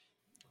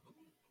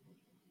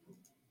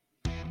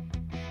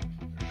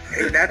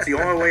Hey, that's the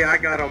only way I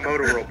got on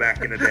Motor World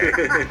back in the day.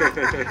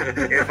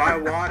 If I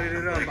wadded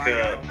it up, I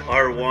got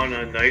R1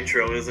 on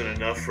Nitro isn't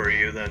enough for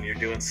you, then you're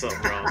doing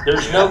something wrong.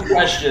 There's no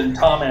question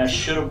Tom Ash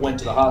should have went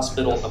to the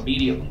hospital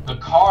immediately. The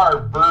car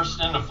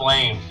burst into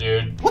flames,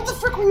 dude. What the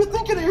frick were you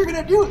thinking that you were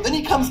going to do? Then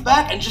he comes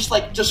back and just,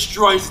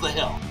 destroys the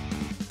hill.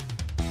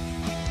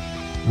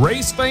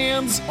 Race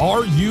fans,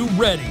 are you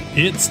ready?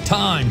 It's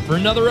time for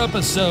another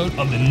episode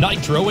of the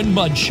Nitro and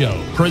Mud Show,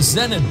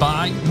 presented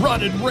by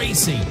Rutted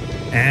Racing.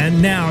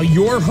 And now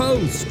your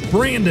host,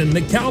 Brandon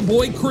the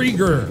Cowboy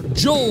Krieger,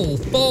 Joel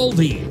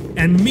Faldy,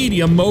 and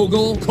media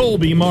mogul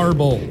Colby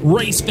Marble.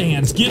 Race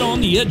fans, get on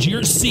the edge of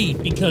your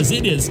seat because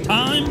it is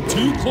time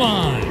to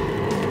climb.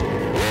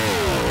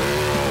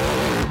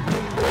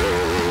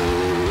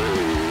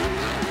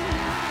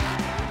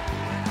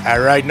 All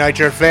right,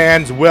 Nitro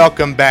fans,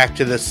 welcome back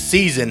to the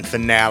season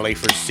finale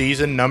for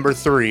season number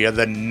 3 of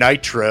the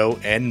Nitro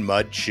and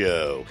Mud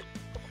Show.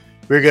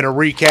 We're going to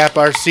recap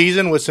our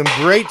season with some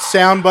great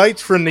sound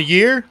bites from the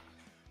year,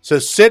 so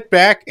sit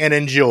back and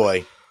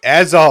enjoy.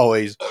 As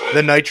always,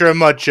 the Nitro and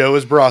Mud Show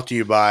is brought to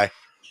you by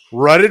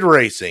Rutted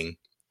Racing,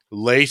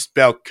 Laced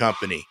Belt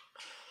Company,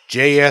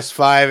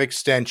 JS5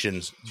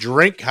 Extensions,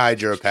 Drink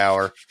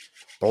Hydropower,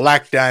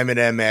 Black Diamond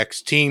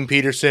MX, Team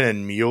Peterson,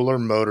 and Mueller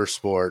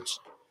Motorsports.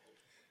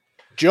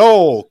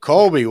 Joel,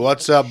 Colby,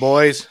 what's up,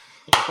 boys?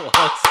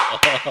 What's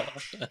up?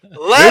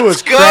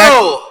 Let's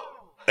go!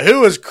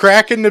 Who was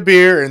cracking the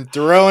beer and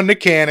throwing the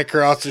can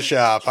across the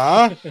shop,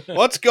 huh?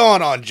 What's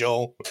going on,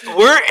 Joel?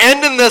 We're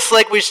ending this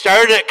like we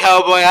started it,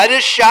 Cowboy. I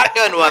just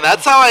shotgunned one.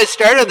 That's how I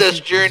started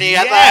this journey.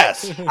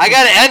 Yes. I thought I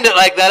got to end it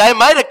like that. I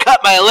might have cut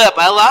my lip.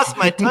 I lost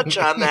my touch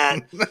on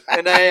that.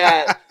 And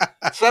I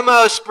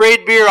somehow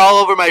sprayed beer all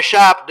over my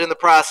shop in the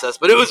process,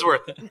 but it was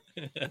worth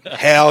it.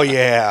 Hell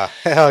yeah.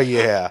 Hell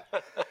yeah.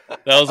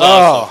 That was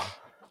awesome.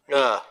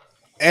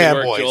 And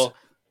work, boys, Joel.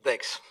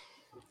 Thanks.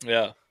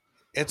 Yeah.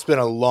 It's been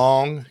a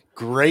long,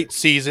 great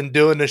season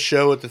doing this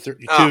show with the two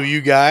of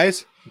you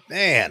guys.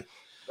 Man.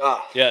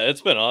 Yeah,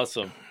 it's been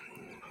awesome.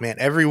 Man,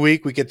 every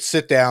week we could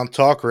sit down,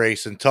 talk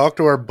racing, talk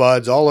to our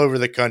buds all over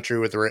the country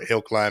with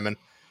hill climbing.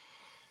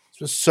 It's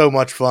been so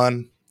much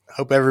fun. I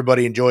hope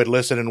everybody enjoyed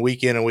listening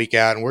week in and week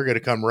out, and we're going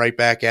to come right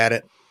back at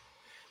it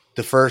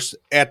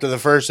after the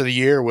first of the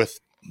year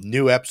with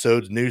new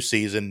episodes, new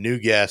season, new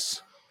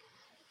guests.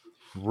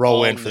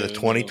 Roll in for the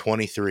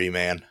 2023,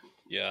 man.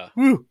 Yeah.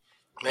 Woo.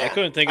 Man, I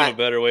couldn't think of a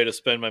better way to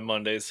spend my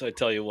Mondays, I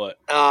tell you what.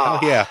 Oh,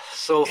 yeah.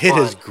 So fun.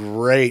 It is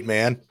great,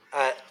 man.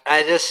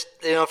 I just,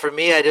 for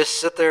me, I just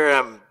sit there,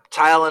 I'm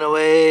tiling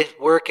away,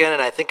 working,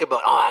 and I think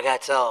about, I got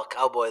to tell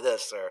Cowboy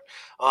this, or,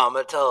 I'm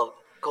going to tell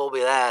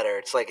Colby that, or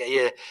it's like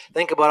you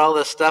think about all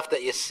this stuff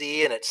that you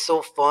see, and it's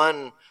so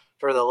fun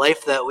for the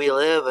life that we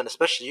live, and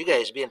especially you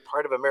guys being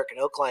part of American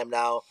Hill Climb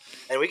now,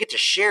 and we get to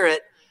share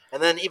it.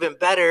 And then even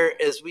better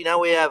is we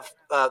have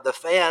the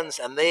fans,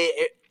 and they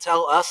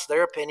tell us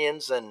their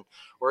opinions, and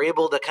we're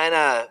able to kind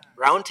of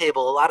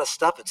roundtable a lot of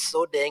stuff. It's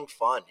so dang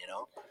fun,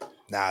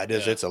 Nah, it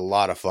is. Yeah. It's a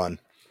lot of fun.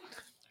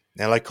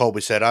 And like Colby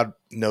said, I'd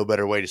no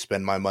better way to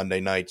spend my Monday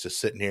nights just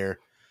sitting here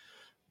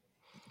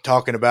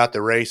talking about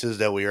the races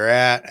that we are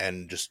at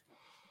and just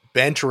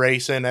bench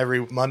racing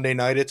every Monday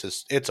night.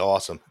 It's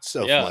awesome. It's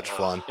so much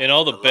fun. And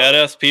all the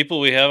badass people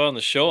we have on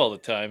the show all the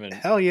time. And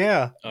hell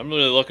yeah. I'm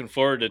really looking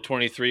forward to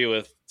 23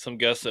 with some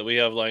guests that we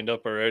have lined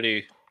up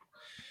already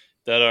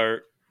that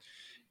are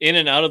in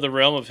and out of the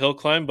realm of hill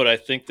climb, but I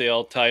think they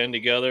all tie in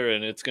together,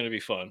 and it's going to be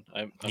fun.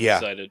 I'm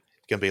excited.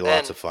 It's going to be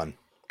lots of fun.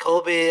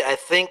 Colby, I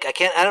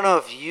don't know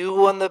if you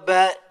won the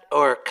bet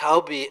or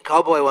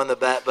Cowboy won the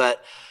bet,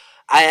 but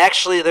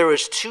there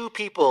was 2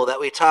 people that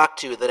we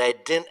talked to that I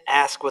didn't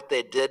ask what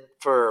they did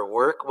for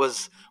work.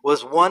 Was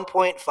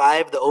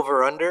 1.5 the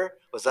over-under?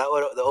 Was that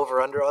what the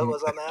over-under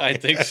was on that? I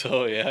think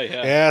so, yeah.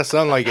 Yeah,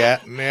 something like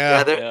that.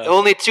 Yeah.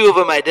 Only 2 of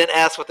them I didn't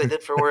ask what they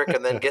did for work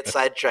and then get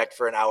sidetracked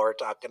for an hour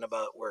talking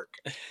about work.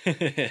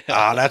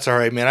 That's all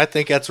right, man. I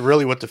think that's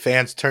really what the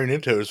fans turn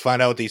into is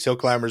find out what these hill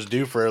climbers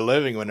do for a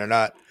living when they're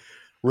not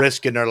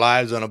risking their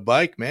lives on a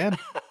bike, man.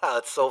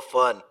 It's so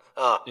fun.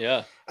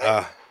 Yeah.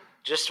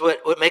 Just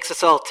what makes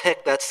us all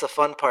tick, that's the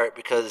fun part,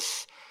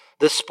 because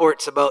this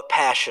sport's about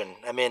passion.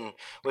 I mean,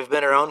 we've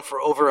been around for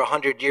over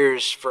 100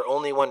 years for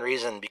only one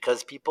reason,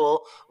 because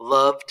people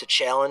love to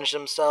challenge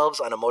themselves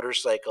on a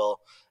motorcycle,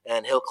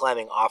 and hill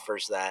climbing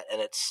offers that,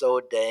 and it's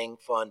so dang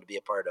fun to be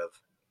a part of.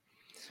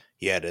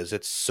 Yeah, it is.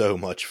 It's so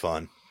much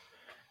fun.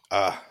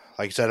 Like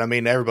I said, I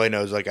mean, everybody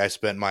knows, I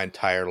spent my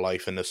entire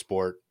life in this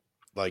sport,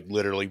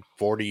 literally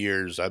 40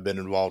 years I've been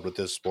involved with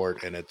this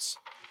sport, and it's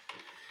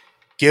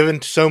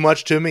given so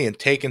much to me and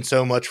taken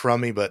so much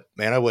from me, but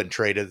man, I wouldn't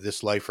trade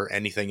this life for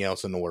anything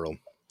else in the world.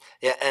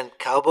 Yeah, and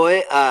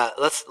Cowboy,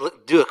 let's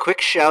do a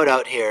quick shout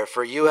out here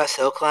for U.S.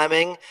 Hill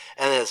Climbing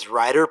and his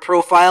rider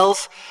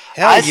profiles.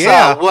 I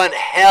saw one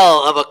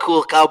hell of a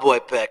cool Cowboy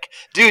pick.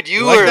 Dude,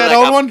 you were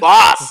like a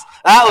boss.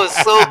 That was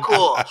so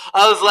cool.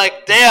 I was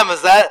like, damn,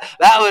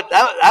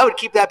 I would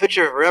keep that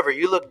picture forever.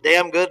 You look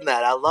damn good in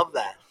that. I love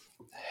that.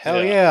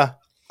 Hell yeah.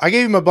 I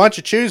gave him a bunch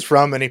to choose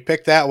from, and he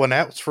picked that one.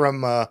 That was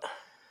from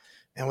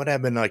and would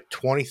have been like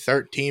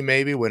 2013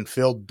 maybe when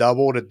Phil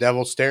doubled at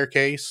Devil's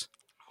Staircase.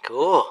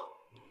 Cool.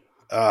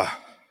 A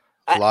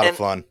lot of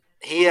fun.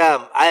 He,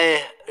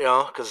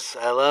 because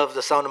I love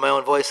the sound of my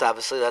own voice,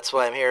 obviously, that's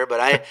why I'm here, but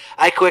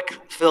I quick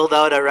filled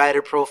out a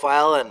rider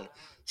profile and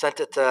sent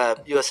it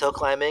to U.S. Hill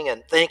Climbing,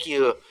 and thank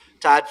you,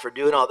 Todd, for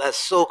doing all that. That's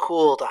so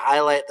cool to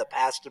highlight the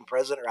past and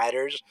present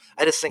riders.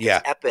 I just think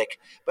it's epic.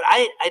 But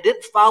I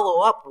didn't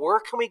follow up.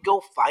 Where can we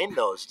go find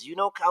those? Do you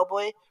know,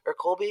 Cowboy or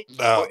Colby?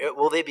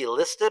 Will they be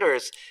listed, or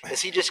is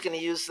he just going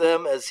to use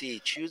them as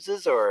he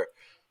chooses? Or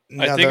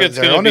I think it's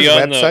going to be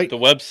on the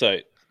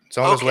website. It's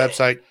on his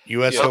website,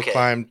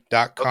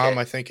 ushillclimb.com,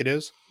 I think it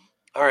is.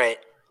 All right.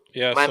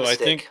 Yeah, so I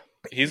think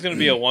he's going to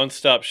be a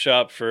one-stop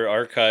shop for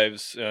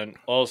archives and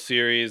all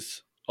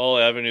series, all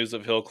avenues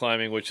of hill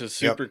climbing, which is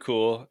super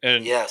cool.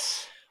 And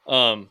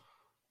not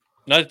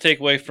to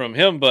take away from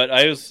him, but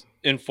I was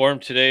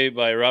informed today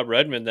by Rob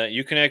Redmond that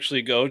you can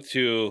actually go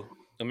to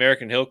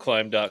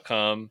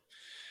AmericanHillClimb.com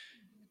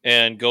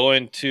and go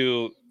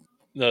into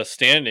the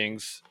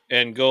standings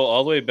and go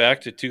all the way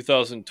back to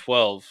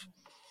 2012.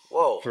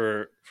 Whoa.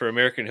 For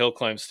American Hill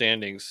Climb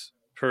standings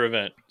per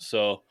event.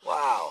 So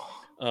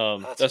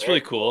that's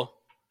really cool.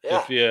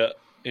 Yeah. If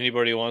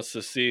anybody wants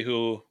to see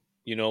who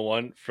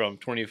won from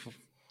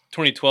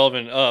 2012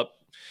 and up,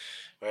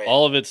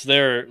 all of it's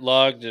there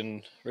logged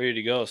and ready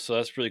to go. So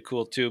that's really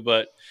cool too.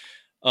 But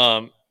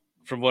from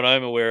what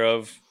I'm aware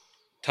of,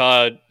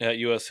 Todd at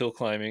US Hill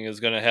Climbing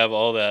is going to have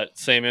all that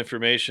same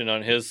information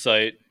on his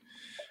site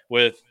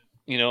with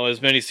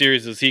as many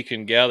series as he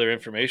can gather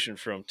information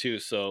from too.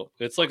 So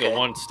it's like a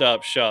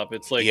one-stop shop.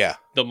 It's like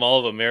the Mall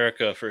of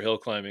America for hill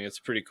climbing. It's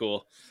pretty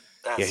cool.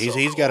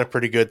 He's got a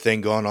pretty good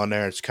thing going on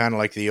there. It's kind of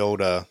like the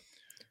old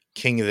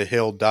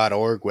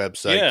kingofthehill.org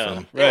website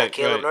from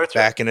Caleb Northrup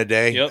back in the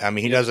day. Yep. I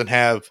mean, he doesn't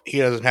have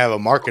a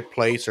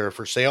marketplace or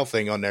for sale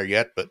thing on there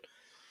yet, but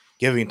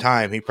giving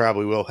time, he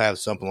probably will have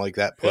something like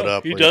that put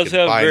up. He does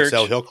have buy merch. and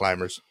sell hill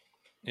climbers.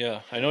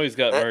 Yeah, I know he's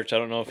got merch. I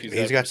don't know if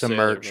he's got some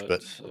merch,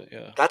 but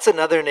that's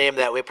another name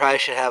that we probably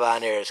should have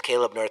on here is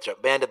Caleb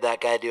Northrup. Man, did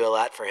that guy do a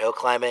lot for hill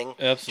climbing?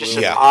 Absolutely,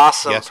 just an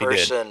awesome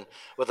person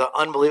with an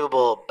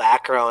unbelievable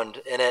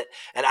background in it.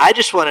 And I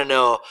just want to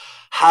know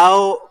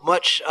how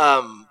much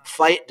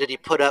fight did he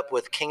put up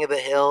with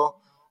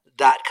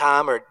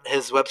KingOfTheHill.com or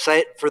his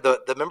website for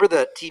remember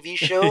the TV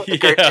show, the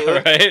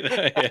cartoon?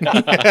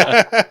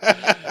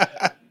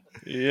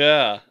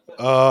 Yeah.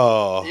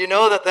 Oh,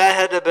 that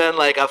had to have been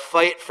like a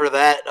fight for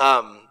that.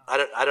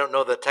 I don't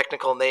know the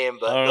technical name,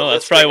 but I don't know.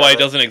 That's probably why it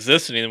doesn't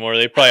exist anymore.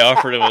 They probably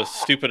offered him a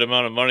stupid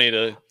amount of money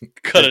to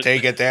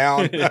take it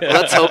down.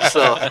 Let's hope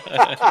so.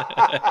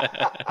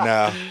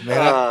 No,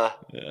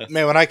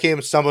 man. When I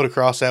stumbled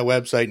across that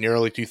website in the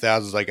early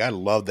 2000s, like I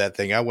loved that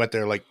thing. I went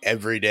there like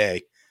every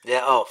day.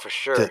 Yeah. Oh, for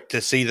sure.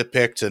 To see the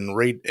pics and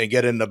read and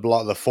get into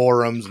the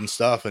forums and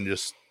stuff, and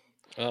just.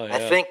 Oh yeah. I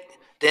think.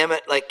 Damn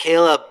it, like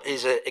Caleb,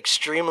 he's an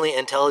extremely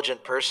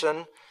intelligent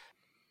person.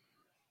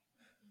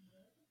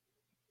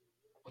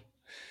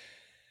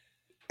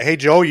 Hey,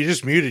 Joel, you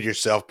just muted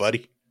yourself,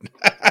 buddy.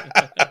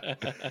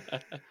 Sorry.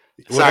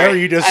 Whatever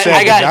you just said,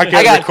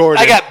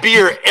 I got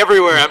beer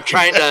everywhere. I'm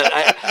trying to,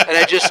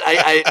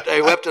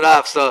 I whipped it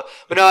off. So,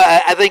 but no,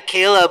 I think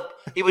Caleb,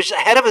 he was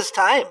ahead of his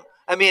time.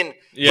 I mean,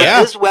 with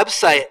his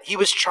website, he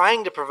was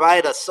trying to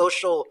provide a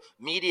social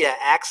media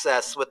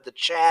access with the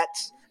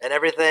chats and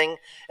everything,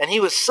 and he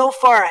was so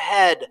far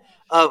ahead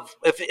of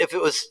if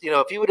it was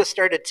if he would have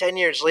started 10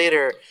 years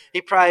later, he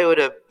probably would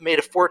have made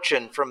a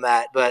fortune from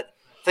that. But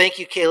thank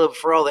you, Caleb,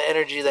 for all the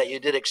energy that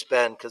you did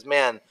expend, because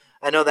man,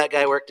 I know that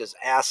guy worked his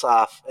ass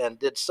off and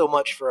did so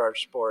much for our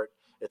sport.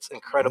 It's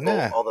incredible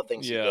all the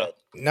things he did.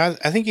 No,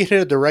 I think he hit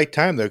it at the right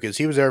time though, because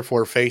he was there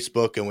for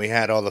Facebook, and we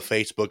had all the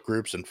Facebook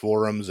groups and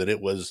forums, and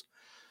it was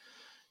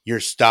your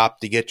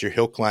stop to get your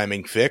hill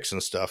climbing fix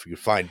and stuff. You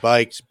find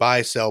bikes,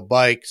 buy, sell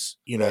bikes,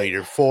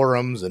 your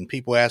forums and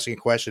people asking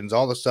questions,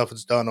 all the stuff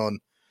that's done on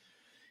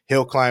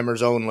Hill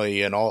Climbers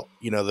Only and all,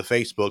 the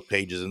Facebook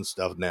pages and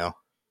stuff now.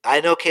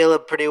 I know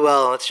Caleb pretty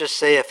well. Let's just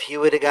say if he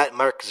would have got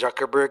Mark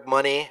Zuckerberg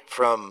money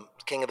from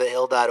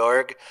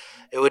kingofthehill.org,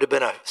 it would have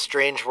been a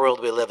strange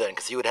world we live in,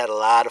 because he would have had a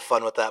lot of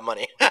fun with that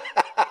money.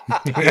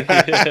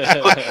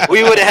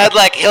 We would have had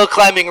like hill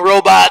climbing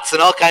robots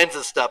and all kinds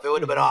of stuff. It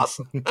would have been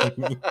awesome.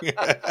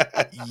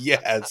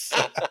 Yes.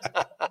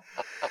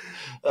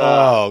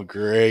 Oh,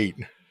 great.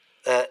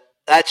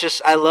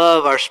 I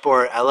love our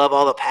sport. I love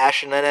all the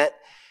passion in it.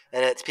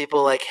 And it's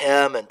people like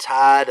him and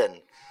Todd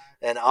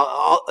and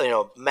all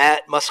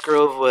Matt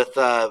Musgrove with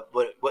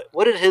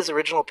what did his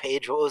original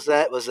page? What was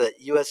that? Was it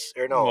US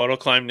or no?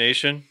 Motoclimb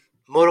Nation.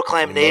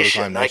 Motoclimb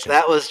Nation. Like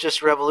that was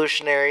just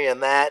revolutionary in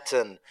that,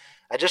 and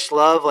I just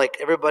love like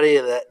everybody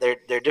that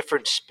their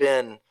different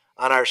spin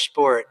on our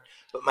sport.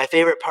 But my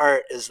favorite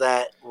part is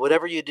that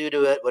whatever you do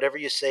to it, whatever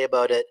you say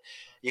about it,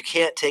 you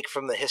can't take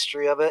from the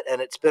history of it,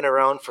 and it's been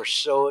around for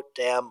so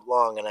damn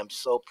long, and I'm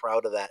so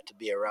proud of that, to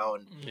be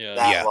around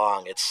that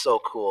long. It's so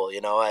cool.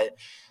 You know,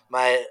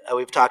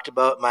 we've talked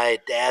about my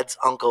dad's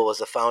uncle was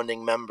a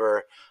founding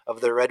member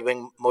of the Red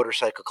Wing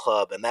Motorcycle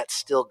Club, and that's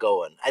still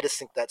going. I just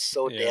think that's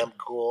so damn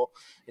cool,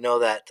 you know,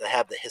 that to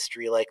have the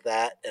history like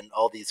that and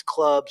all these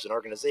clubs and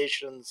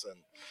organizations,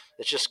 and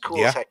it's just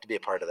cool as heck to be a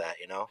part of that,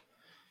 you know?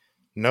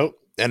 Nope.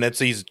 And it's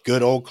these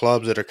good old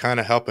clubs that are kind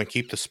of helping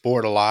keep the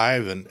sport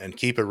alive and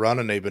keep it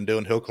running. They've been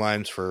doing hill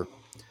climbs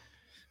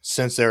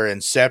since their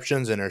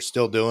inceptions, and they're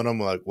still doing them,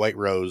 like White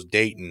Rose,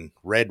 Dayton,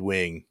 Red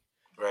Wing.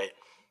 Right.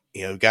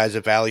 You know, guys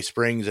at Valley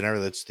Springs and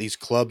everything. These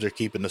clubs are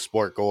keeping the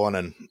sport going,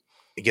 and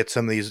get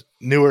some of these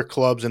newer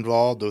clubs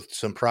involved with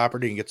some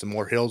property and get some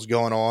more hills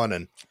going on.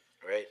 And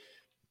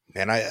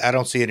I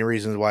don't see any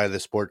reasons why the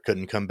sport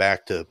couldn't come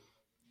back to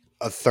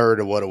a third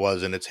of what it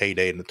was in its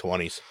heyday in the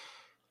 20s.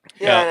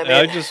 Yeah,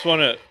 I just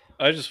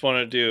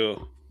want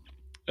to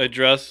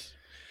address.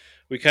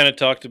 We kind of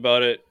talked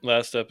about it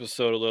last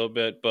episode a little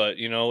bit, but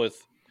you know, with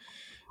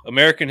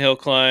American Hill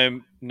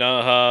Climb,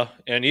 Naha,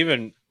 and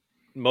even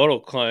Moto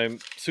Climb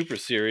Super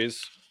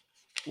Series,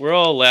 we're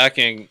all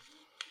lacking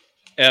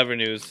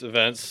avenues,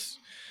 events.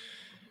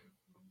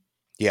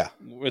 Yeah,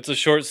 it's a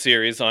short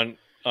series on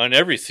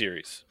every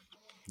series.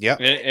 Yeah,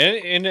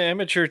 and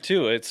amateur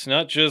too. It's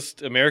not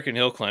just American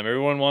Hill Climb.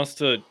 Everyone wants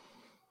to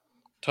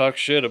talk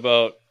shit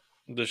about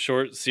the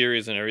short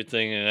series and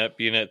everything, and that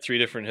being at 3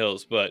 different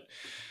hills. But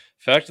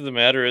fact of the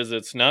matter is,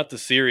 it's not the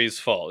series'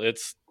 fault.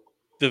 It's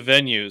the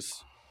venues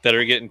that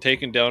are getting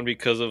taken down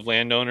because of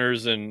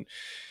landowners and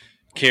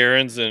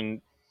Karens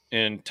and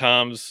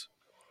Toms,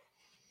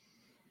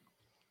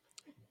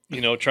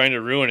 you know, trying to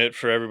ruin it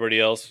for everybody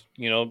else,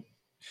 you know,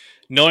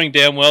 knowing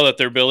damn well that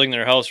they're building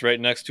their house right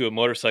next to a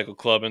motorcycle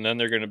club, and then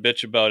they're going to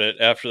bitch about it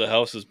after the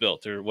house is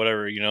built or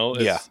whatever, you know?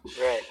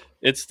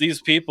 It's these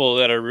people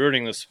that are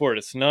ruining the sport.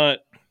 It's not,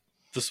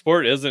 the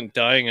sport isn't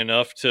dying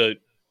enough to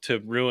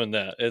ruin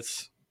that.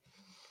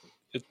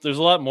 There's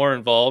a lot more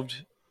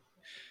involved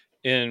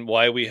in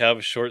why we have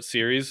a short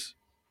series.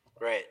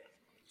 Right.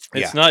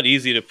 It's not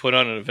easy to put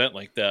on an event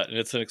like that, and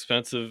it's an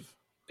expensive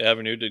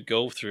avenue to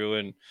go through.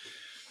 And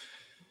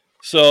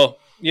so,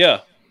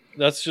 yeah,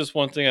 that's just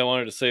one thing I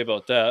wanted to say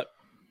about that.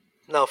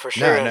 No, for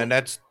sure. And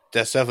that's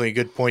definitely a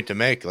good point to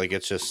make. Like,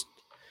 it's just,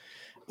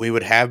 we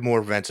would have more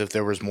events if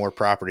there was more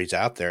properties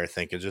out there. I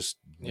think it's just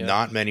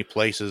not many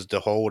places to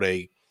hold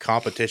a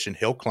competition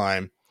hill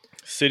climb.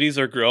 Cities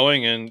are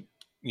growing, and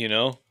you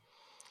know,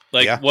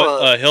 like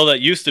a hill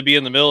that used to be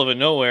in the middle of a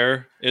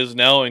nowhere is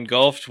now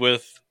engulfed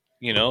with,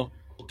 you know,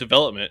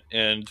 development,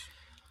 and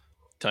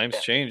times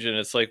change, and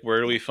it's like, where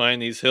do we find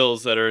these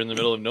hills that are in the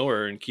middle of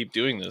nowhere and keep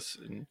doing this?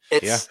 And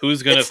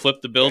who's going to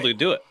flip the bill to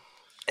do it?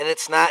 And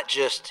it's not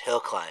just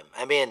hill climb.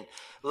 I mean,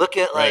 look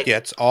at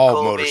it's all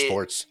Colby,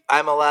 motorsports.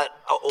 I'm a lot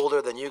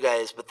older than you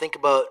guys, but think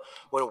about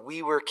when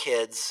we were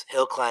kids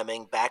hill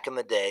climbing back in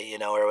the day, you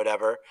know, or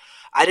whatever.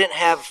 I didn't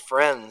have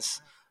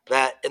friends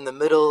that in the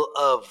middle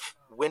of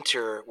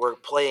winter were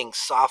playing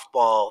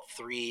softball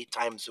 3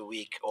 times a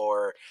week,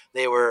 or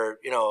they were,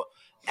 you know,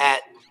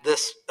 at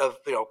this of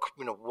you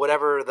know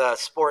whatever the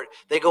sport.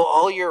 They go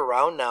all year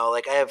round now.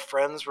 Like, I have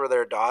friends where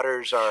their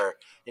daughters are,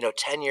 you know,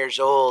 10 years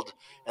old,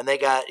 and they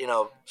got, you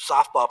know,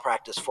 softball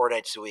practice 4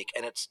 nights a week,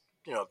 and it's,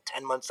 you know,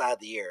 10 months out of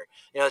the year.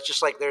 You know, it's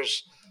just like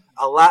there's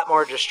a lot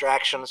more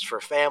distractions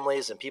for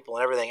families and people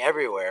and everything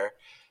everywhere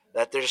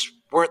that there just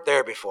weren't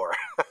there before.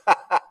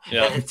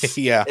 It's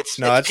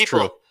that's people,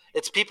 true.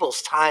 It's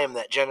people's time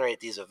that generate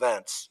these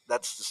events.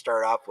 That's to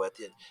start off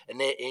with, and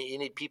you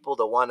need people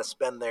to want to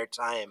spend their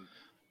time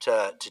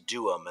to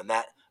do them, and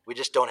that we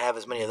just don't have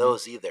as many of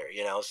those either,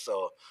 you know.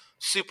 So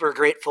super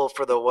grateful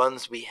for the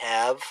ones we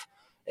have,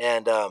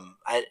 and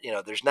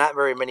there's not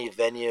very many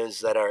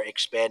venues that are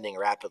expanding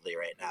rapidly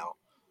right now.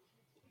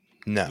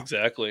 No,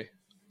 exactly.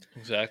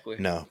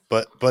 No,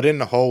 but in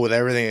the whole, with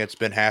everything that's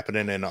been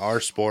happening in our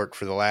sport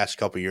for the last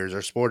couple of years,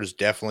 our sport is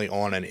definitely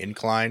on an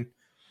incline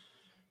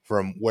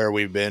from where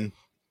we've been.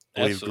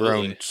 We've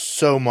grown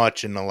so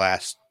much in the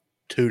last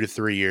 2 to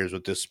 3 years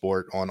with this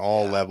sport on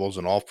all levels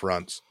and all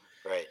fronts.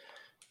 Right.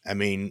 I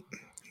mean,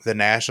 the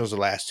Nationals the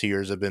last 2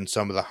 years have been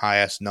some of the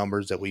highest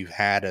numbers that we've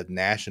had at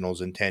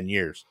Nationals in 10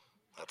 years.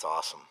 That's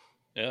awesome.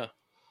 Yeah.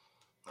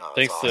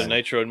 Thanks to the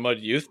Nitro and Mud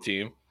youth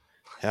team.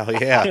 Hell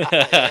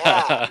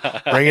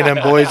yeah. Bringing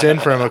them boys in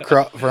from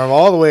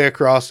all the way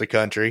across the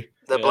country.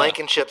 The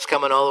Blankenship's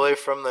coming all the way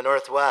from the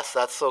Northwest.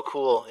 That's so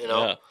cool, you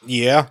know?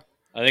 Yeah.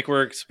 I think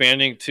we're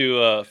expanding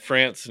to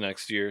France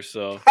next year,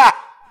 so.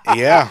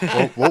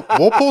 Yeah.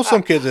 We'll pull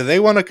some kids. If they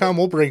want to come,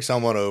 we'll bring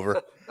someone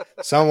over.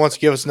 Someone wants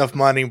to give us enough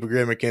money to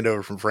bring a kid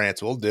over from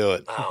France. We'll do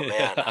it. Oh,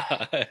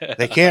 man.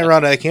 They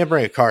can't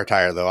bring a car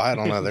tire, though. I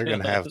don't know. They're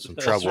going to have some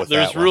trouble with that.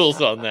 There's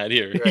rules on that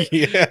here. Right.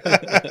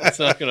 It's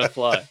not going to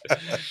fly.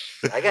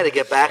 I got to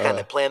get back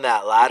on playing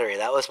that lottery.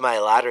 That was my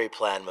lottery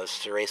plan, was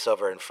to race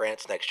over in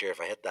France next year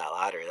if I hit that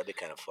lottery. That'd be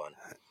kind of fun.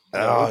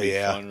 That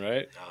yeah. Fun,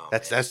 right?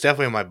 That's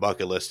definitely on my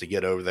bucket list to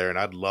get over there, and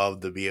I'd love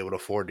to be able to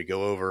afford to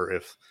go over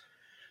if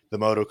the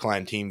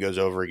MotoClimb team goes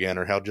over again,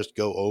 or hell, just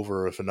go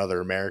over if another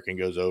American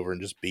goes over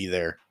and just be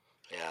there.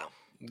 Yeah.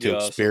 To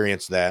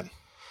experience that.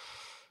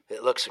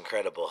 It looks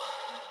incredible.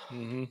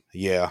 Mm-hmm.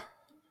 Yeah.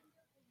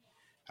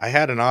 I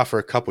had an offer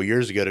a couple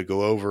years ago to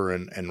go over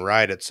and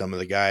ride it. Some of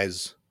the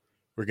guys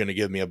were going to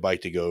give me a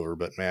bike to go over,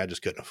 but man, I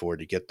just couldn't afford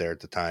to get there at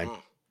the time.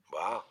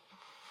 Wow.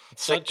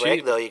 It's Sick not break,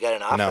 cheap. though. You got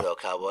an offer, No. though,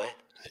 Cowboy.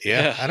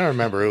 Yeah, I don't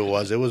remember who it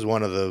was. It was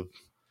one of the,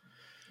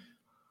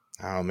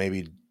 I don't know,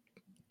 maybe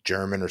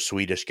German or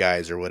Swedish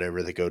guys or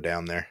whatever that go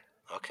down there.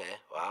 Okay,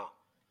 wow.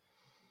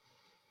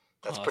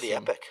 That's Awesome. pretty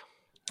epic.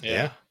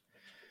 Yeah.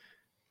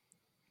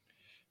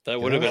 That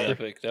would have been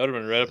epic. That would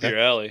have been right up your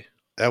alley.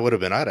 That would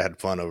have been, I'd have had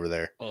fun over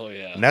there. Oh,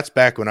 yeah. And that's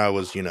back when I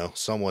was,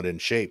 somewhat in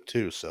shape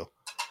too, so.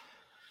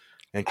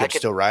 And could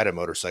still ride a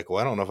motorcycle.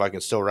 I don't know if I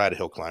can still ride a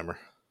hill climber.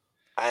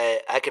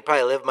 I could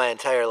probably live my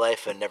entire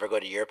life and never go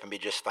to Europe and be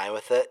just fine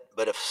with it.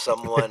 But if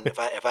someone,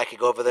 if I could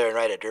go over there and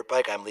ride a dirt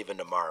bike, I'm leaving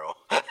tomorrow.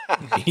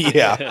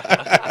 Yeah.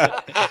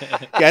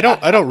 Yeah,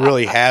 I don't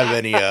really have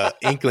any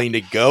inkling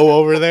to go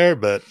over there,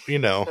 but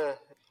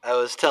I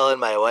was telling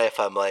my wife,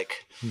 I'm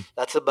like,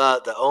 that's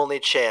about the only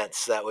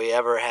chance that we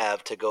ever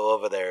have to go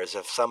over there is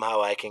if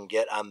somehow I can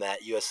get on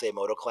that USA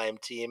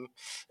MotoClimb team,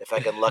 if I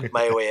can luck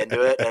my way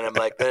into it. And I'm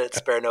like, then it's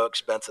spare no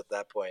expense at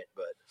that point.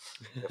 But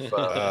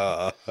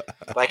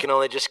if I can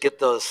only just get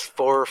those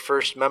 4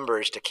 first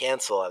members to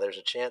cancel, there's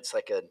a chance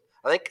I could.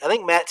 I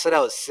think Matt said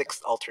I was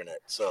 6th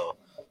alternate, so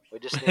we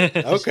just need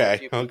a few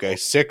people. Okay,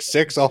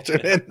 6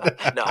 alternate.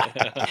 No,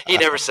 he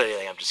never said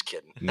anything. I'm just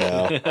kidding.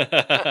 No.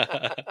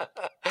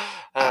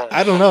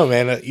 I don't know,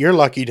 man. You're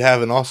lucky to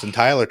have an Austin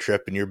Tyler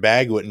trip and your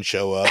bag wouldn't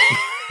show up.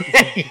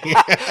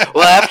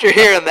 Well, after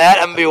hearing that,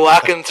 I'm gonna be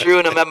walking through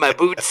and I'm gonna have my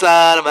boots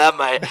on. I'm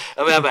gonna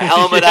have my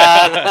helmet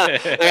on.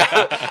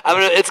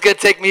 It's gonna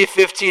take me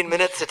 15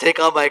 minutes to take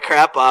all my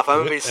crap off. I'm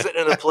gonna be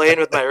sitting in the plane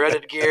with my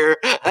rented gear,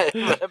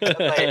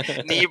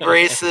 my knee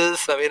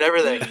braces. I mean,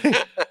 everything.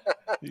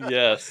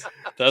 Yes,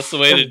 that's the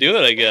way to do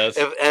it, I guess.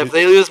 If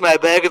they lose my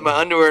bag with my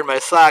underwear and my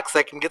socks,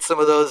 I can get some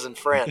of those in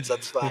France.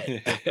 That's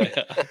fine.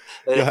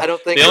 I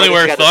don't think they only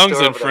wear got a thongs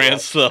store in over there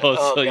France, yet. though.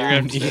 Oh, so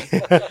you're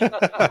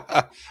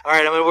gonna. All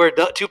right, I'm gonna wear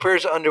 2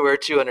 pairs of underwear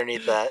too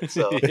underneath that.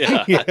 So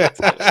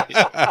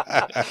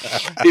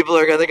people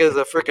are gonna think it's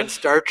a freaking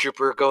Star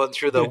Trooper going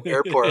through the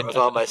airport with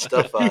all my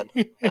stuff on.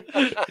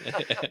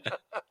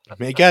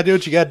 Man, you gotta do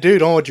what you gotta do.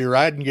 Don't want your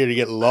riding gear to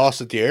get lost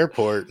at the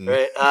airport. And...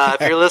 Right.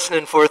 If you're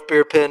listening, Fourth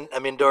Beer Pin,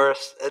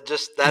 Doris,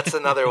 that's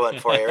another one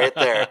for you right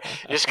there.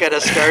 You just got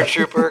a Star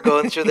Trooper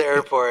going through the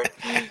airport.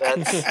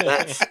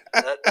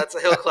 That's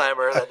a hill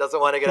climber that doesn't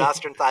want to get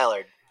Austin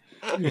Tyler.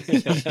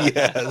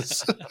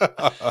 Yes.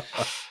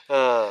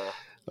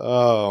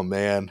 Oh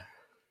man.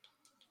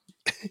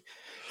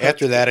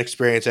 After that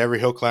experience, every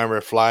hill climber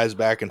flies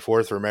back and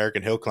forth for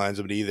American Hill Climbs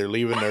will be either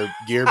leaving their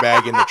gear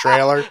bag in the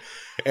trailer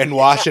and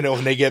washing it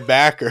when they get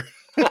back, or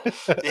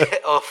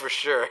for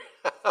sure.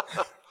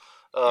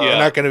 They're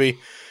not gonna be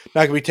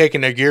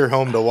taking their gear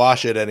home to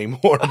wash it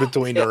anymore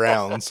between the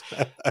rounds.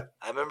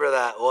 I remember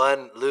that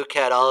one. Luke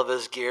had all of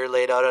his gear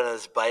laid out on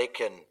his bike,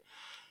 and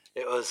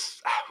it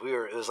was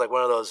like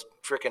one of those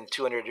freaking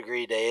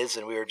 200-degree days,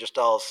 and we were just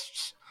all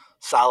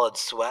solid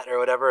sweat or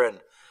whatever. And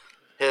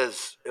he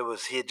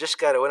had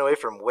just went away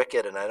from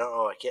Wicked, and I don't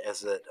know. I can't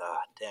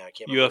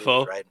remember.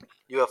 UFO? Right?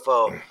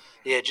 UFO.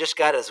 He had just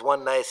got his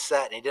one nice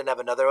set, and he didn't have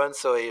another one,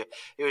 so he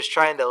was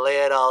trying to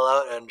lay it all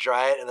out and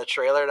dry it in the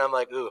trailer. And I'm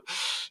like, ooh,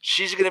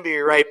 she's gonna be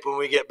ripe when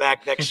we get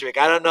back next week.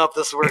 I don't know if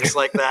this works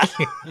like that.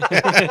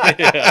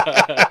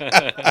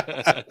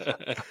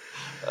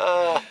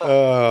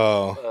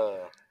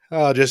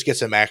 Oh, just get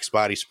some Axe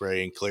body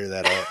spray and clear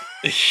that up.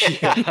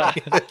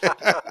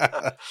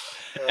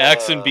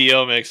 Axe and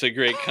BO makes a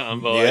great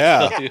combo.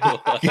 Yeah.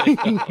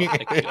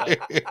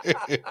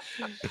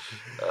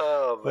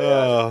 Oh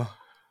man.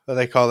 What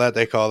they call that?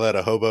 They call that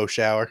a hobo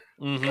shower.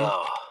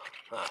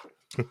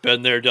 Mm-hmm.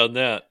 Been there, done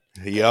that.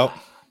 Yep.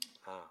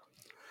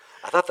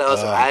 I thought that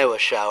was an Iowa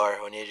shower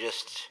when you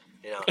just,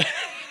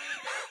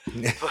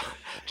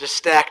 just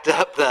stacked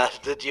up the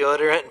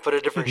deodorant and put a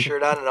different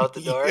shirt on and out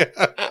the door.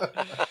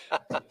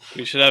 Yeah.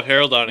 We should have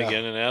Harold on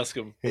again and ask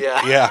him.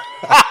 Yeah.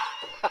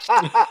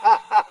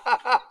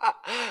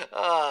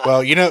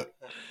 Well, I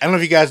don't know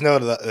if you guys know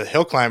the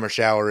hill climber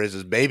shower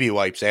is baby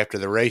wipes after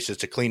the races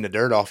to clean the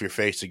dirt off your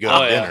face to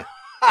go to dinner.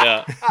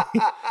 Yeah.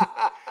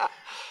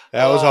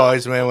 That was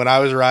always, man, when I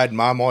was riding,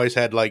 Mom always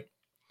had like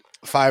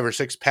 5 or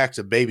 6 packs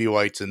of baby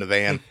wipes in the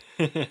van.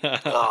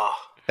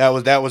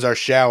 That was our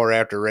shower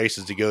after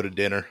races to go to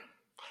dinner.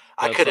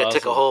 I could have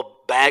took a whole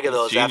bag of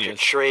those after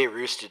genius. Trey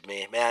roosted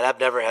me. Man, I've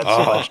never had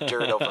so much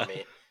dirt over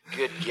me.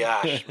 Good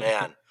gosh,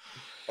 man.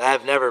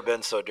 I've never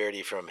been so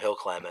dirty from hill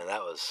climbing.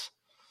 That was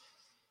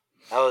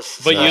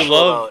But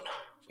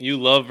you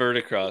love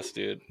Verticross,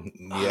 dude.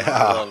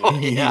 Yeah.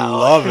 You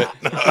love it.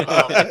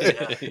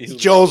 It's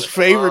Joel's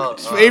favorite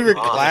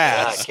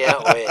class. Yeah,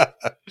 I can't wait.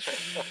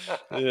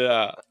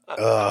 Yeah.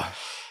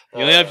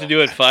 You only have to do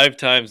it 5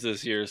 times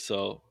this year,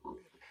 so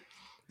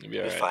you'll be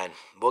all right. Fine.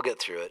 We'll get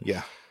through it.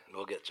 Yeah.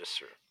 We'll get just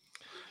through.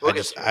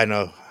 I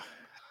know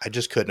I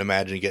just couldn't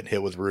imagine getting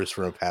hit with roost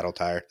from a paddle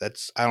tire. I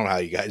don't know how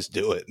you guys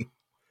do it.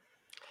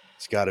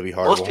 It's got to be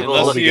hard. Most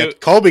people-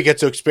 Colby gets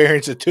to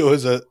experience it too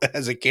as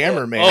a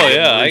cameraman. Oh,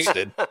 yeah,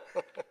 roosted.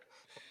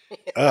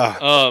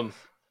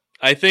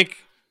 I think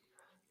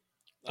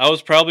I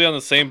was probably on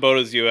the same boat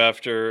as you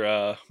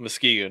after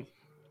Muskegon.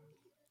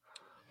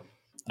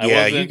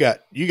 Yeah,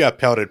 you got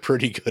pelted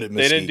pretty good at Muskegon.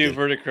 They didn't do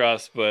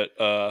verticross,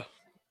 but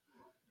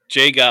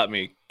Jay got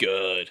me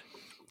good.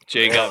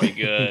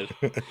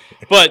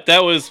 But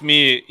that was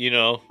me,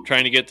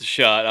 trying to get the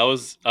shot. I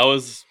was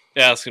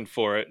asking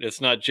for it. It's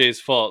not Jay's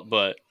fault,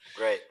 but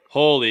Right.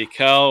 holy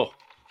cow.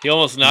 He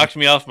almost knocked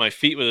me off my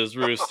feet with his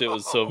roost. It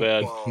was so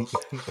bad.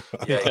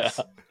 Yikes.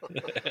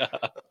 Yeah.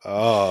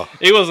 Oh,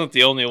 He wasn't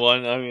the only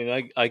one. I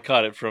mean, I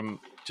caught it from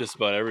just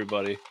about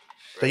everybody.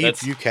 so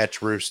you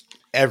catch roost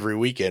every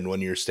weekend when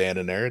you're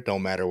standing there. It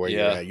don't matter where you're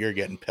Yeah. at. You're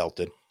getting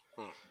pelted.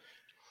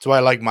 That's why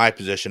I like my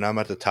position. I'm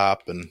at the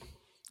top, and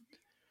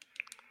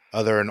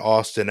other than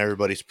Austin,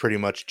 everybody's pretty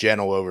much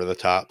gentle over the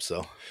top.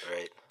 So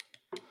Right.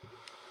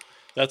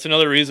 That's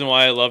another reason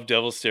why I love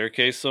Devil's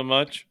Staircase so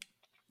much.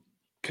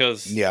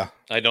 Because yeah,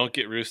 I don't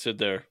get roosted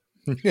there.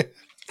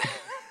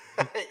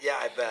 Yeah,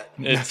 I bet.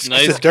 It's 'cause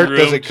nice. the dirt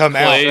groomed doesn't come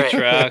out. clay Right.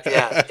 track.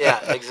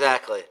 Yeah,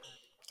 exactly.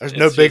 there's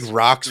no It's big just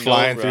rocks no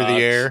flying through the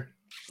rocks. air.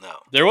 No.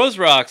 There was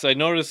rocks. I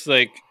noticed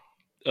like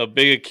a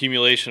big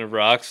accumulation of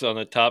rocks on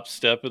the top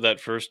step of that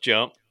first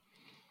jump.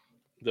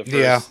 The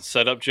first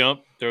setup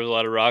jump. There was a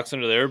lot of rocks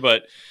under there,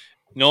 but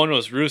no one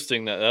was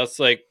roosting that. That's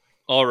like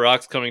all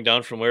rocks coming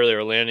down from where they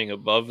were landing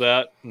above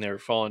that, and they were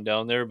falling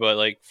down there. But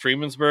like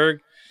Freemansburg,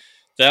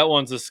 that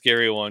one's a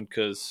scary one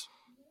because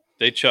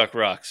they chuck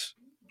rocks.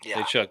 Yeah.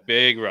 They chuck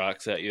big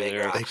rocks at you Big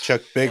there. rocks. They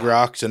chuck big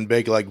rocks and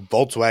big like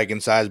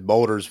Volkswagen-sized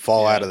boulders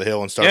fall Yeah. out of the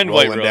hill and start And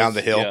White rolling Rose, down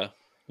the hill. Yeah.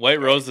 White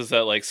Rose is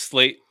that like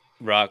slate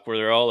rock where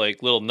they're all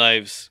like little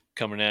knives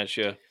coming at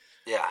you.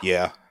 Yeah.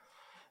 Yeah.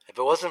 If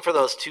it wasn't for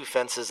those two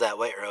fences at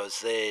White Rose,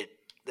 they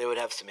would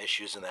have some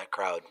issues in that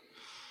crowd.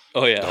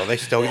 Oh yeah. Oh, they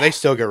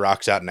still get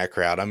rocks out in that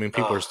crowd. I mean,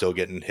 people are still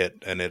getting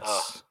hit, and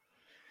it's.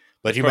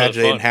 But you part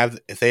imagine of the fun.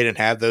 if they didn't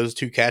have those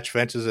two catch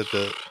fences at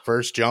the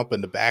first jump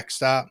and the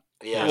backstop.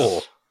 Yes.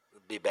 Oh,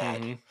 It'd be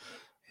bad. Mhm.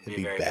 it'd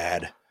be very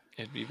bad.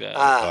 It'd be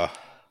bad.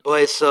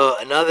 Boys, so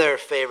another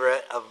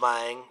favorite of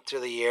mine through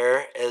the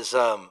year is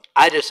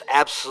I just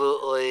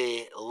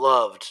absolutely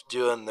loved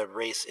doing the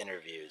race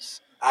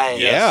interviews.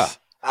 Yes.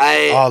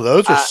 Oh,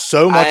 those are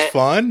so much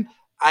fun.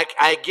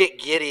 I get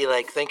giddy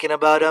like thinking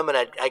about them, and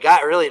I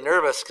got really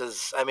nervous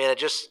because I mean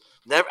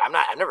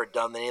I've never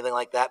done anything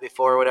like that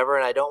before or whatever,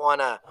 and I don't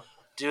want to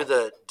do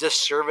the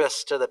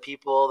disservice to the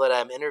people that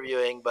I'm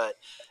interviewing. But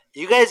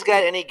you guys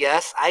got any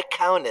guess? I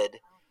counted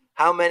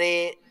how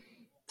many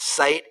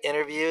site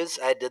interviews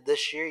I did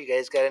this year. You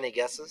guys got any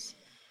guesses?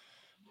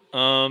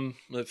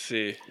 Let's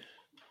see.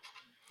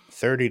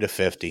 30 to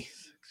 50.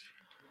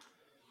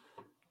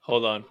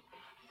 Hold on.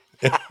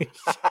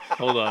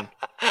 Hold on.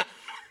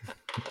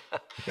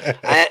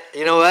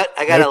 You know what?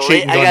 I got No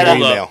cheating on your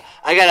email.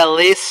 I got a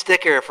lace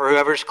sticker for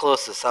whoever's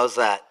closest. How's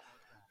that?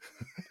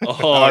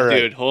 Oh, All right.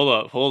 dude, hold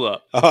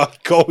up. Oh,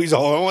 Colby's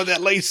all, I want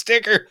that lace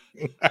sticker.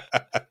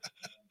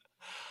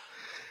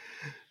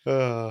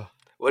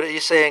 What are you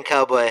saying,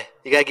 Cowboy?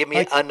 You gotta give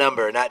me a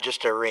number, not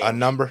just a range. A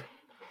number?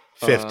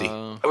 50.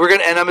 I'm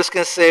just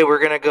gonna say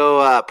we're gonna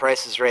go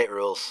Price is Right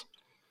rules.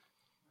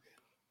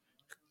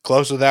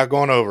 Close without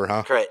going over,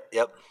 huh? Correct.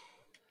 Yep.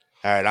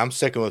 All right, I'm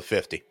sticking with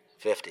 50.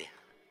 50.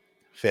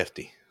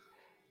 50.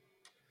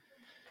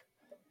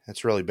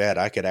 That's really bad.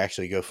 I could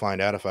actually go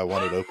find out if I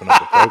wanted to open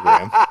up a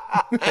program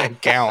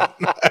and count.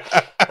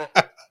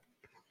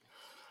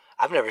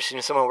 I've never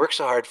seen someone work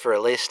so hard for a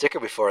lace sticker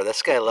before.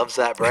 This guy loves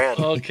that brand.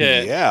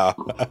 Okay. Yeah.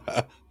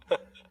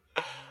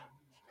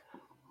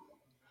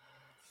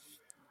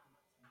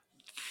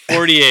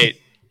 48.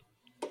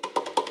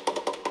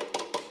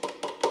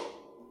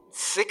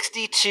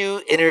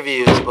 62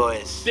 interviews,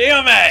 boys.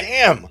 Damn it.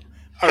 Damn.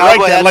 All Cowboy,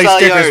 right, that that's lace all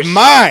sticker's yours.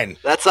 mine.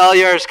 That's all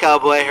yours,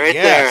 Cowboy, right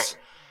Yes.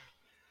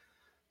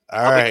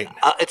 All right.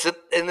 there. It's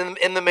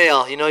in the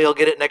mail. You know you'll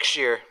get it next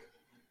year.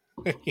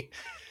 Well,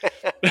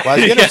 I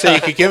was going to say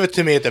you could give it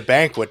to me at the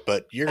banquet,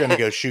 but you're going to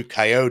go shoot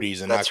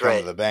coyotes and That's not come right.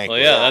 to the banquet.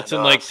 Well, yeah, that's in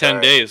no, like I'm 10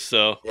 sorry. days,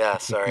 so. Yeah,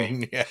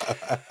 sorry. Yeah.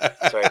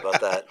 Sorry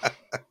about that.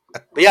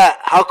 But yeah,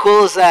 how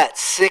cool is that?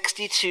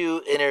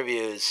 62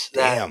 interviews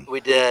that Damn.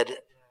 we did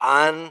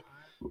on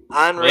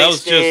Well, race that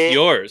was day. just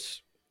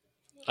yours.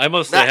 I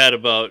must have had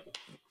about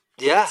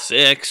Yeah,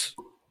 6.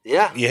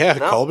 yeah. Yeah,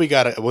 No. Colby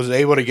was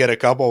able to get a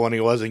couple when he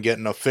wasn't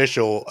getting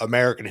official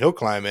American Hill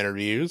Climb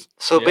interviews.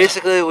 So Yeah.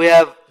 basically, we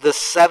have the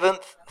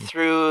 7th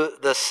through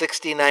the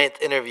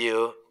 69th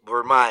interview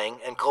were mine,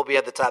 and Colby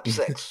had the top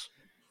 6.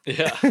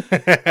 Yeah.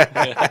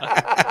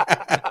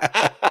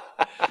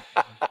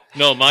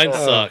 No, mine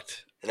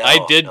sucked. No,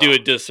 I did do no. a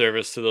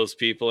disservice to those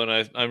people,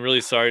 and I'm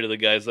really sorry to the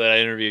guys that I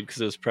interviewed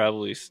because it was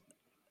probably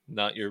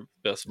not your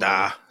best moment.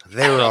 Nah,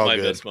 they were Not all my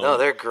good. best No, moment.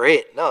 they're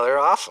great. No, they're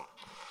awesome.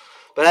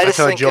 But I I just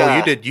tell think Joel,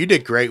 you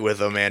did great with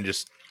them, man.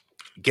 Just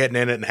getting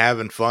in it and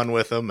having fun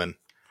with them, and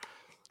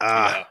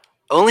Yeah.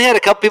 Only had a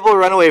couple people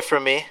run away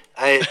from me.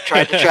 I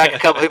tried to track a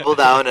couple people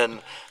down,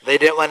 and they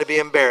didn't want to be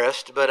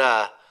embarrassed. But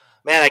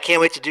man, I can't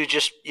wait to do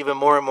just even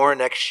more and more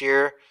next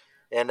year.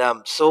 And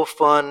so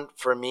fun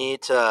for me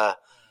to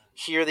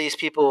hear these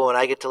people when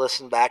I get to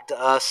listen back to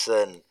us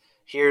and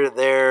hear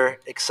their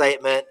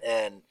excitement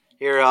and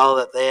hear all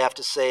that they have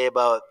to say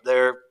about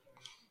their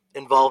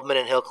involvement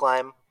in hill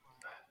climb.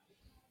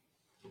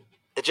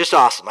 It's just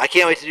awesome. I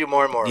can't wait to do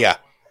more and more. Yeah.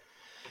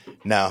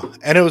 No,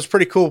 and it was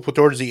pretty cool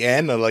towards the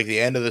end, like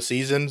the end of the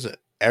seasons.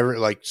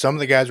 Some of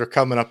the guys were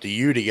coming up to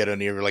you to get on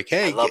here, like,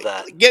 "Hey, I love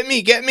that. Get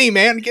me,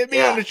 man, get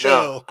me on the show."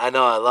 No, I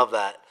know, I love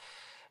that.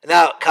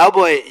 Now,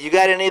 Cowboy, you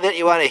got any that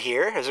you want to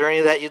hear? Is there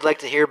any that you'd like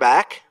to hear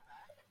back?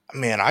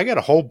 Man, I got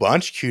a whole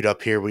bunch queued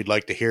up here we'd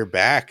like to hear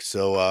back.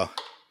 So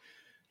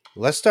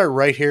let's start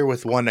right here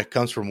with one that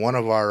comes from one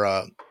of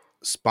our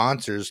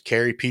sponsors,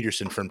 Carrie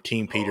Peterson from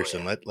Team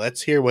Peterson. Yeah.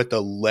 Let's hear what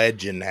the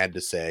legend had to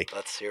say.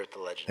 Let's hear what the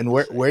legend And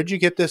where'd you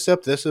get this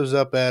up? This was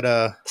up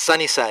at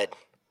Sunnyside.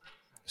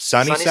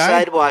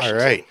 Sunnyside, Washington.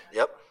 All right.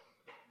 Yep.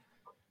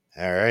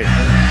 All right.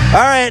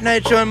 All right,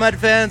 Nitro and Mud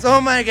fans.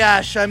 Oh my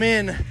gosh. I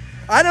mean,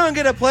 I don't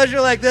get a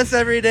pleasure like this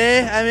every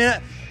day. I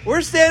mean,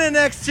 we're standing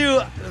next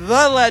to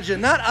the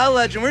legend, not a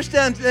legend. We're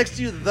standing next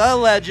to the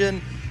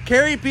legend,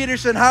 Carrie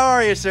Peterson. How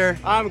are you, sir?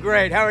 I'm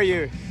great. How are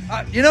you?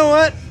 You know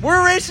what?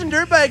 We're racing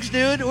dirt bikes,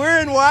 dude. We're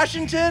in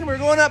Washington. We're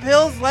going up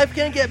hills. Life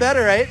can't get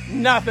better, right?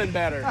 Nothing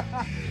better.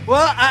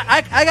 Well,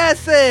 I gotta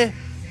say,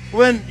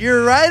 when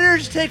your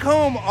riders take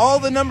home all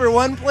the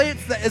 #1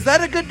 plates, is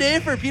that a good day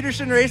for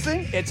Peterson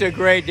Racing? It's a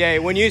great day.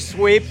 When you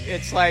sweep,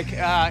 it's like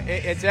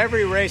it's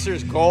every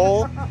racer's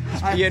goal,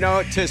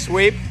 to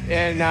sweep.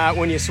 And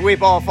when you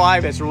sweep all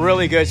 5, it's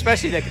really good,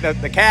 especially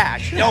the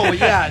cash. Oh,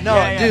 yeah.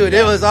 No, dude,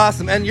 it was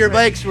awesome. And your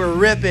bikes were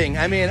ripping.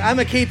 I mean, I'm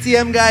a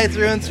KTM guy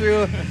through and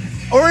through.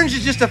 Orange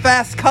is just a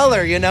fast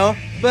color,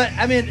 But,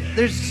 I mean,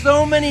 there's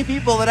so many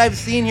people that I've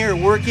seen here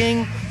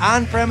working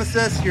on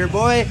premises. Your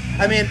boy,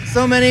 I mean,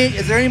 so many.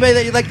 Is there anybody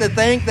that you'd like to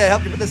thank that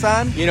helped you put this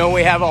on?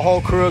 We have a whole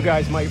crew of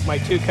guys. My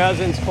 2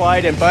 cousins,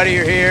 Clyde and Buddy,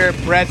 are here.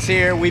 Brett's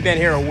here. We've been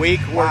here a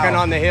week working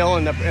on the hill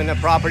and the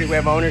property. We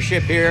have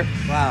ownership here.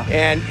 Wow.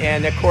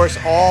 And of course,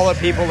 all the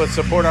people that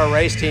support our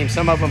race team,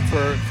 some of them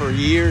for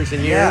years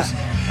and years.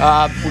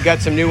 Yeah. We got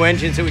some new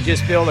engines that we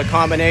just built, a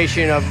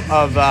combination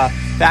of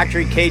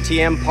factory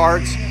KTM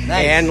parts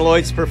and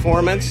Lloyd's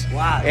Performance.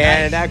 Wow.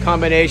 And that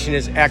combination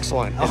is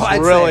excellent. It's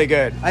really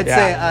good. I'd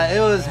say it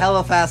was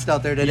hella fast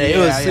out there today. It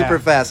was super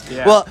fast.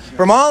 Yeah. Well,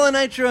 from all the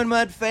Nitro and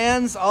Mud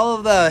fans, all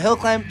of the hill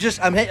climb,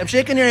 I'm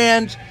shaking your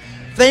hand.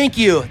 Thank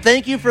you.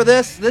 Thank you for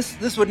this.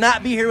 This would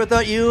not be here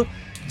without you.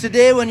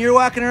 Today, when you're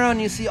walking around,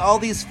 you see all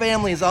these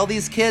families, all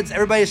these kids,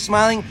 everybody's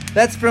smiling.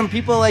 That's from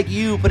people like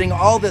you putting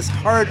all this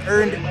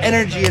hard-earned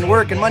energy and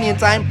work and money and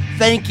time.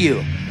 Thank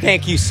you.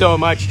 Thank you so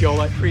much,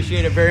 Joel. I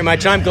appreciate it very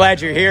much. I'm glad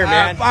you're here,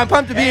 man. I'm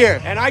pumped to be here.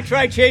 And I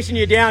tried chasing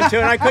you down, too,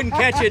 and I couldn't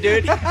catch you,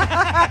 dude.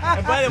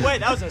 And by the way,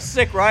 that was a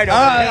sick ride over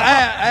there.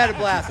 I had a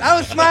blast. I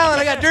was smiling.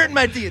 I got dirt in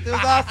my teeth. It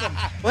was awesome.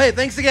 Well, hey,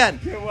 thanks again.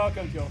 You're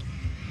welcome, Joel.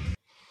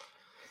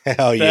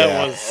 Hell yeah.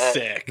 That was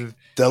sick.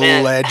 The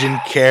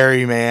legend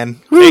Carrie, man.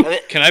 Hey,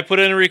 can I put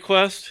in a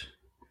request?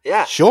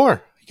 Yeah.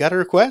 Sure. You got a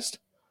request?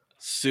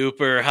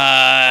 Super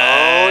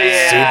high. Oh,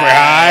 yeah. Super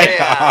high?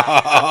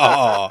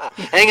 Yeah.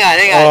 Hang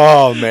on.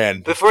 Oh,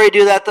 man. Before you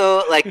do that,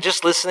 though,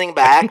 just listening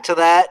back to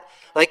that,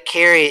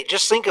 Carrie,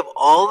 just think of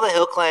all the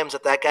hill climbs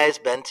that guy's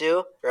been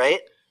to,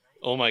 right?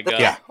 Oh, my God.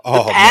 Yeah.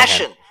 The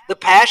passion. Man. The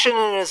passion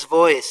in his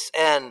voice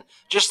and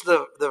just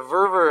the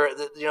fervor,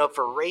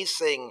 for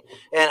racing.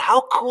 And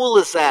how cool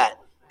is that?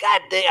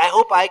 God dang, I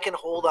hope I can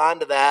hold on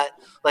to that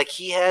like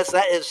he has.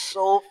 That is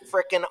so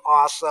freaking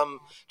awesome.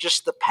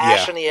 Just the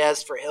passion he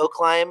has for hill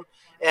climb.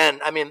 And,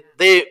 I mean,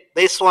 they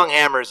swung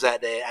hammers that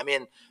day. I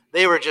mean,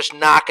 they were just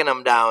knocking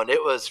them down.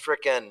 It was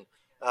freaking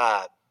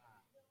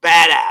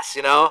badass,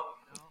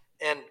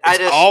 And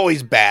it's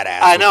always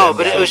badass. I know,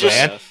 but it was just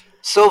man.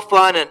 So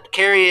fun. And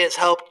Carrie has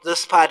helped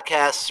this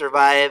podcast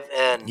survive.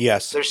 And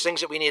yes, there's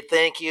things that we need.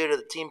 Thank you to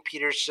the Team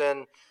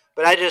Peterson.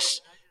 But I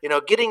just...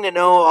 getting to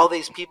know all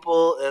these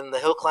people and the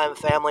hill climb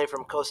family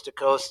from coast to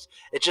coast,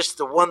 it's just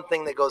the one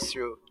thing that goes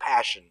through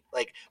passion.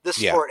 This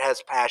sport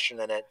has passion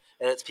in it,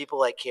 and it's people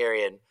like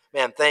Carrie. And,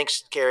 man,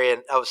 thanks, Carrie.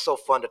 And that was so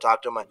fun to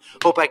talk to him. I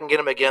hope I can get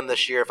him again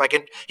this year. If I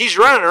can, he's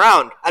running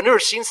around. I've never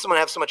seen someone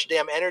have so much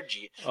damn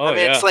energy.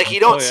 It's like he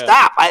don't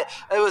stop.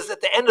 It was at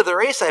the end of the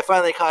race I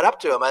finally caught up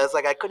to him. I was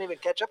like, I couldn't even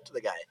catch up to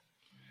the guy.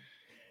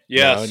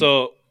 Yeah,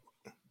 so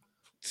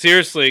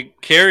seriously,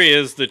 Carrie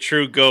is the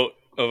true GOAT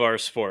of our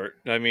sport.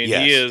 I mean,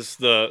 he is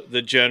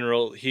the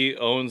general. He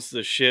owns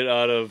the shit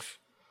out of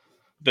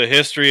the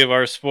history of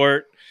our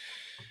sport.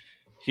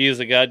 He is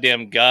a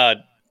goddamn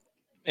god.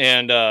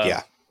 And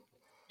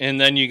and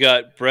then you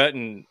got Brett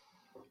and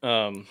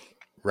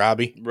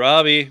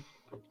Robbie.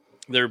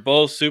 They're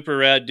both super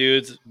rad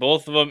dudes.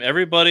 Both of them.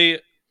 Everybody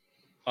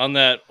on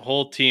that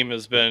whole team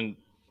has been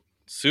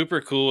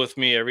super cool with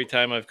me every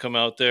time I've come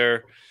out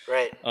there.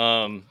 Right.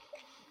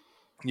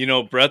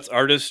 Brett's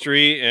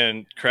artistry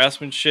and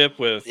craftsmanship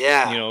with,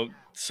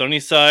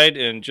 Sunnyside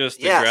and just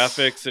the Yes.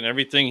 graphics and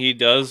everything he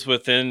does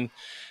within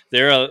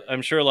there.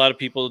 I'm sure a lot of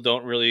people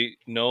don't really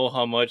know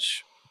how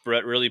much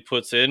Brett really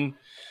puts in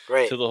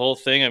Right. to the whole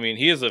thing. I mean,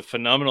 he is a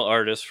phenomenal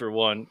artist for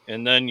one,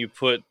 and then you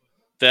put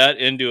that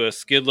into a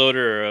skid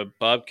loader or a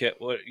bobcat,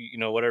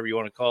 whatever you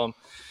want to call them,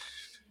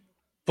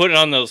 put it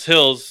on those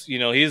hills.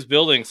 He's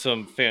building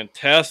some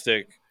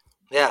fantastic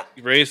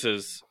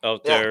races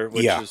out there,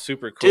 which is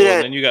super cool. Dude,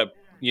 and then you got,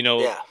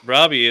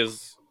 Robbie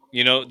is,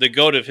 the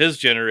GOAT of his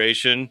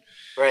generation.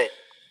 Right.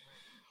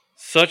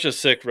 Such a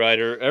sick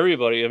rider.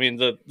 Everybody, I mean,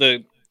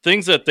 the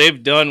things that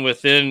they've done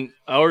within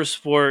our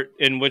sport,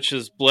 in which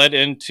has bled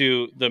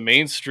into the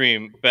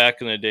mainstream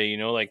back in the day,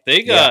 like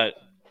they got,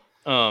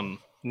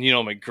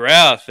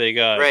 McGrath, they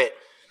got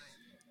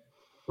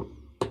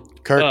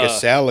Kurt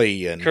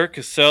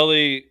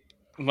Caselli,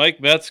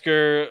 Mike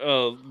Metzger,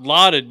 a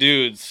lot of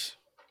dudes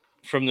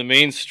from the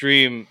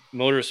mainstream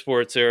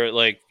motorsports era,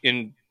 like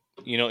into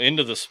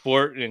the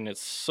sport, and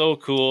it's so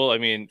cool. I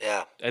mean,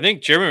 I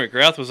think Jeremy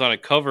McGrath was on a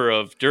cover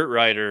of Dirt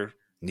Rider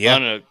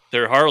on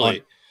their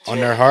Harley. On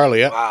their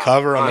Harley,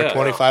 cover on their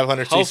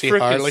 2500cc How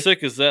Harley. How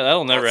sick is that?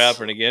 That'll never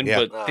happen again.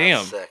 Yeah. But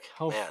damn,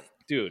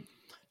 dude.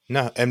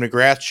 No, and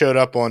McGrath showed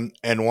up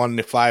and won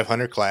the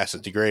 500 class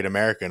at the Great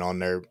American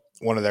on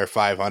one of their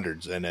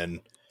 500s, and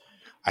then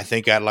I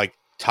think got like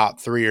top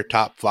 3 or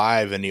top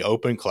 5 in the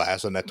open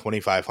class on that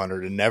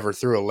 2500, and never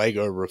threw a leg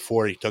over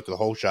before he took the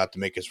whole shot to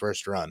make his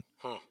first run.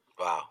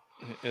 Wow,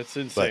 it's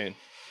insane.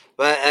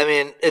 But I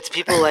mean, it's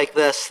people like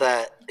this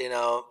that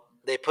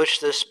they push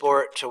this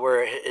sport to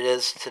where it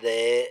is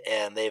today,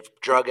 and they've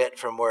drug it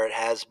from where it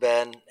has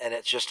been, and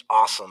it's just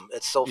awesome.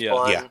 It's so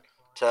fun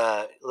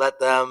to let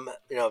them,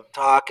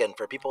 talk, and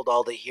for people to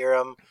all to hear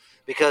them,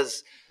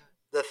 because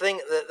the thing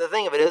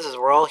of it is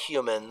we're all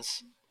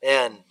humans,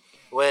 and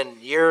when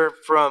you're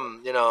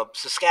from,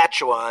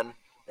 Saskatchewan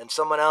and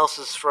someone else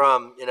is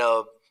from,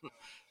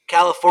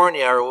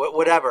 California or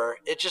whatever,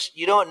 it just,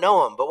 you don't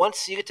know them. But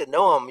once you get to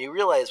know them, you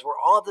realize we're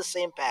all the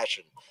same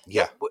passion.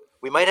 Yeah.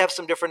 We might have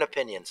some different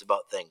opinions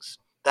about things.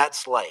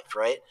 That's life,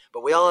 right?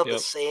 But we all have the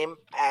same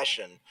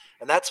passion.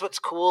 And that's what's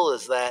cool,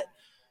 is that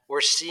we're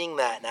seeing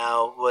that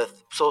now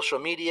with social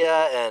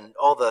media and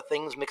all the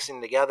things mixing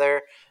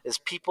together, is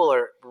people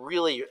are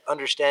really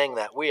understanding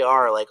that we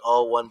are like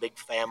all one big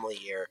family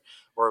here.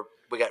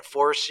 We got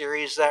 4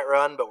 series that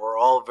run, but we're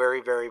all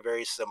very, very,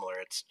 very similar.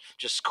 It's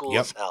just cool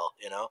as hell,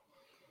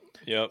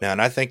 Yeah. Now,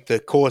 and I think the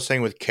coolest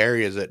thing with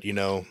Kerry is that,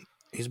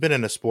 he's been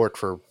in the sport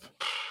for,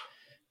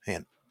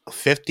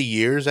 50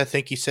 years, I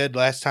think he said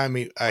last time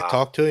I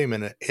talked to him,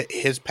 and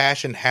his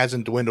passion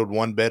hasn't dwindled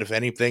one bit. If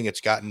anything,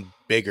 it's gotten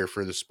bigger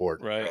for the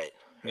sport. Right.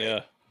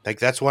 Yeah. Like,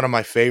 that's one of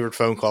my favorite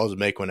phone calls to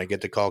make, when I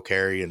get to call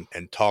Kerry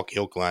and talk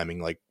hill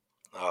climbing. Like,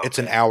 it's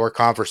an hour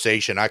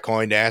conversation. I call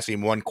him to ask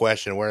him one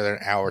question. We're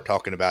an hour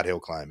talking about hill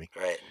climbing.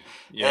 Right.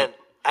 Yeah. And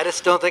I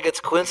just don't think it's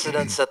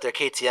coincidence that they're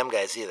KTM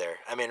guys either.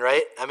 I mean,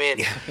 right? I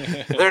mean,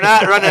 they're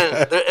not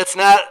running. It's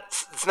not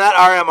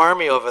RM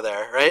Army over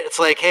there, right? It's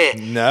like, hey,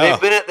 no.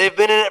 they've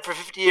been in it for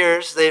 50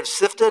 years. They've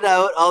sifted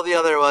out all the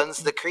other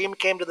ones. The cream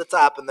came to the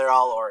top, and they're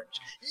all orange.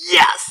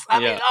 Yes, I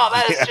mean,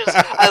 that is just.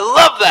 I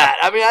love that.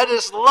 I mean, I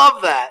just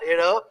love that.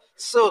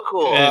 So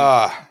cool.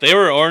 They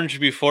were orange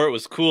before it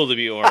was cool to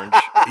be orange.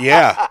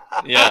 Yeah.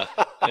 Yeah.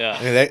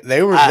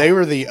 They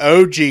were the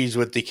OGs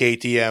with the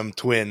KTM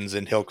twins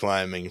in hill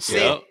climbing. So.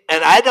 See,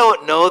 and I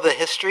don't know the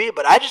history,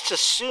 but I just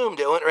assumed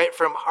it went right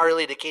from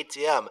Harley to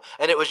KTM,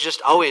 and it was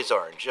just always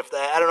orange.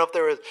 I don't know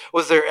if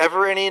was there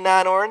ever any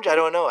non-orange? I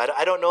don't know.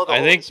 I don't know the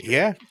whole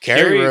history.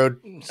 Kerry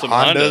rode some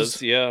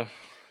Hondas,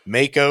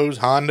 Makos,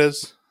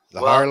 Hondas,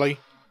 Harley.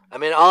 I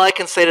mean, all I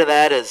can say to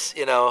that is,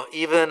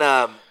 even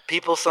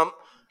people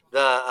no,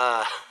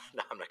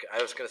 I'm not.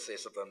 I was going to say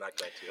something I'm not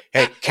going to.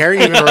 Hey, Kerry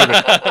even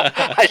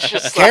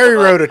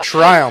rode a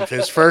Triumph.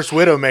 His first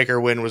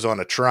Widowmaker win was on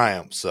a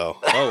Triumph. So.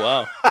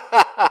 Oh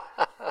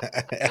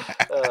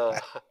wow.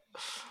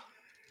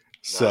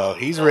 So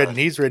he's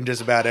ridden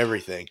just about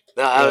everything.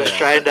 No, I was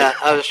trying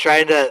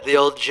to. The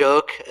old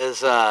joke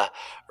is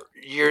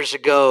years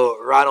ago,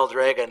 Ronald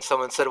Reagan.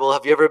 Someone said, "Well,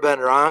 have you ever been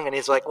wrong?" And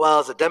he's like, "Well, I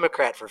was a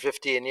Democrat for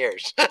 15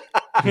 years."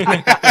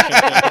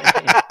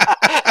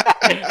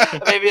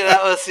 Maybe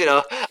that was,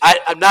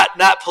 I'm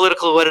not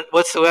political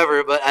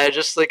whatsoever, but I was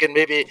just thinking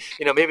maybe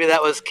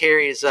that was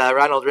Kerry's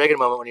Ronald Reagan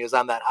moment when he was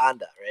on that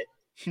Honda, right?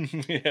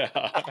 Yeah.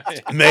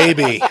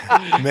 Maybe.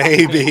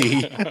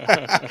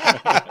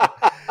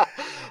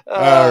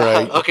 All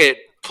right. Okay.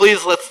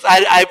 Please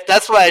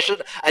that's why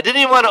I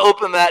didn't even want to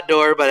open that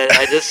door, but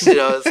I just,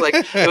 it's like,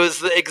 it was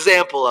the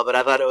example of it.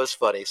 I thought it was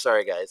funny.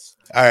 Sorry, guys.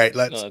 All right.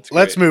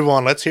 Let's move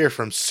on. Let's hear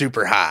from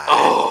Super High.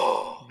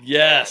 Oh,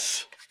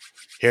 yes.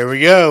 Here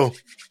we go.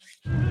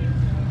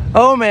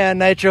 Oh man,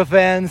 Nitro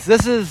fans,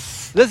 this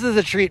is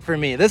a treat for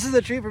me. This is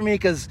a treat for me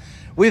because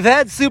we've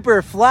had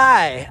Super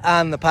Fly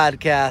on the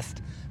podcast,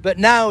 but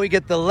now we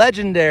get the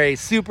legendary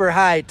Super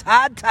High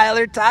Todd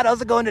Tyler. Todd, how's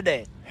it going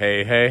today?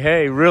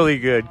 Hey, really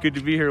good. Good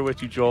to be here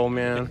with you, Joel,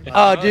 man.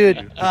 Oh,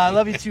 dude, I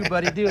love you too,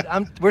 buddy. Dude,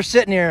 we're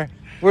sitting here,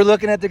 we're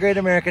looking at the Great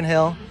American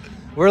Hill.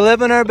 We're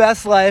living our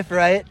best life,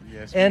 right?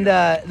 Yes, and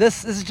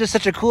this is just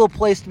such a cool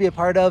place to be a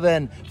part of.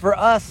 And for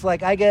us,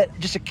 like, I get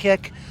just a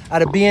kick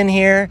out of being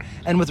here.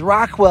 And with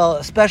Rockwell,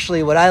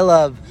 especially, what I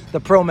love, the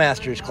Pro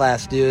Masters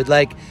class, dude.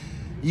 Like,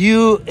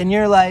 you, in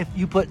your life,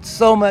 you put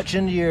so much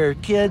into your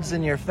kids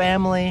and your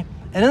family.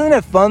 And isn't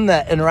it fun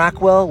that in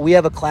Rockwell, we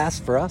have a class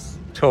for us?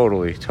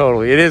 Totally.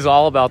 It is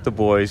all about the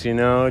boys, you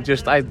know.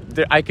 Just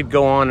I could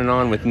go on and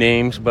on with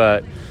names,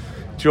 but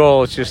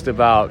Joel, it's just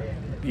about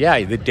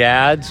the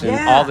dads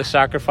and all the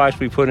sacrifice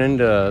we put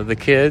into the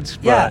kids.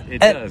 But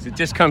it does. It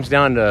just comes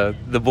down to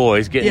the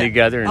boys getting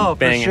together and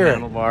banging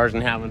handlebars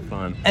and having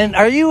fun. And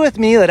are you with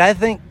me that I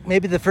think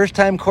maybe the first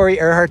time Corey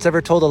Earhart's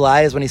ever told a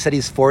lie is when he said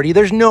he's 40?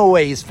 There's no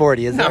way he's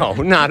 40, is there? No,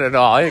 not at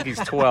all. I think he's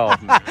 12.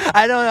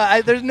 I don't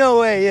know. There's no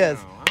way he is.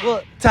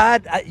 Well,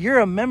 Todd, you're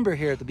a member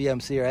here at the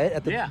BMC, right?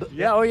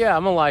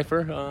 I'm a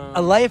lifer.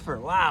 A lifer,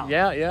 wow.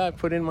 Yeah, I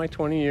put in my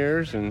 20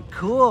 years, and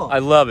cool. I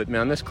love it,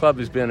 man. This club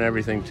has been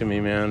everything to me,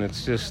 man.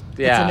 It's just,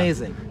 it's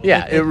amazing.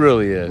 Yeah, it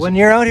really is. When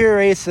you're out here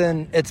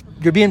racing,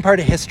 you're being part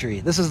of history.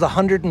 This is the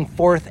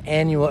 104th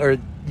annual or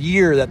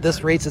year that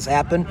this race has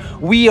happened.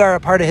 We are a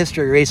part of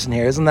history racing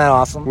here. Isn't that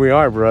awesome? We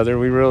are, brother.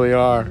 We really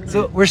are.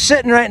 So we're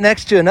sitting right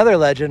next to another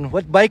legend.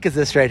 What bike is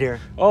this right here?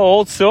 Oh,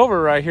 Old Silver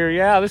right here.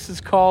 Yeah, this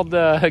is called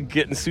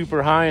getting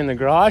super high in the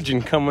garage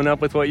and coming up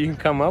with what you can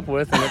come up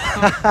with. And it's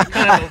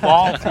kind of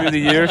evolved through the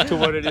years to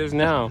what it is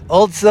now.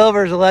 Old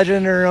Silver's a legend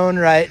in her own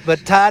right.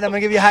 But Todd, I'm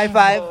going to give you a high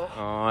five. Oh,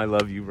 I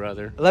love you,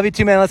 brother. I love you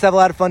too, man. Let's have a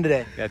lot of fun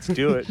today. Let's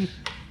do it.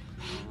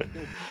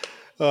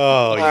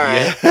 All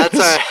right. That's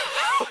all right.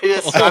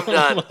 I'm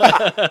done.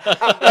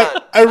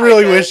 I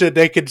really wish that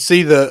they could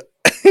see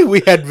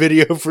we had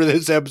video for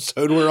this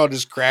episode. We're all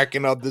just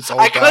cracking up this whole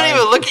time. I couldn't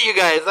even look at you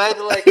guys. I had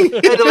to look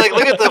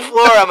at the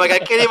floor. I'm like, I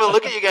can't even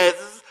look at you guys.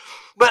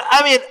 But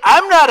I mean,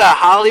 I'm not a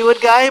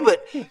Hollywood guy,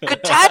 but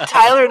could Todd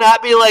Tyler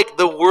not be like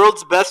the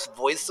world's best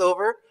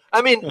voiceover?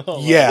 I mean,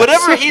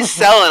 whatever he's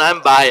selling,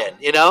 I'm buying,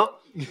 you know?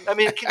 I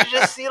mean, can you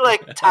just see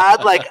like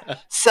Todd like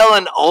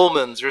selling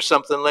almonds or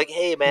something? Like,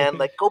 hey man,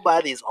 like go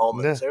buy these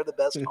almonds. They're the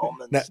best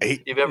almonds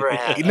you've ever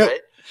had.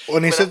 Right?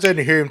 When he sits there and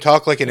you hear him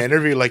talk like an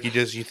interview, like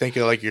you think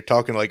like you're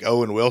talking like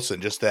Owen Wilson,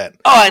 just that.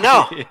 Oh, I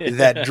know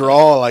that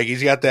drawl. Like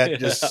he's got that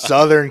just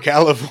Southern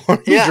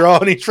California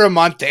drawl, and he's from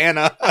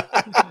Montana. Man,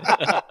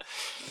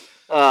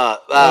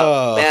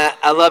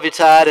 I love you,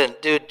 Todd, and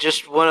dude,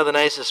 just one of the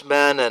nicest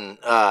men, and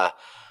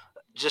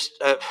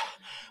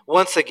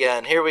once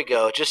again, here we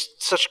go.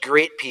 Just such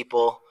great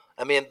people.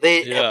 I mean,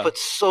 they have put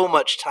so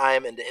much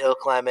time into hill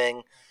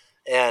climbing,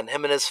 and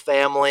him and his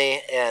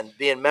family, and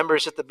being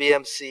members at the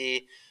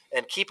BMC,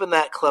 and keeping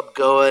that club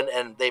going.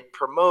 And they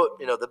promote,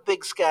 the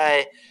Big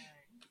Sky.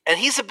 And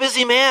he's a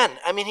busy man.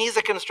 I mean, he's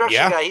a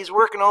construction guy. He's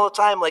working all the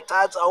time. Like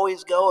Todd's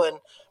always going,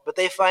 but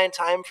they find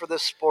time for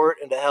this sport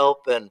and to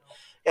help. And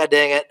God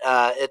dang it,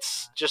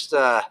 it's just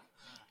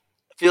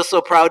feel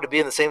so proud to be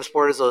in the same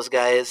sport as those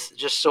guys.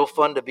 Just so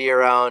fun to be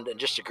around, and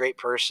just a great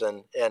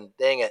person. And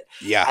dang it,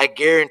 I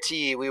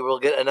guarantee we will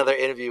get another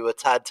interview with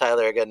Todd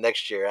Tyler again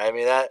next year. I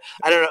mean, I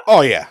don't know.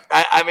 Oh yeah.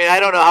 I mean, I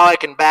don't know how I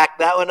can back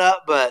that one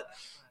up, but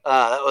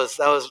that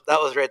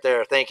was right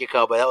there. Thank you,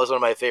 Cowboy. That was one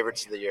of my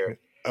favorites of the year.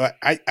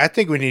 I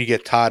think we need to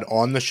get Todd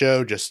on the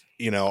show. Just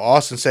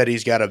Austin said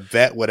he's got to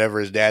vet whatever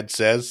his dad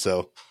says.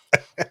 So.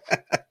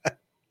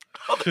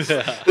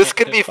 This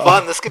could be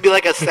fun. This could be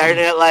like a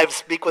Saturday Night Live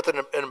speak with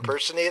an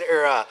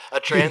impersonator or a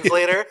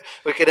translator.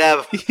 We could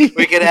ask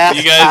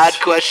odd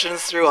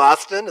questions through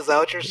Austin. Is that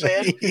what you're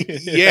saying?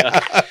 Yeah.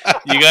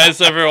 You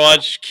guys ever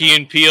watch Key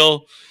and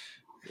Peele,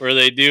 where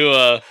they do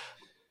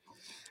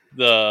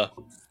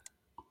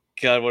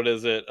what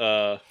is it?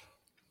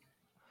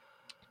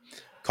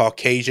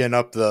 Caucasian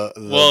up the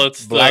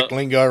it's black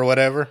lingo or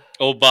whatever.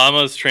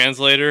 Obama's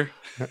translator.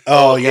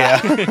 Oh yeah.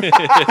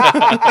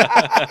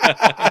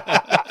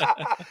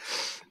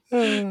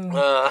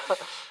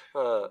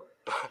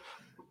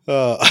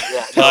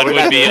 Todd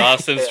would be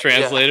Austin's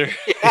translator.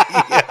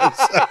 Yeah.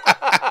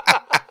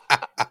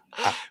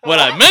 What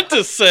I meant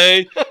to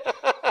say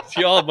is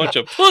y'all a bunch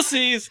of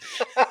pussies.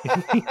 Yes.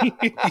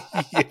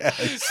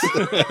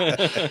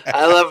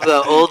 I love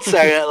the old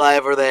Saturday Night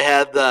Live where they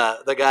had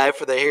the guy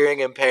for the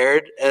hearing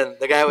impaired, and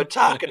the guy would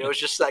talk, and it was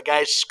just that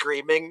guy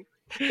screaming.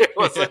 It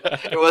wasn't.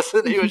 He was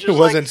just. It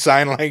wasn't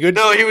sign language.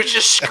 No, he was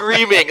just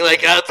screaming.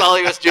 Like that's all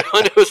he was doing.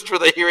 It was for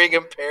the hearing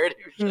impaired.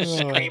 He was just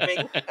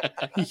screaming.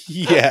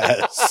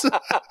 Yes.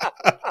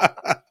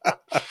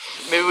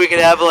 Maybe we could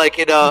have like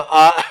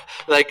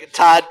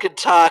Todd could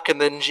talk, and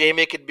then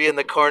Jamie could be in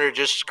the corner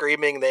just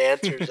screaming the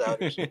answers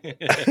out. Or something.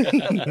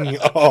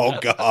 Oh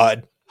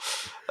God.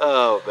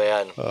 Oh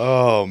man.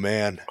 Oh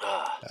man.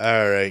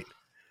 All right.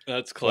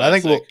 That's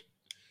classic. Well, I think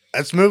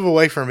let's move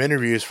away from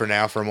interviews for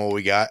now from what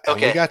we got. And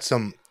okay. We got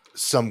some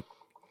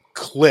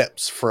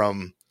clips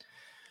from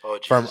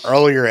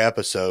earlier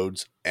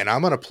episodes, and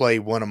I'm going to play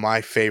one of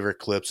my favorite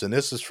clips, and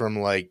this is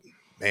from one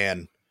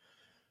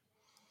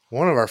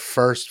of our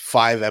first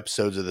 5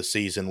 episodes of the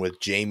season with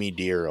Jamie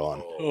Deere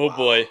on. Oh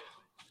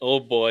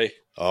boy.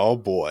 Oh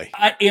boy!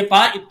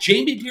 If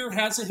Jamie Deere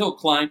has a hill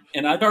climb,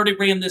 and I've already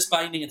ran this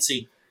by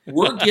Nancy,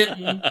 we're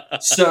getting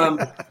some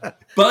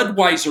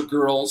Budweiser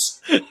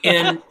girls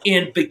in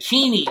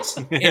bikinis.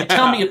 And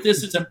tell me if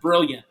this isn't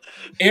brilliant.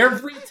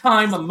 Every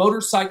time a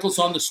motorcycle's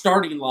on the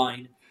starting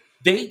line,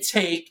 they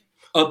take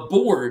a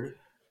board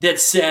that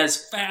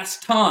says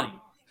fast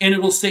time, and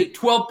it'll say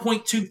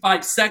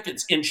 12.25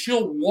 seconds, and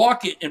she'll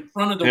walk it in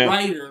front of the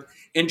rider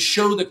and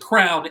show the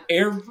crowd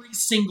every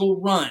single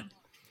run.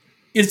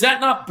 Is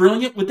that not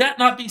brilliant? Would that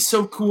not be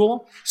so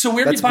cool? So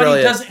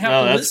everybody doesn't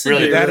have to listen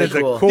to it. That is a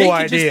cool they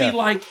idea. They can just be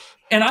like,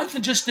 and I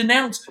can just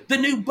announce the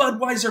new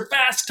Budweiser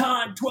fast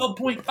time,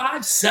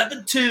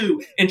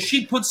 12.572. And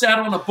she puts that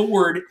on a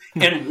board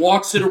and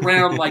walks it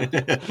around like,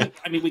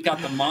 we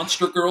got the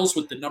Monster Girls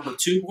with the number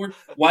 2 board.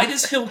 Why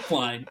does Hill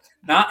Climb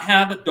not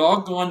have a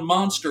doggone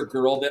Monster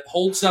Girl that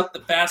holds up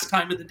the fast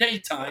time of the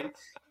daytime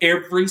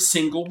every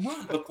single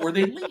run before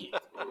they leave?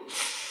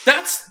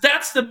 That's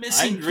the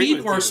missing key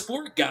to our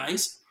sport,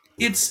 guys.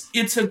 It's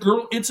a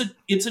girl. It's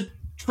a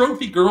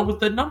trophy girl with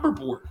the number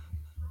board.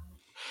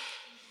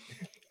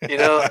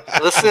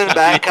 Listening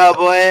back,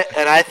 Cowboy,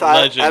 and I thought,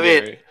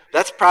 Legendary.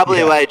 That's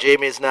probably why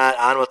Jamie's not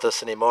on with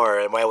us anymore,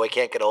 and why we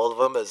can't get a hold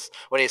of him is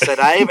when he said,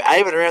 I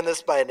haven't ran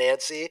this by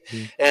Nancy,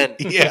 and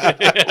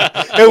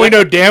and we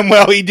know damn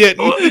well he didn't.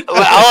 All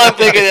I'm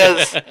thinking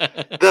is,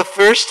 the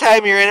first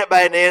time you're in it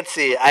by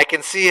Nancy, I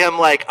can see him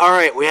like, all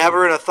right, we have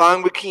her in a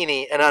thong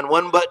bikini, and on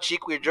one butt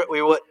cheek we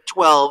went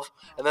 12,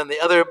 and then the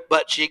other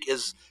butt cheek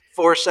is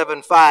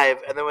 4.75,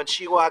 and then when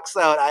she walks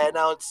out, I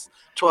announce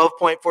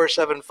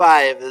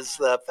 12.475 is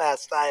the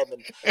fast time,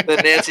 and then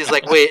Nancy's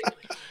like, wait,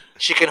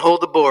 she can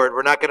hold the board.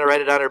 We're not going to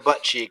write it on her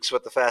butt cheeks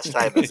what the fast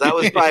time is. That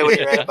was probably when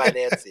you ran it by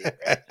Nancy.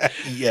 Right?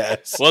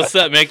 Yes. What's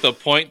that make the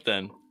point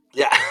then?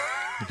 Yeah.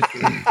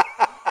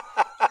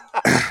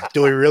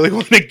 Do we really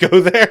want to go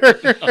there?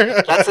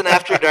 That's an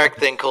after dark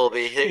thing,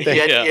 Colby.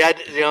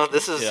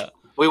 This is. Yeah.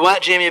 We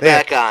want Jamie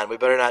back on. We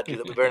better not do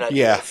that. We better not. Do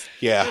this.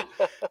 Yeah.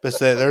 But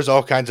there's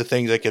all kinds of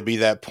things that could be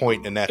that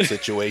point in that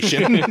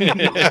situation.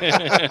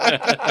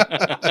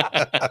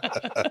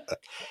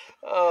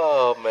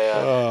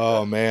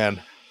 Oh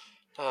man.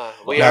 I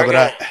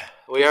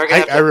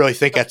really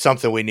think that's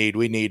something we need.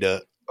 We need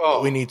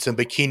some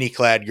bikini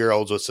clad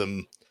girls with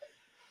some.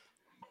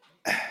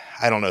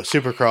 I don't know.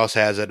 Supercross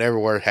has it.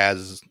 Everywhere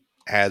has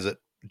it.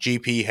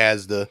 GP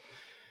has the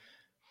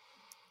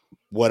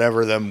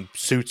whatever them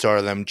suits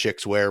are them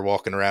chicks wear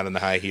walking around in the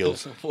high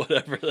heels.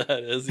 Whatever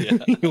that is, yeah.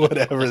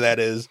 Whatever that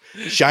is.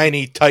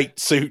 Shiny, tight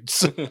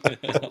suits.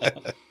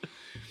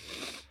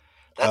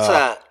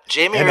 That's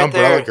Jamie and right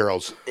umbrella there.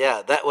 Girls.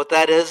 Yeah, what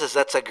that is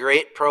that's a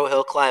great pro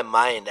hill climb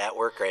mind at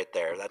work right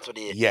there. That's what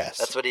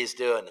he's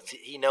doing.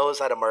 He knows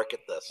how to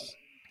market this.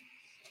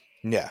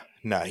 Yeah.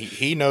 No,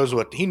 he knows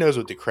what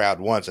the crowd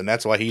wants, and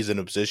that's why he's in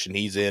a position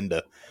he's in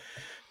to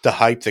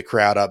hype the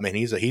crowd up. Man,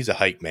 he's a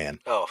hype man.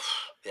 Oh,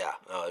 yeah.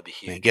 Oh, it'd be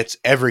huge. He gets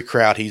every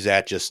crowd he's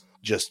at just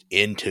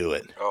into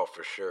it. Oh,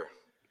 for sure.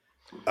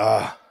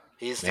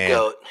 He's man. The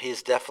GOAT.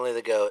 He's definitely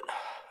the GOAT.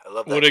 I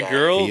love that Would guy. a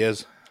girl he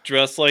is.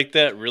 dressed like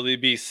that really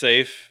be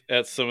safe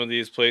at some of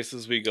these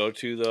places we go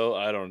to, though?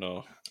 I don't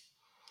know.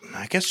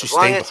 I guess she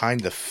stayed behind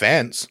the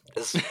fence.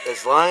 As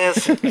long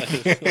as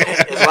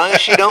as long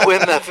as she don't win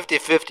the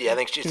 50-50, I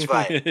think she's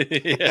fine.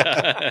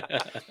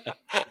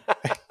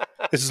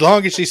 As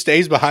long as she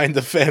stays behind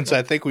the fence,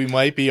 I think we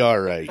might be all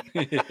right.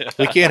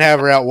 We can't have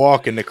her out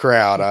walking the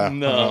crowd. I don't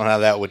know how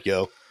that would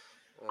go.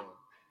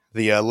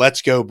 The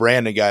Let's Go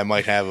Brandon guy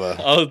might have a...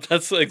 Oh,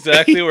 that's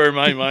exactly where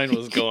my mind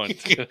was going.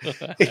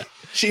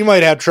 She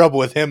might have trouble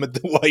with him at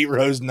the White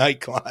Rose night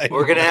climb.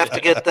 We're going to have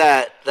to get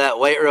that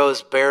White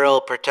Rose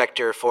barrel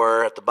protector for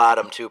her at the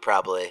bottom, too,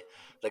 probably.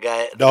 The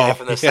guy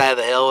from the side of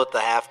the hill with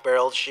the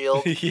half-barreled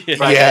shield.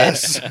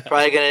 Yes.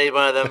 Probably going to need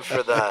one of them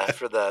for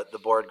the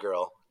board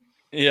girl.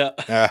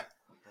 Yeah.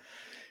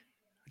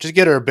 Just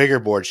get her a bigger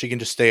board. She can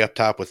just stay up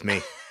top with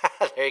me.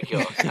 There you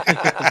go.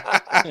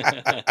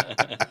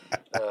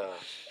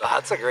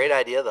 That's a great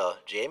idea, though.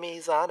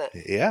 Jamie's on it.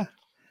 Yeah.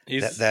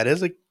 That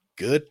is a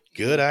good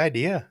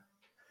idea.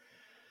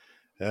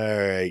 All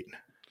right.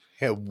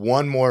 Yeah,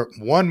 one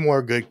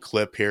more good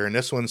clip here, and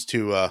this one's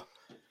to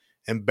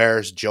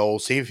embarrass Joel.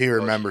 See if he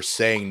remembers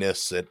saying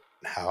this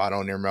I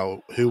don't even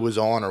remember who was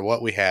on or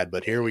what we had,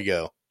 but here we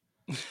go.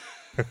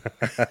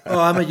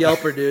 I'm a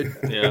yelper, dude.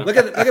 Yeah. Look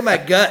at my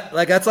gut.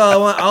 Like that's all I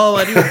want. All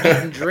I want to do is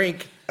eat and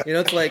drink.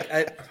 It's like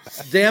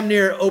damn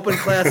near open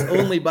class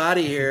only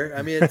body here.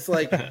 I mean, it's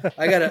like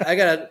I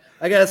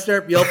gotta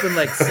start yelping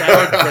like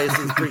salad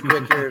places pretty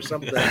quick here or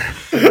something.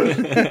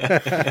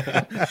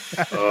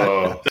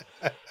 Oh.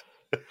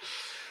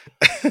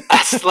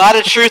 That's a lot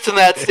of truth in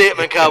that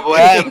statement, Cowboy.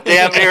 I am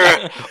damn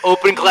near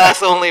open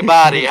class only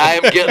body. I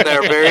am getting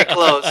there very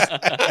close.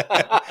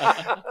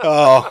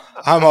 Oh,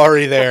 I'm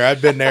already there.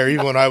 I've been there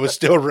even when I was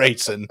still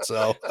racing.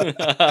 So.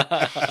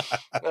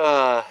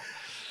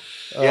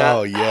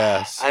 Oh,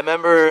 yes. I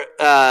remember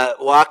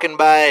walking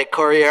by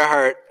Corey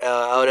Earhart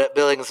out at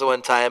Billings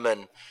one time,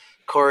 and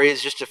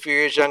Corey's just a few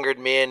years younger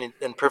than me and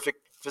in perfect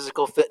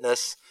physical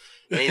fitness.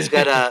 And he's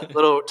got a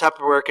little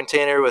Tupperware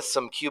container with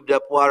some cubed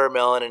up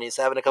watermelon, and he's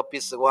having a couple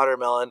pieces of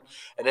watermelon.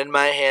 And in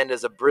my hand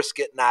is a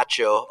brisket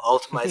nacho, all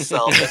to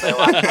myself as I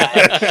walk by.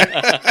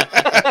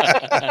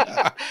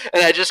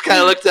 And I just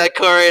kind of looked at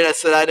Corey and I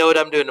said, I know what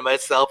I'm doing to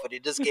myself. And he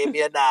just gave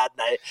me a nod,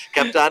 and I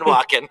kept on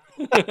walking.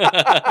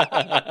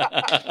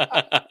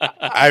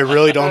 I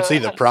really don't see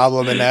the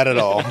problem in that at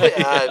all.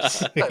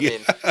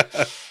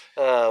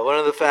 One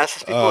of the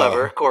fastest people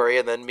ever, Corey,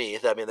 and then me.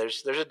 I mean,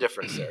 there's a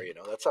difference there.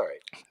 That's all right.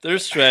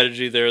 There's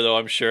strategy there, though.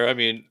 I'm sure. I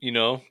mean,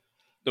 the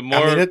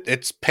more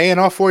it's paying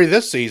off for you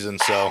this season.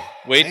 So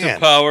weight to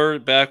power,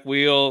 back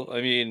wheel. I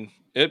mean,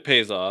 it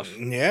pays off.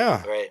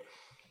 Yeah. Right.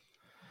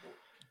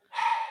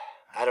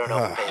 I don't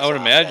know. I would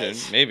imagine.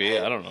 Maybe.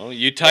 I don't know.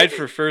 You tied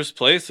for first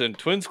place in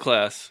twins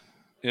class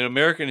in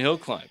American Hill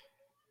Climb.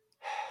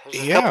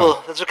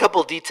 There's a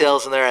couple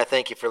details in there I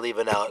thank you for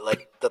leaving out,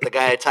 like that the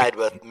guy I tied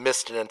with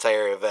missed an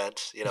entire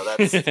event.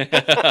 That's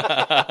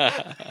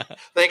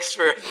thanks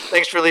for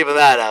leaving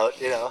that out.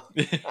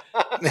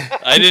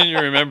 I didn't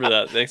even remember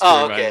that. Thanks for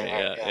reminding me.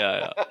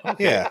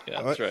 Yeah,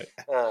 that's right.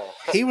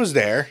 He was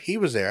there. I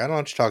don't know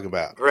what you're talking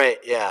about. Right?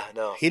 Yeah.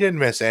 No. He didn't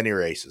miss any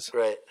races.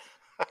 Right.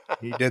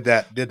 You did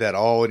that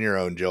all on your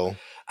own, Joel.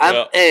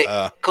 Hey,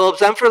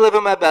 Colbs, I'm for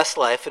living my best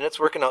life, and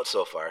it's working out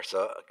so far.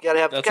 So gotta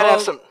have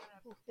some.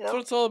 That's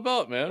what it's all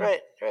about, man.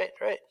 Right.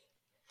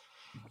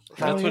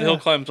 That's what Hill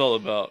Climb's all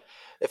about.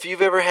 If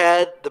you've ever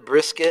had the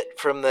brisket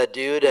from the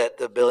dude at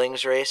the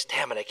Billings race,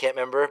 damn it, I can't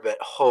remember, but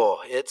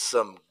it's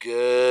some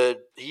good.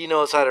 He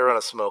knows how to run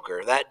a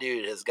smoker. That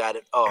dude has got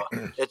it. Oh,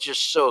 it's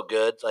just so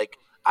good. Like,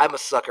 I'm a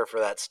sucker for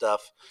that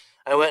stuff.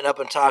 I went up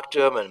and talked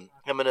to him, and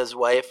him and his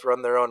wife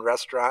run their own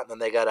restaurant, and then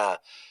they got a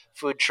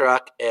food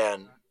truck,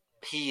 and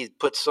he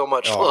puts so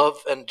much love,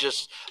 and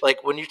just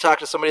like when you talk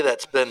to somebody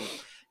that's been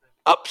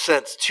up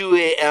since 2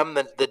 a.m.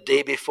 the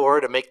day before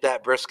to make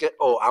that brisket,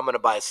 I'm going to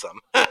buy some.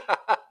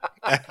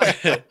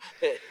 I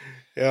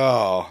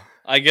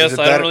guess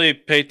I don't really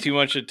pay too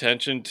much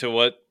attention to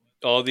what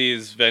all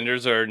these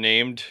vendors are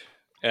named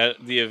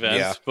at the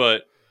events,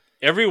 but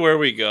everywhere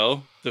we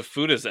go, the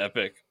food is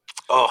epic.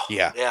 Oh,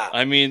 yeah.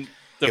 I mean,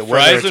 the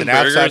fries and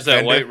burgers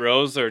at White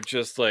Rose are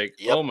just like,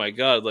 oh my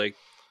God, like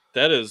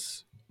that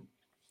is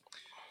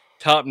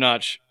top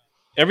notch.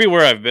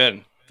 Everywhere I've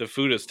been, the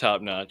food is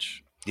top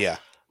notch. Yeah.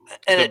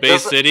 And the Bay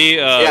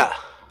City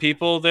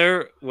people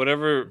there,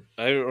 whatever,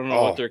 I don't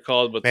know what they're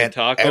called, but the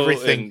taco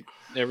and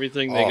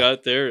everything they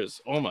got there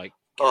is, oh my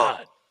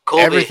God.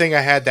 Colby, everything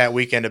I had that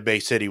weekend at Bay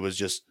City was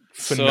just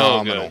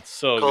phenomenal.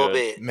 So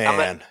Colby, good.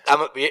 Man.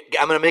 I'm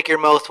going to make your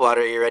mouth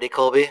water. You ready,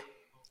 Colby?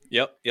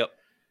 Yep.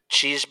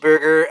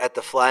 Cheeseburger at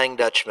the Flying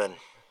Dutchman.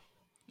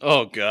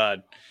 Oh,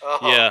 God.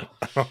 Yeah.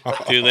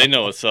 Dude, they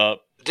know what's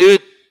up.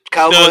 Dude,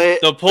 Cowboy.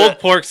 The pulled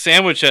pork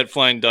sandwich at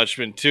Flying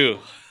Dutchman, too.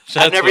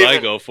 That's what I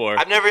go for.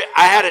 I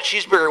had a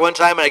cheeseburger one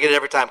time, and I get it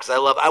every time because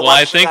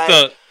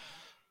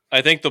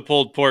I think the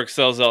pulled pork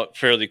sells out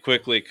fairly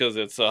quickly because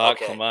it's a hot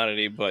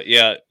commodity. But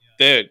yeah,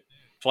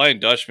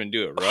 Flying Dutchman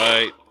do it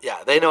right.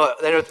 Yeah, they know it.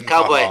 They know the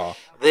Cowboy.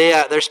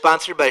 They're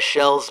sponsored by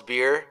Schell's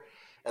Beer,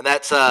 and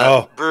that's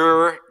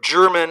brewer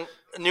German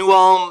New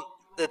Ulm.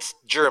 It's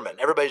German.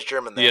 Everybody's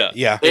German there.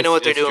 Yeah. They know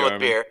what they're doing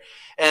with beer,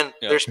 and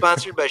they're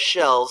sponsored by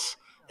Schell's.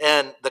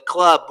 And the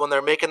club, when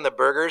they're making the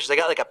burgers, they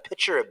got like a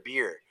pitcher of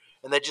beer.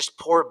 And they just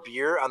pour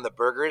beer on the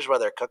burgers while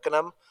they're cooking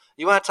them.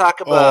 You want to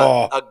talk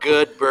about a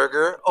good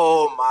burger?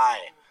 Oh, my.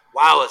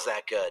 Wow, is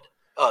that good?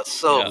 Oh, it's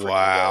so good.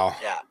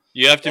 Yeah.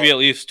 You have to be at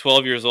least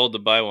 12 years old to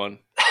buy one.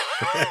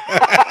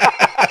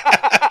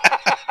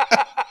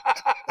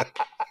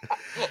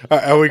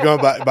 Are we going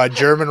by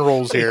German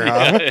rules here,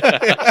 huh?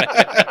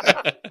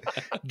 Yeah.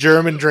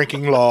 German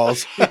drinking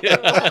laws.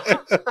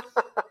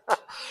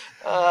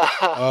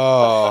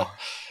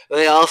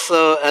 They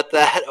also at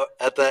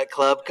that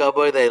club,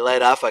 Cowboy, they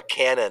light off a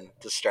cannon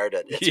to start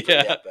it. It's pretty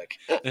epic.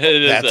 That's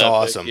epic.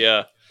 awesome.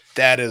 Yeah,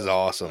 that is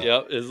awesome.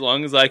 Yep. As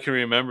long as I can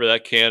remember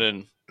that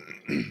cannon,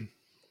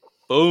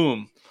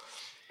 boom.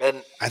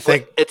 And I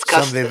think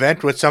some of the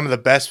event with some of the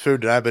best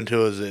food that I've been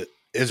to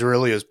is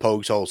really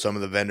Pogue's Hole. Some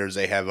of the vendors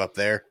they have up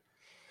there,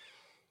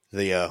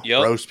 the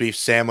roast beef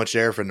sandwich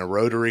there from the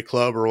Rotary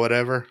Club or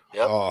whatever.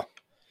 Yep. Oh,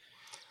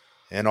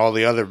 and all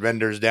the other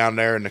vendors down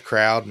there in the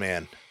crowd,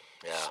 man.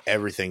 Yeah.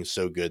 Everything's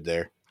so good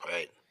there.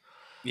 Right.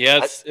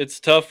 Yeah,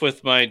 it's tough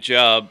with my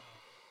job.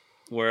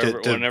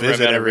 Whenever I'm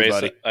at a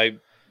race, I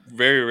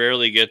very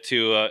rarely get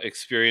to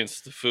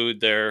experience the food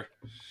there.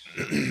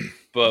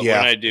 But when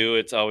I do,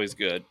 it's always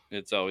good.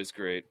 It's always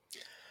great.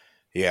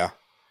 Yeah.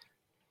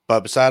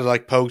 But besides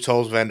like Pogue's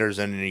Holes vendors,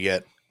 and then you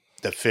get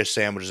the fish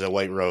sandwiches at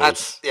White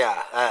Rose.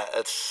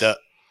 That's the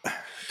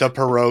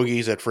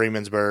pierogies at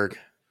Freemansburg.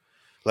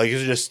 Like,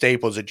 these are just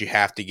staples that you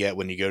have to get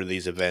when you go to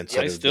these events.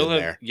 I still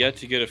have yet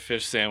to get a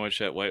fish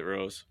sandwich at White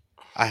Rose.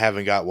 I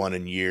haven't got one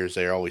in years.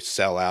 They always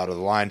sell out, or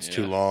the line's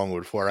too long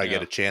before I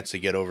get a chance to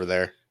get over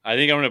there. I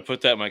think I'm going to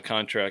put that in my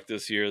contract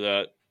this year.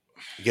 That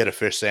get a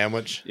fish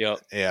sandwich. Yep.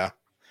 Yeah.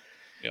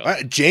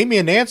 Jamie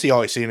and Nancy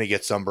always seem to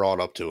get some brought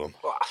up to them.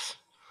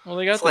 Well,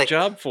 they got the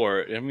job for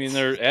it. I mean,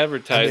 they're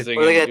advertising.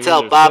 What are they going to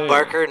tell Bob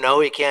Barker? No,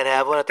 he can't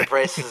have one at the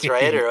Price is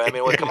Right. Or I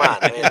mean, come on.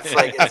 I mean,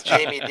 it's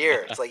Jamie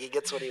Deere. It's like he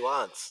gets what he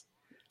wants.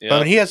 Yeah. But I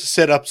mean, he has to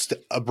sit up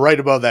right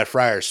above that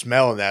fryer,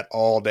 smelling that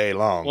all day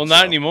long. Well,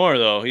 not anymore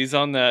though. He's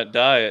on that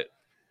diet.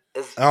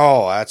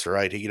 Oh, that's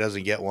right. He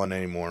doesn't get one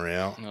anymore.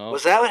 Yeah. No.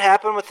 Was that what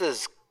happened with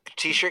his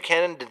T-shirt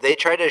cannon? Did they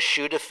try to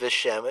shoot a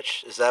fish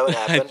sandwich? Is that what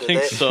happened? I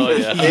think so.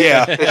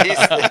 Yeah.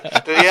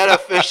 Did he have a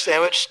fish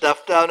sandwich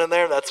stuffed down in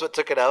there? And that's what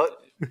took it out.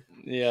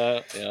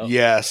 Yeah.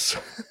 Yes.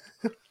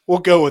 We'll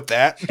go with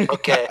that.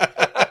 Okay.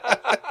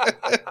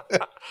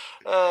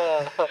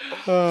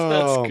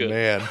 Oh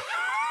man.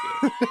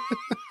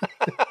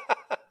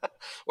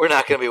 We're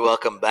not going to be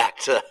welcome back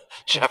to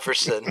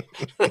Jefferson.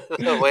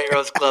 The White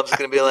Rose Club's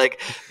going to be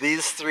like,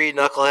 these 3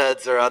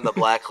 knuckleheads are on the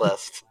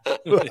blacklist.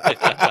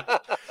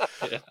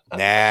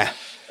 Nah,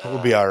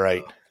 we'll be all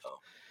right.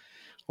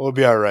 We'll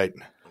be all right.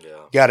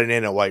 Yeah. Got it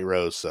in at White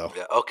Rose, so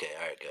yeah. Okay,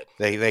 all right,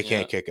 good. They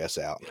can't kick us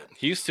out.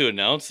 He used to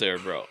announce there,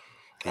 bro.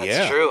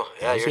 That's true.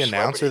 Yeah, he's you're the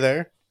announcer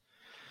there.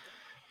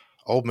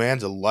 Old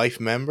man's a life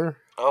member.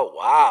 Oh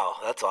wow,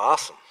 that's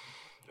awesome.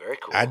 Very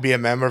cool. I'd be a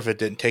member if it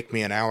didn't take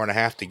me an hour and a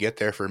half to get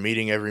there for a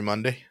meeting every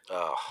Monday.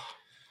 Oh,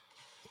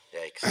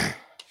 yikes!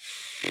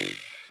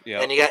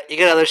 Yeah, and you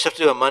got other stuff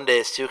to do on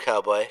Mondays too,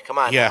 Cowboy. Come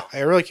on. Yeah, now.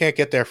 I really can't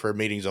get there for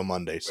meetings on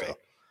Mondays. So. Right.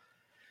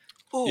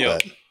 Ooh.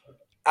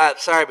 But,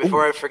 sorry,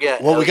 before I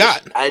forget. What we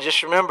got? I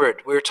just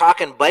remembered. We were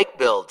talking bike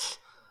builds.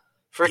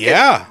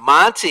 Freaking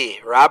Monty,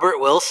 Robert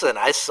Wilson.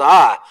 I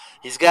saw.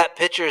 He's got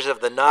pictures of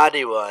the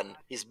naughty one.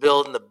 He's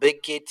building the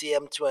big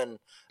KTM twin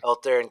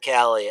out there in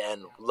Cali,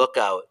 and look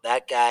out.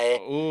 That guy,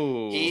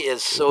 he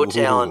is so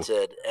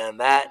talented, and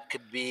that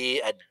could be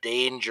a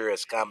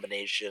dangerous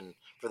combination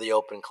for the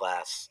open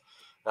class.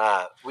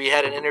 We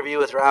had an interview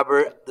with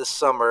Robert this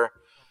summer.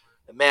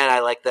 Man, I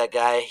like that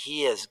guy.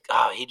 He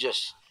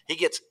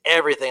gets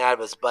everything out of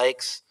his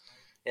bikes,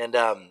 and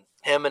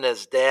him and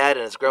his dad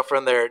and his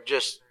girlfriend, they're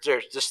just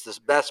the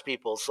best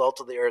people,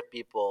 salt of the earth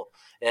people,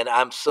 and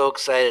I'm so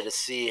excited to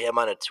see him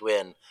on a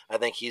twin. I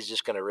think he's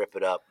just going to rip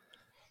it up.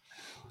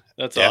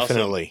 That's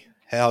definitely awesome.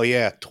 Hell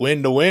yeah,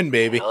 twin to win,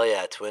 baby. Hell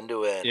yeah, twin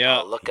to win. Yeah,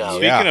 look out.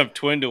 Speaking of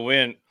twin to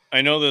win,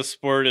 I know this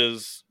sport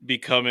is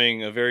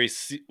becoming a very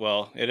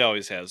it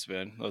always has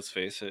been. Let's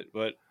face it,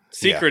 but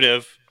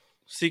secretive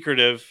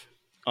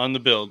on the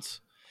builds.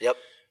 Yep.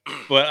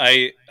 But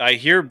I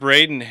hear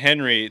Braden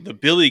Henry, the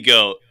Billy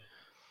Goat,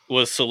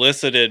 was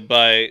solicited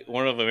by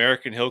one of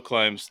American Hill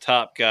Climb's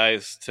top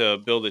guys to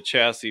build a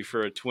chassis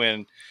for a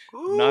twin.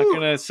 I'm not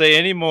going to say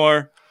any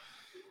more,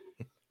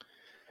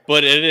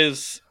 but it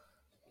is.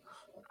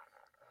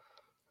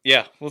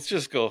 Yeah, let's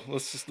just go.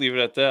 Let's just leave it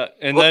at that.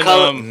 And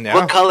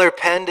what color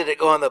pen did it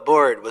go on the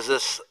board? Was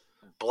this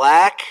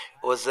black?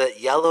 Was it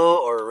yellow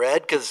or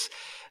red? Because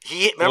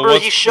he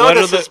showed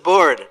us his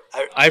board.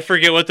 I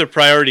forget what the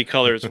priority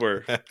colors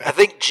were. I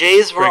think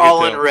Jay's were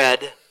all in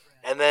red,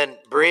 and then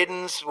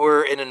Braden's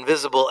were in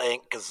invisible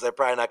ink because they're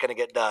probably not going to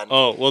get done.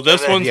 Oh, well,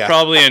 this one's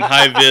probably in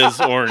high vis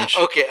orange.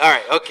 Okay, all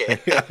right, okay.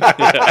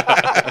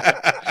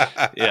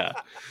 Yeah.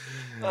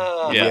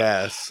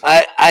 Yes.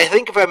 I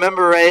think if I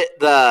remember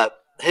right,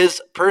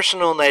 his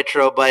personal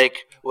nitro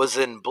bike was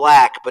in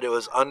black, but it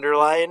was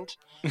underlined.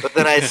 But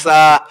then I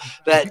saw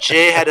that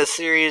Jay had a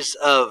series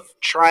of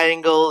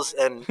triangles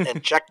and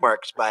check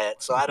marks by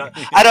it. So I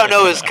don't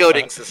know his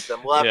coding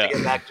system. We'll have to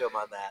get back to him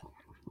on that.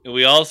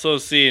 We also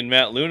seen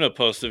Matt Luna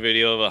post a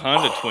video of a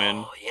Honda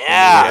twin.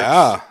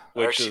 Yeah.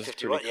 Which is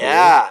pretty cool.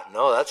 Yeah.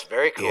 No, that's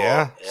very cool.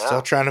 Yeah.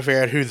 Still trying to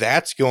figure out who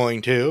that's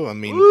going to. I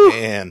mean,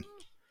 man.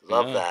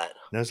 Love that.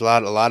 There's a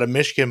lot of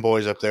Michigan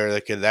boys up there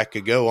that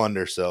could go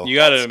under. So you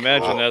got to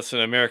imagine that's an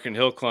American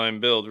Hill Climb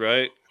build,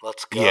 right?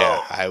 Let's go.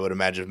 Yeah, I would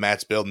imagine if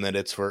Matt's building it,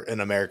 it's for an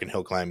American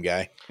Hill Climb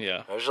guy.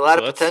 Yeah, there's a lot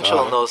of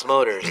potential in those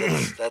motors.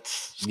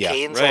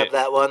 Canes have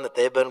that one that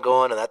they've been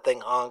going, and that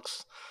thing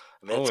honks.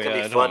 I mean, it's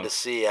gonna be fun to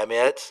see. I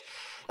mean,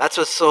 that's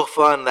what's so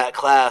fun. That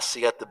class,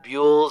 you got the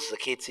Buells, the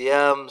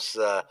KTM's,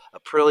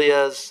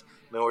 Aprilias.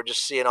 I mean, we're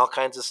just seeing all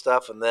kinds of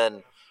stuff, and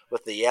then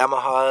with the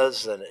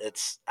Yamahas, and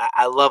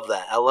I love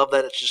that. I love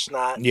that it's just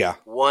not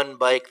one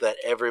bike that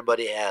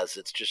everybody has.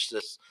 It's just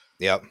this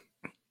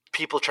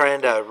people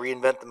trying to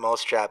reinvent the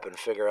mousetrap and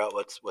figure out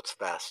what's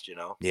best, you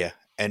know? Yeah.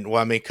 And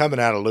well, I mean,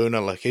 coming out of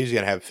Luna, like he's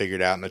gonna have it figured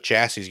out, and the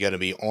chassis is gonna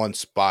be on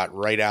spot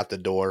right out the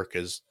door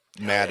because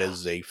Matt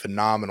is a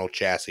phenomenal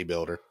chassis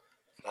builder.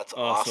 That's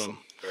awesome.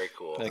 Very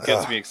cool. That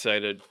gets me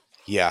excited.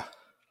 Yeah.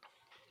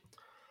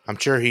 I'm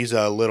sure he's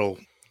a little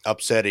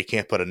upset he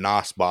can't put a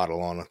NOS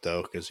bottle on it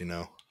though, because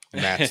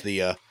Matt's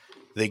the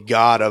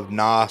god of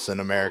NOS and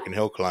American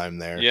Hill Climb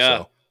there.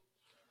 Yeah.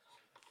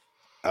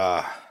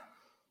 So,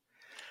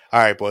 all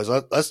right, boys.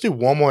 Let's do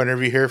one more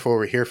interview here before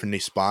we hear from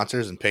these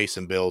sponsors and pay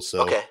some bills.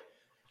 So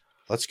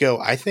let's go.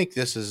 I think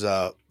this is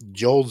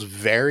Joel's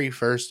very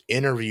first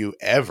interview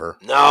ever.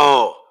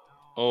 No.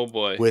 Oh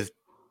boy. With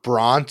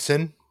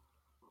Bronson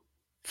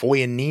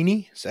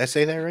Foyanini. Did I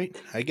say that right?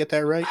 Did I get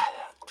that right?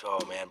 Oh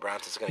man,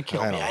 Bronson's gonna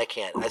kill me.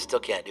 I still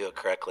can't do it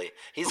correctly.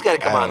 He's got to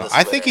come on this.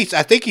 I think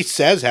he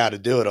says how to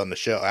do it on the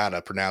show, how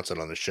to pronounce it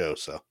on the show.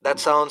 So that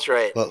sounds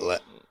right.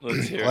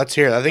 Let's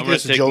hear it. I think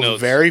this is Joe's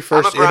very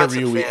first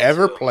interview we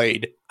ever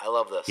played. I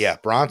love this. Yeah,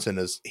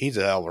 Bronson he's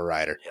a hell of a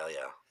rider. Hell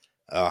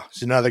yeah.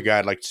 He's another guy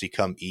I'd like to see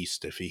come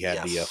east if he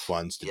had the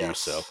funds to do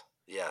so.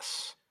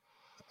 Yes.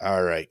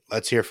 All right,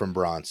 let's hear from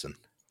Bronson.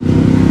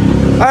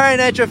 All right,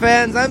 Nitro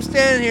fans, I'm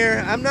standing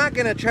here. I'm not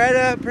going to try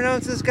to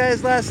pronounce this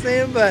guy's last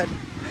name, but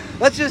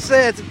let's just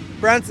say it's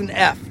Bronson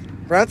F.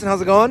 Bronson,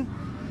 how's it going?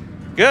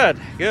 Good.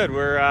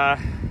 We're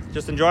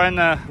just enjoying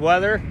the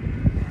weather.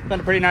 It's been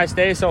a pretty nice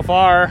day so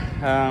far.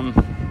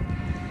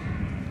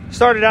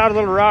 Started out a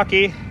little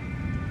rocky.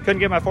 Couldn't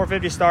get my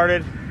 450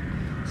 started,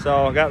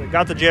 so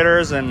got the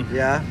jitters and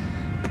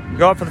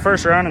go up for the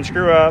first run and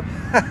screw up.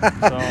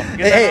 So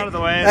get that out of the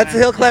way. That's a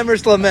hill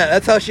climber's lament.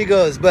 That's how she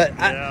goes. But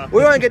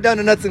we want to get down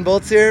to nuts and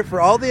bolts here.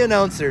 For all the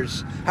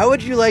announcers, how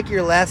would you like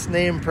your last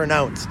name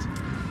pronounced?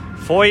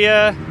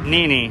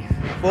 Foyanini.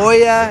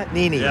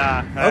 Foyanini.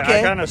 Yeah. Okay.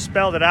 I kind of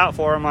spelled it out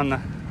for him on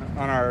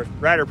our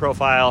rider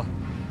profile.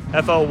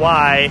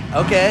 Foy.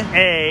 Okay.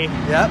 A.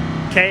 Yep.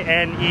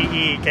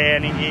 Knee.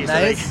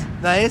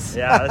 Nice.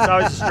 Yeah, that's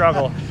always a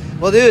struggle.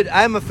 Well, dude,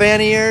 I'm a fan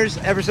of yours.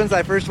 Ever since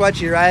I first watched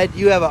you ride,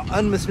 you have an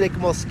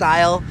unmistakable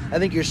style. I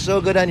think you're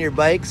so good on your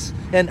bikes.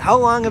 And how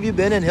long have you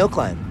been in hill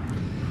climb?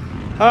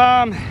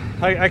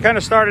 I kind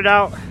of started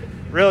out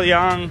real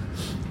young.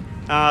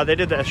 They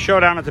did the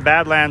showdown at the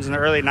Badlands in the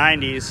early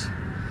 90s.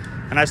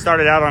 And I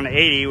started out on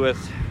 80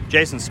 with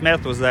Jason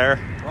Smith was there.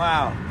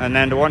 Wow. And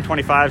then to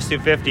 125s,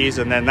 250s,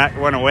 and then that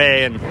went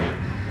away. And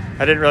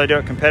I didn't really do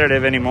it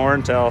competitive anymore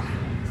until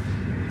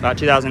about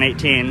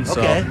 2018.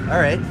 So, okay, all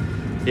right.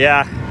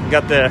 Yeah,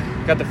 got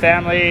the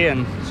family,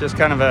 and it's just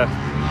kind of a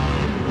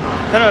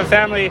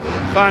family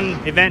fun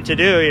event to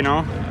do, you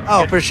know.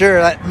 Oh, for sure.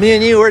 Me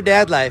and you, we're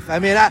dad life. I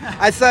mean,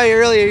 I saw you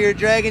earlier. You're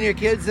dragging your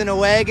kids in a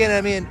wagon.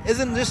 I mean,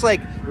 isn't just like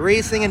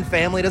racing and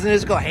family? Doesn't it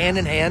just go hand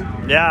in hand?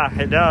 Yeah,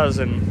 it does.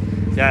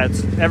 And yeah,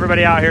 it's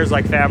everybody out here is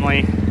like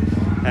family.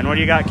 And when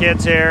you got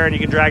kids here and you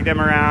can drag them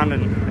around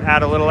and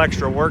add a little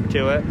extra work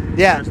to it,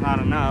 there's not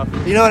enough.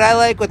 You know what I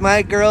like with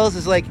my girls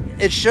is like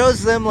it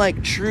shows them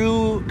like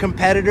true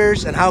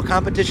competitors and how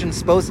competition's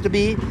supposed to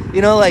be.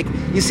 You know, like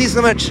you see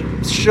so much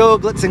show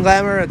glitz and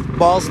glamour at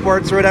ball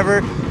sports or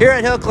whatever. Here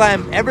at Hill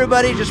Climb,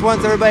 everybody just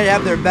wants everybody to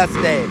have their best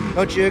day.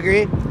 Don't you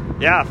agree?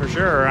 Yeah, for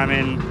sure. I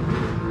mean,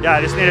 yeah,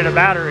 I just needed a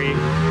battery.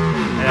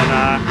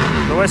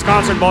 And the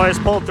Wisconsin boys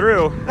pulled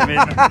through. I mean,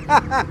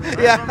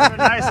 yeah, some of the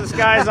nicest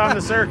guys on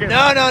the circuit.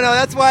 No,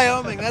 that's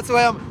Wyoming.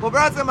 Well,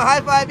 Bronson, I'm gonna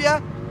high five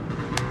you.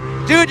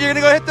 Dude, you're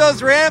gonna go hit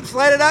those ramps.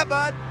 Light it up,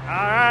 bud. All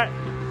right.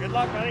 Good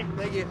luck, buddy.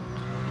 Thank you.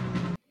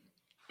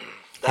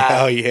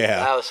 Oh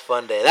yeah, that was a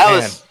fun day. That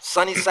was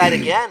Sunnyside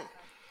again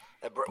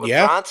with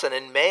Bronson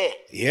in May.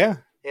 Yeah.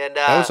 And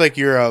that was like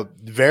your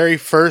very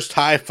first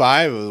high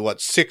five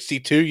of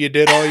 62 you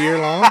did all year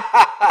long?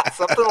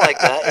 Something like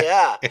that,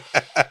 yeah.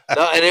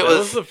 No, and it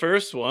was the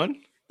first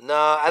one. No,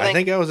 I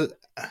think it was.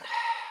 I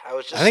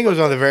think it was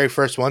one of the very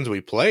first ones we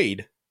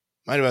played.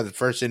 Might have been the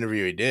first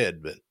interview we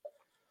did, but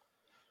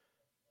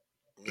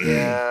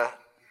yeah.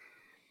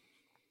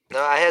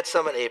 No, I had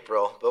some in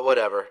April, but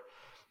whatever.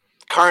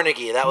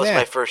 Carnegie, that was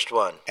my first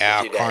one.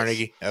 Yeah,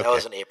 Carnegie. Okay. That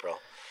was in April.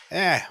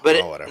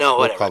 But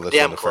whatever. We'll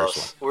damn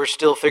close. We're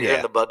still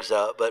figuring the bugs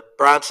out. But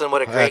Bronson,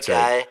 what a great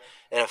guy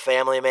and a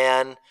family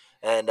man.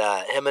 And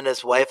him and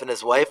his wife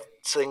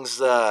sings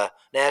the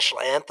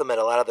national anthem at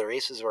a lot of the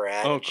races we're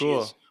at. Oh,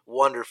 cool. She's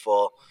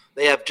wonderful.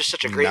 They have just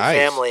such a great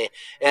family.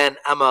 And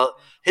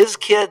his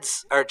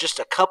kids are just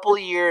a couple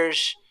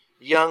years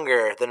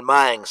younger than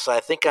mine, so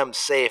I think I'm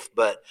safe.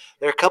 But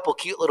they're a couple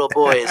cute little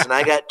boys, and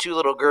I got two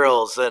little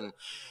girls, and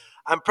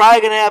I'm probably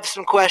going to have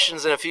some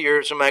questions in a few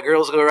years when my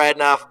girls go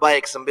riding off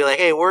bikes and be like,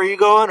 hey, where are you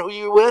going? Who are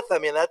you with? I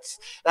mean, that's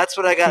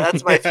what I got.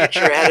 That's my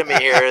future ahead of me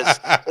here is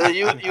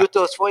you with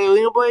those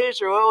Foyolino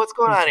boys or what's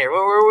going on here?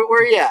 Where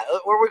are you at?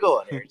 Where are we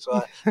going here?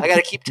 So I got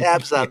to keep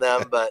tabs on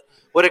them, but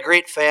what a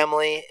great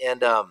family.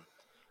 And,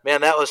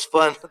 man, that was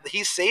fun.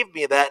 He saved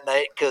me that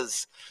night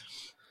because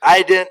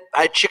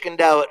I chickened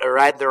out a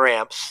ride the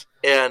ramps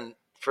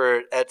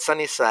at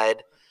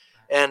Sunnyside,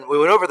 and we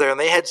went over there and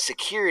they had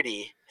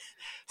security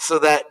so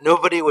that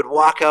nobody would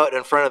walk out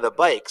in front of the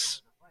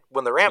bikes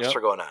when the ramps were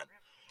going on.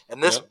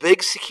 And this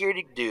big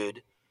security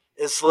dude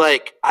is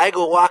like, I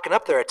go walking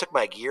up there, I took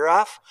my gear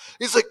off.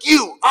 He's like,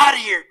 you, out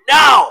of here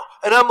now!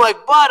 And I'm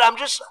like, bud,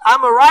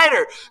 I'm a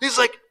rider. He's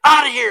like,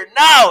 out of here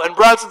now! And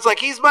Bronson's like,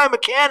 he's my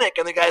mechanic.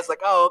 And the guy's like,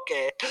 oh,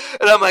 okay.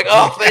 And I'm like,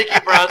 oh, thank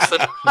you, Bronson.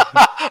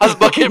 I was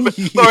looking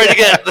forward to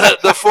get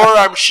the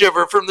forearm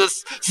shiver from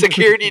this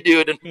security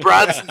dude, and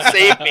Bronson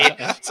saved me.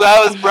 So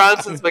I was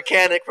Bronson's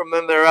mechanic from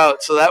then there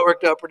out. So that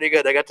worked out pretty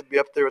good. I got to be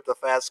up there with the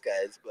fast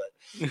guys.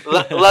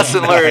 But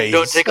lesson learned,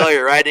 don't take all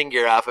your riding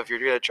gear off if you're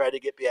going to try to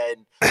get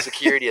behind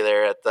security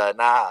there at Naha,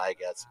 I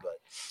guess. But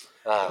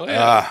oh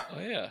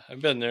yeah, I've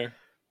been there.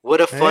 What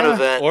a fun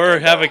event. Or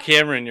have a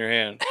camera in your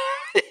hand.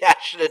 Yeah, I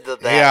should have done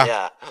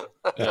that,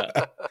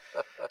 yeah.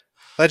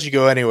 Let you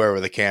go anywhere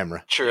with a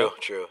camera. True.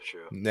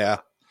 Yeah.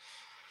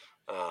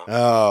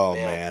 Oh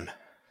man.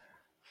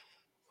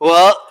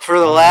 Well, for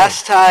the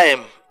last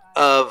time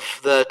of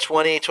the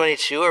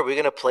 2022, are we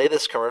going to play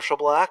this commercial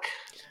block?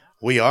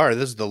 We are.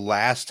 This is the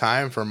last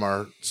time from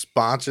our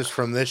sponsors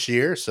from this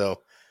year.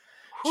 So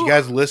you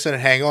guys listen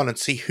and hang on and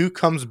see who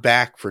comes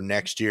back for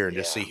next year and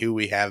just see who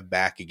we have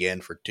back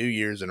again for 2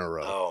 years in a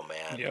row. Oh,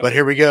 man. Yep. But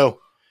here we go.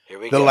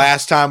 The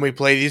last time we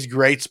play these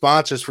great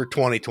sponsors for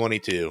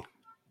 2022.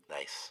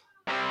 Nice.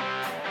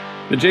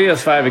 The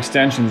JS5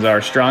 extensions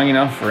are strong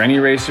enough for any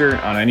racer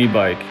on any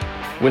bike.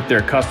 With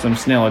their custom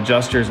snail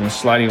adjusters and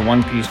sliding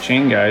one-piece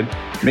chain guide,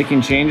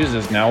 making changes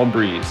is now a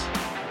breeze.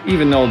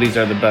 Even though these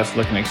are the best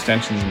looking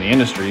extensions in the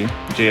industry,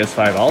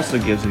 JS5 also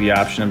gives you the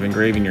option of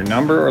engraving your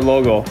number or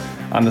logo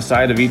on the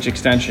side of each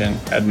extension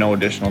at no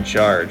additional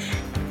charge.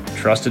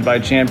 Trusted by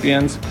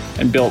champions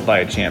and built by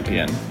a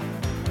champion.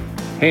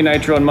 Hey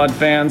Nitro and Mud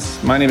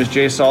fans, my name is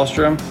Jay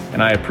Sahlstrom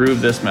and I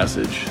approve this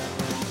message.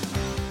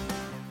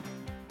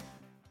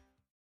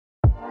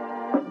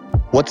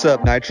 What's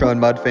up Nitro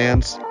and Mud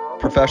fans?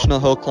 Professional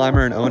hill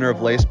climber and owner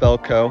of Lace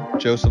Belt Co.,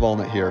 Joseph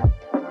Olnett here.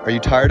 Are you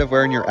tired of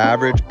wearing your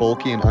average,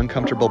 bulky, and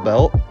uncomfortable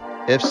belt?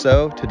 If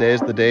so, today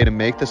is the day to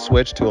make the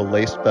switch to a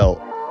laced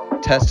belt.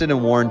 Tested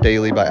and worn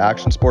daily by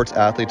action sports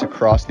athletes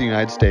across the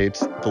United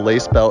States, the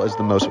Lace Belt is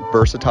the most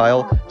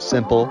versatile,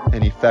 simple,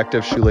 and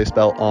effective shoelace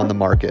belt on the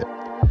market.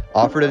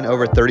 Offered in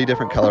over 30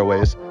 different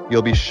colorways,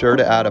 you'll be sure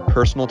to add a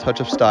personal touch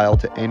of style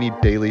to any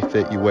daily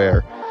fit you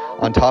wear.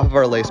 On top of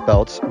our lace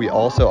belts, we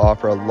also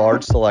offer a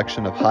large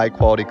selection of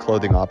high-quality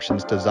clothing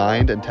options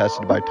designed and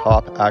tested by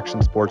top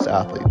action sports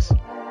athletes.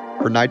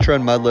 For Nitro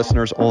and Mud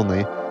listeners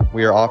only,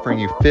 we are offering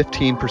you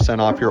 15%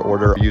 off your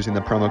order using the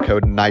promo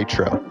code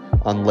NITRO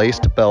on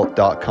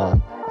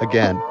lacedbelt.com.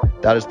 Again,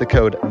 that is the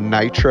code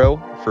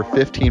NITRO for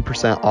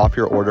 15% off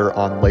your order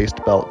on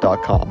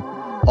lacedbelt.com.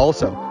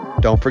 Also,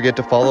 don't forget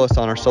to follow us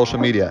on our social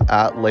media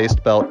at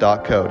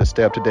lacedbelt.co to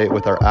stay up to date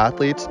with our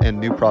athletes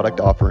and new product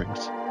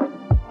offerings.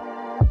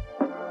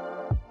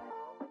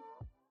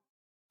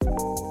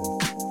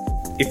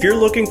 If you're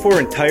looking for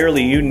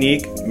entirely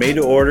unique,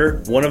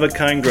 made-to-order,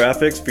 one-of-a-kind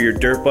graphics for your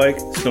dirt bike,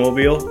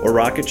 snowmobile, or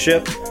rocket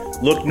ship,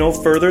 look no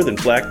further than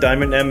Black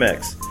Diamond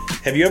MX.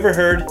 Have you ever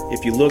heard,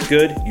 if you look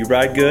good, you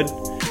ride good?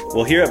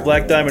 Well, here at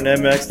Black Diamond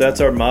MX, that's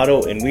our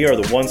motto, and we are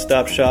the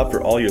one-stop shop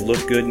for all your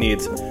look-good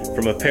needs.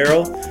 From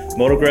apparel,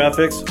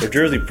 motographics, or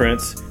jersey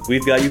prints,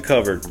 we've got you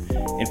covered.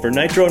 And for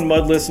Nitro and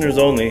Mud listeners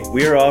only,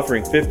 we are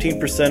offering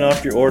 15%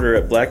 off your order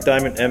at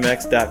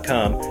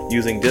blackdiamondmx.com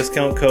using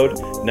discount code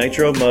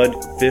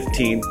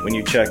NitroMud15 when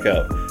you check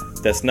out.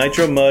 That's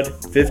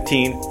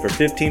NitroMud15 for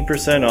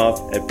 15%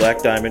 off at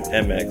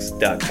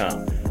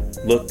blackdiamondmx.com.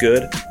 Look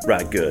good,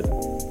 ride good.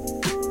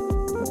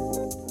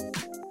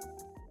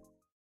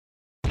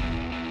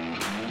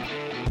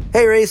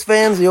 Hey race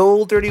fans, the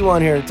old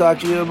 31 here to talk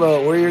to you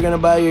about where you're going to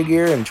buy your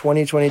gear in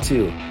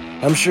 2022.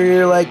 I'm sure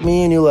you're like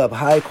me and you love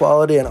high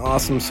quality and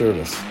awesome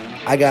service.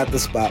 I got the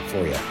spot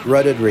for you,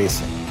 Rutted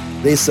Racing.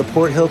 They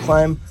support hill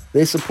climb,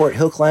 they support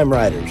hill climb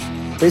riders.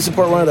 They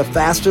support one of the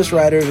fastest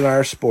riders in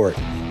our sport,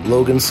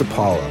 Logan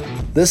Sapala.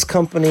 This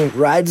company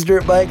rides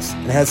dirt bikes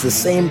and has the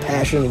same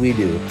passion we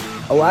do.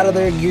 A lot of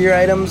their gear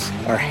items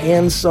are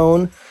hand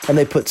sewn and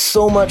they put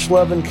so much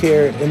love and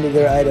care into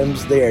their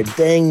items, they are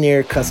dang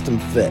near custom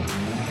fit.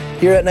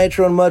 Here at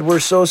Nitro and Mud, we're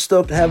so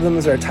stoked to have them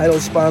as our title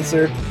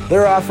sponsor.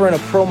 They're offering a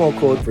promo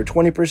code for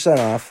 20%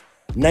 off,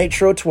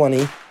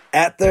 Nitro20,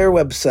 at their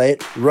website,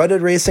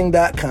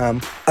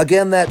 ruttedracing.com.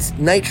 Again, that's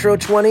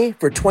Nitro20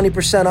 for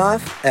 20%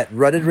 off at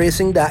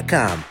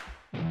ruttedracing.com.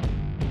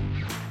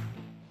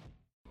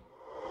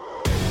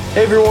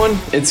 Hey everyone,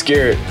 it's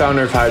Garrett,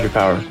 founder of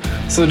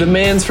Hydropower. So the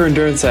demands for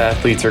endurance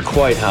athletes are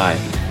quite high.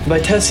 By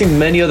testing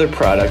many other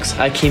products,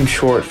 I came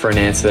short for an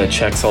answer that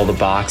checks all the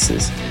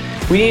boxes.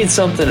 We needed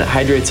something that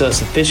hydrates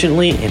us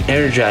efficiently and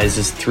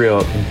energizes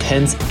throughout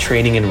intense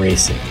training and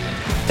racing.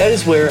 That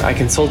is where I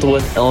consulted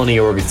with Eleni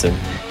Jorgensen,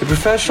 a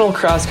professional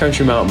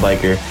cross-country mountain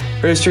biker,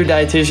 registered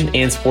dietitian,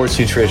 and sports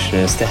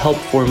nutritionist to help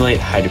formulate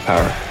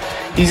Hydropower.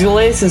 Using the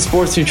latest in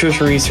sports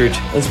nutrition research,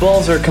 as well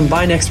as our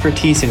combined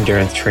expertise in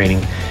endurance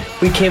training,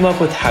 we came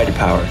up with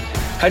Hydropower.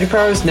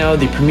 Hydropower is now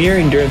the premier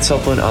endurance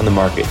supplement on the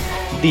market.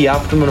 The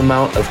optimum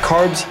amount of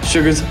carbs,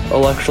 sugars,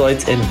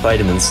 electrolytes, and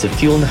vitamins to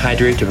fuel and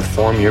hydrate to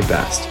perform your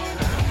best.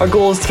 Our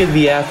goal is to give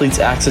the athletes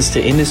access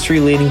to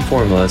industry-leading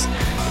formulas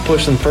to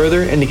push them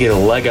further and to get a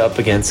leg up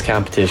against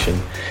competition.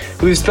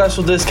 We have a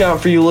special discount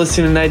for you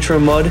listening to Nitro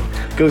Mud.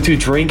 Go to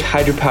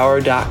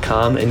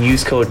drinkhydropower.com and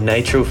use code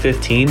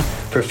NITRO15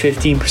 for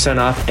 15%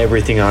 off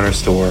everything on our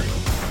store.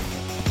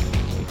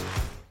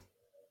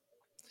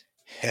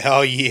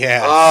 Hell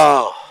yes.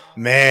 Oh.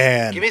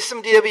 Man. Give me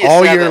some DW7.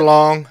 All year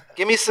long.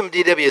 Give me some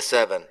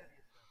DW7.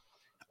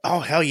 Oh,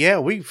 hell yeah.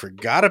 We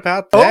forgot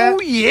about that. Oh,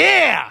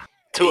 yeah.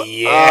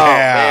 Yeah. Oh,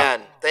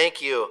 man.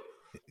 Thank you.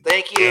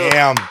 Thank you.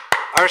 Damn.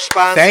 Our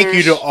sponsors. Thank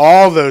you to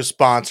all those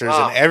sponsors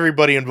and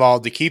everybody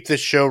involved to keep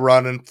this show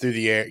running through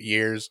the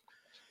years.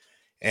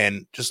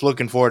 And just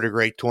looking forward to a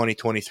great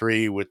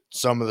 2023 with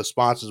some of the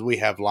sponsors we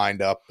have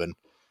lined up. And,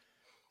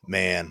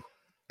 man,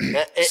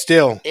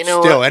 still,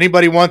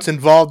 anybody wants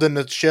involved in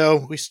the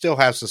show, we still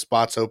have some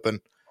spots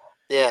open.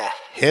 Yeah.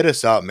 Hit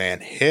us up,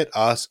 man. Hit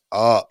us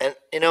up. And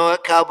you know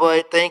what,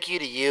 Cowboy? Thank you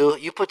to you.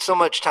 You put so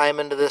much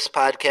time into this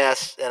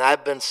podcast, and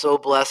I've been so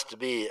blessed to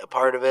be a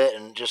part of it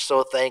and just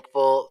so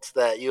thankful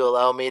that you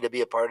allow me to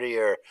be a part of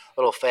your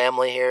little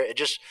family here.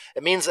 It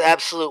means the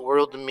absolute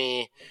world to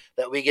me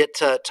that we get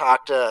to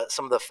talk to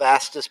some of the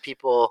fastest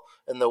people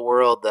in the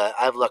world that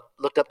I've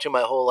looked up to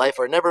my whole life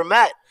or never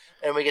met,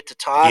 and we get to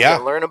talk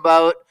and learn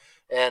about.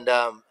 And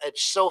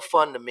it's so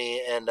fun to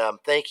me, and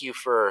thank you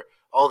for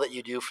all that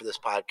you do for this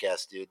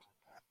podcast, dude.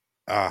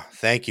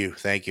 Thank you.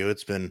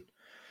 It's been,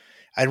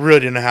 I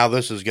really didn't know how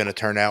this was going to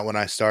turn out when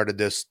I started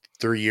this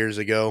 3 years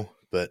ago,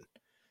 but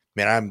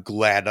man, I'm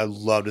glad. I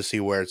love to see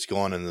where it's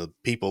going, and the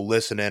people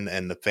listening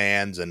and the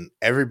fans and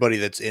everybody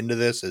that's into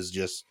this is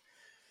just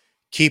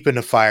keeping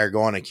the fire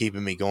going and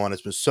keeping me going.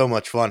 It's been so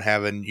much fun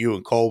having you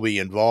and Colby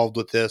involved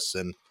with this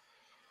and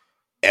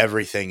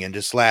everything. And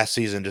just last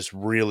season just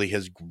really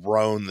has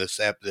grown this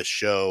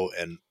show,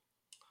 and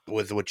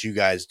with what you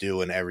guys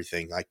do and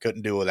everything. I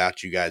couldn't do it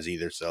without you guys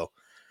either. So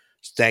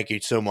thank you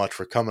so much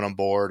for coming on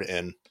board,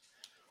 and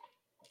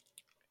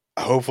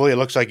hopefully it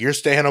looks like you're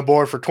staying on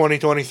board for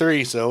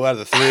 2023. So out of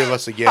the three of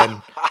us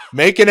again,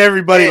 making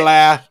everybody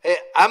laugh. Hey,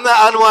 I'm the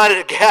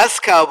unwanted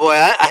guest, Cowboy.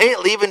 I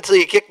ain't leaving until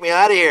you kick me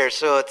out of here.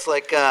 So it's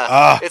like,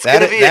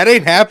 that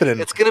ain't happening.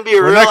 It's going to be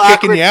a We're real not awkward,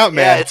 kicking you out,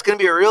 man. Yeah, it's going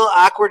to be a real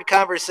awkward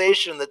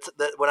conversation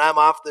that when I'm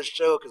off this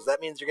show, because that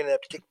means you're going to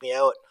have to kick me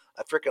out.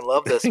 I freaking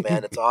love this,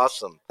 man. It's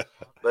awesome.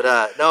 But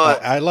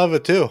I love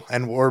it too.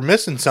 And we're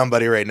missing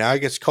somebody right now. I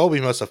guess Colby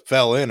must have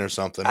fell in or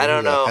something. I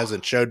don't know.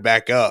 Hasn't showed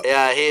back up.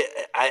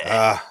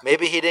 Yeah,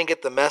 maybe he didn't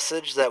get the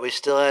message that we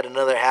still had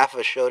another half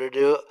a show to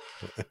do.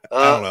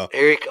 I don't know.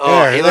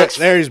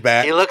 There he's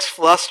back. He looks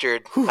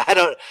flustered. I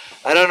don't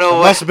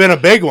know. It must have been a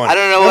big one. I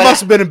don't know. It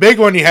must have been a big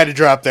one you had to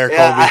drop there,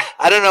 Colby.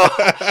 I don't know,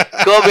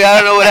 Colby. I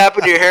don't know what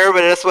happened to your hair,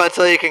 but I just want to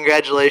tell you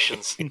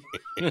congratulations.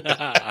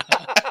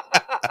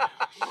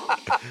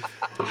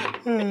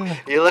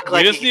 You look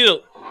like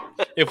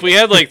if we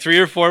had like 3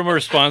 or 4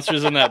 more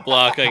sponsors in that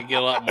block, I could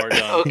get a lot more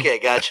done. Okay,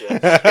 gotcha.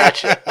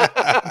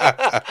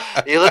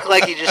 You look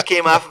like you just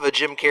came off of a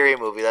Jim Carrey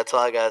movie. That's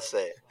all I gotta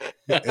say.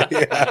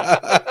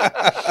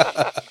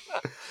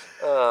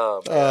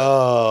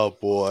 Oh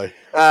boy.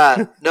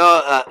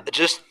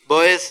 Just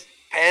boys,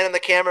 panning the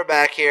camera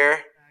back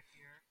here,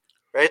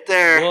 right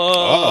there.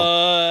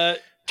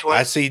 What?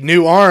 I see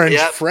new orange,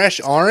 fresh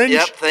orange.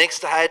 Yep, thanks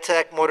to High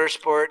Tech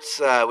Motorsports,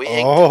 we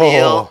inked the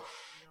deal.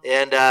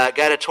 And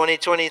got a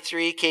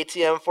 2023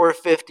 KTM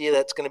 450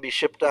 that's going to be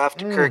shipped off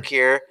to Kirk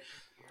here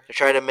to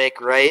try to make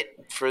right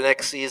for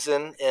next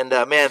season. And,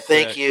 man,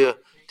 thank you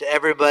to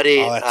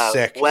everybody,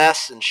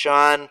 Wes and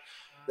Sean.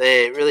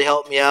 They really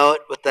helped me out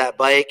with that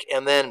bike.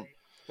 And then,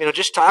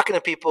 just talking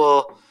to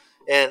people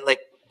and, like,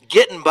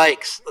 getting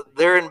bikes.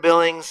 They're in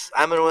Billings.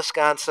 I'm in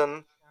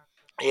Wisconsin.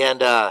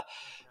 And, I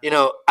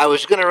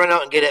was going to run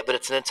out and get it, but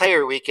it's an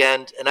entire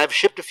weekend. And I've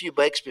shipped a few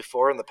bikes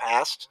before in the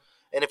past.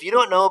 And if you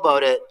don't know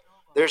about it,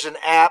 there's an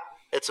app,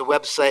 it's a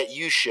website,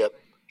 UShip,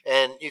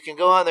 and you can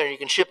go on there and you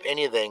can ship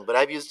anything, but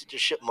I've used it to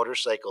ship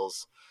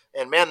motorcycles.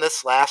 And, man,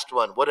 this last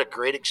one, what a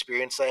great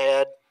experience I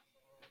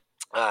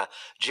had.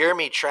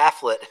 Jeremy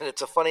Traflet, and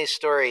it's a funny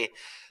story.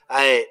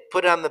 I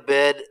put on the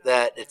bid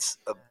that it's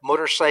a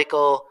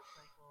motorcycle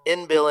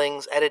in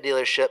Billings at a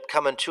dealership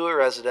coming to a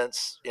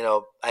residence.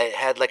 I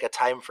had like a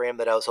time frame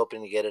that I was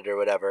hoping to get it or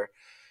whatever,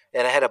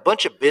 and I had a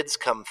bunch of bids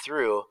come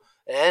through.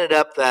 It ended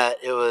up that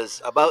it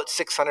was about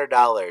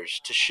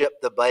 $600 to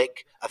ship the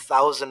bike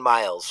 1,000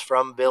 miles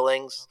from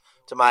Billings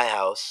to my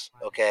house,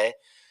 okay?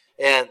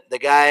 And the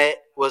guy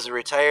was a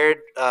retired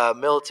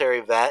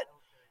military vet,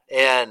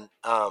 and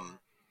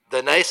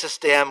the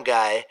nicest damn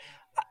guy.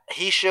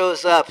 He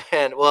shows up,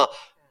 and, well,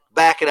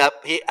 back it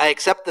up. I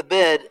accept the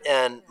bid,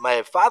 and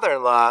my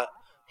father-in-law,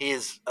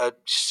 he's a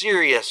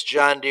serious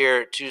John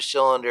Deere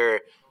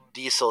 2-cylinder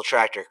diesel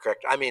tractor,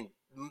 correct? I mean,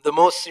 the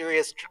most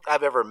serious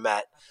I've ever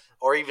met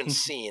or even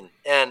seen.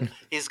 And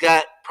he's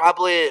got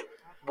probably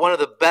one of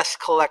the best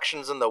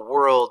collections in the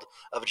world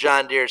of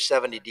John Deere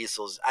 70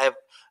 diesels.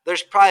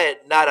 There's probably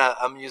not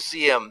a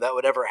museum that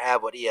would ever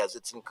have what he has.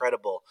 It's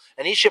incredible.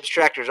 And he ships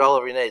tractors all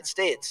over the United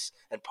States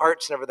and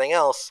parts and everything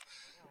else.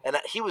 And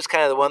he was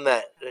kind of the one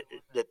that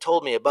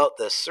told me about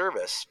this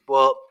service.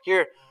 Well,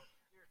 here,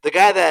 the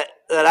guy that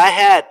I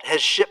had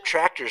has shipped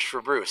tractors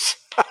for Bruce.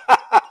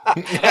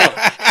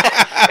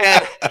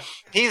 And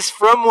he's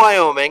from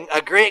Wyoming,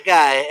 a great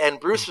guy. And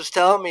Bruce was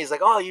telling me, he's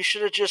like, oh, you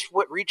should have just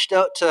reached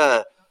out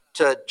to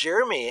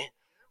Jeremy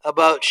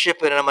about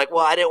shipping. And I'm like,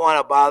 well, I didn't want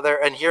to bother.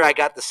 And here I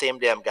got the same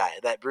damn guy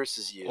that Bruce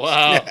has used.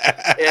 Wow.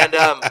 And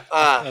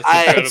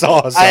That's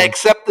awesome. I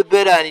accept the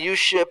bid on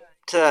UShip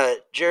to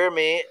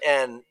Jeremy,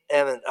 and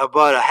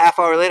about a half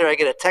hour later, I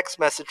get a text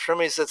message from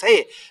him. He says,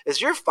 "Hey,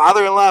 is your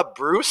father-in-law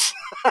Bruce?"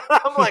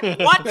 I'm like,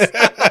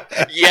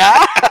 "What?"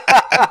 Yeah.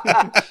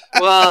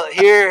 Well,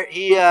 here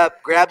he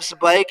grabs the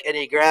bike, and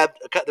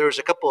there was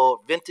a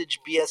couple vintage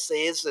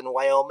BSAs in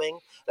Wyoming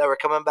that were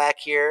coming back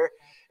here,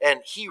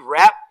 and he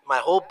wrapped my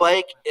whole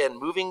bike in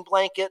moving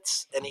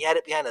blankets, and he had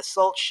it behind a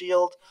salt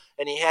shield,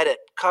 and he had it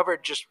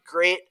covered just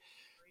great.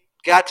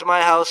 Got to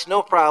my house,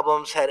 no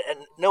problems, had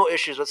no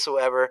issues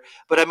whatsoever.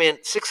 But I mean,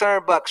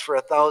 $600 for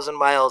 1,000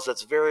 miles,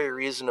 that's very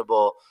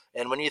reasonable.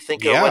 And when you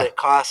think of what it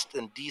cost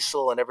in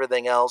diesel and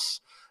everything else,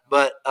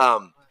 but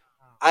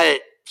I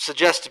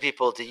suggest to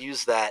people to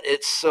use that.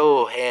 It's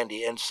so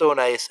handy and so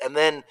nice. And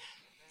then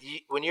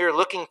when you're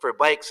looking for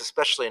bikes,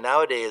 especially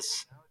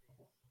nowadays,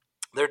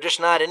 they're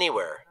just not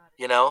anywhere.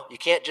 You know, you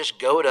can't just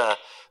go to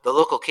the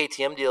local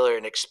KTM dealer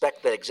and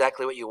expect that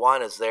exactly what you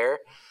want is there.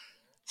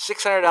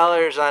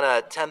 $600 on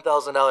a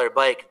 $10,000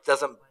 bike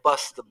doesn't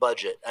bust the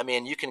budget. I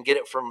mean, you can get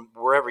it from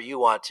wherever you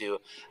want to.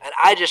 And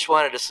I just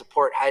wanted to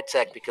support High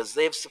Tech because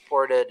they've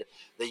supported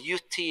the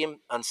youth team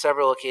on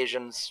several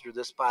occasions through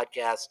this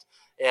podcast.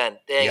 And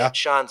dang it,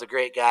 Sean's a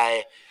great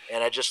guy.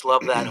 And I just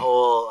love that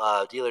whole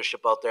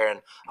dealership out there.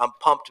 And I'm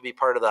pumped to be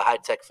part of the High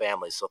Tech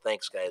family. So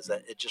thanks, guys.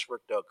 It just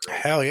worked out great.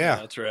 Hell yeah.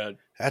 That's rad.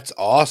 That's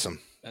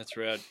awesome. That's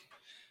rad.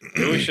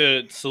 Maybe we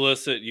should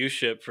solicit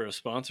UShip for a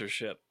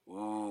sponsorship.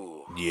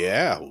 Ooh.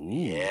 Yeah. Ooh.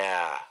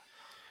 Yeah.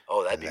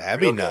 Oh, that'd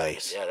be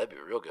nice. Good. Yeah, that'd be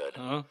real good.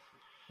 Huh?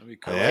 That'd be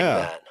cool. I like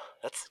that.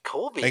 That's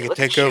Colby. They could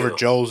take over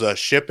Joel's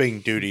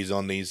shipping duties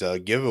on these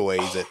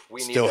giveaways that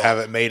still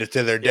haven't made it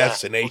to their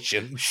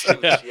destination.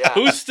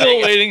 Who's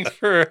still waiting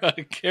for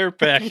a care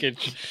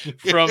package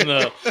from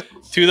the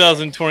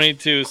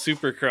 2022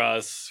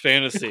 Supercross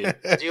Fantasy?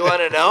 Do you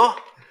want to know?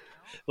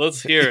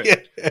 Let's hear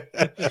it.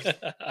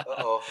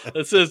 Uh-oh.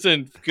 This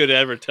isn't good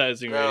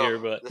advertising right here,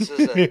 but this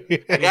isn't.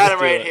 I got them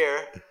right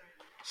here.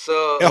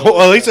 So,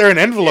 well, at least they're in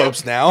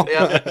envelopes now.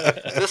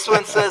 This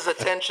one says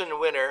 "Attention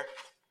Winner."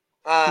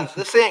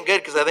 This ain't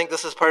good because I think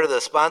this is part of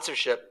the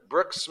sponsorship.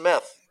 Brooke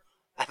Smith,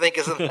 I think,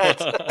 isn't that?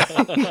 That's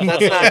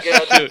not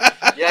good.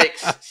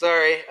 Yikes!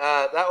 Sorry.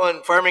 That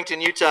one,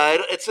 Farmington, Utah.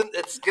 It's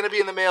going to be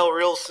in the mail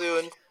real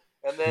soon.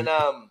 And then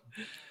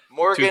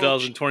Morgan,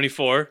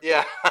 2024.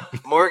 Yeah,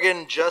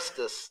 Morgan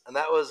Justice, and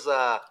that was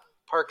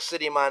Park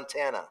City,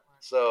 Montana.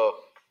 So,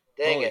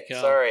 dang it,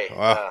 sorry.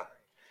 Wow.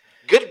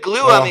 Good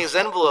glue on these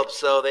envelopes,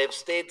 so they've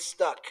stayed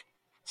stuck.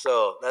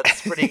 So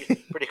that's pretty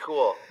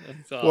cool.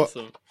 That's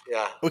awesome. Well,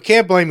 yeah. We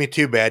can't blame you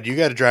too bad. You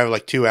got to drive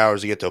like 2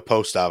 hours to get to a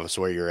post office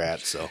where you're at.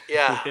 So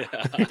yeah.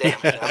 Damn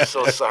it, I'm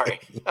so sorry.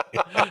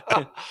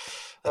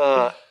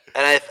 And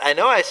I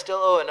know I still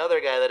owe another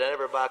guy that I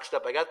never boxed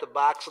up. I got the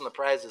box and the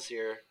prizes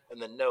here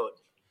and the note.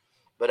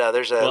 But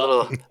there's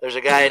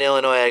a guy in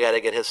Illinois I got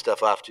to get his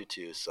stuff off to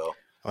too. So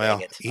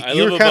well,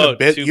 you were kind of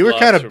busy. You were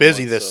kind of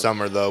busy this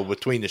summer though,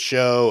 between the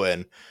show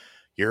and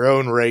your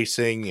own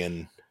racing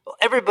and. Well,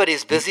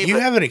 everybody's busy. You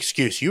have an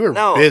excuse. You were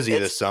busy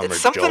this summer. It's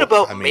something Joel.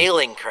 about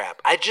mailing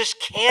crap. I just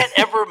can't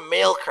ever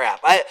mail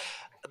crap.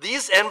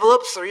 These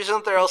envelopes, the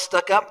reason they're all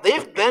stuck up,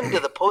 they've been to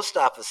the post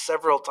office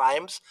several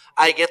times.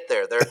 I get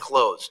there, they're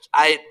closed.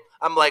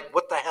 I'm like,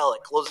 what the hell?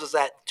 It closes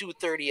at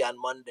 2:30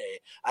 on Monday.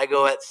 I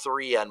go at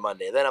 3 on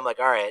Monday. Then I'm like,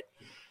 all right.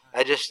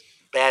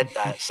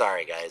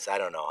 Sorry guys, I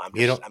don't know. I'm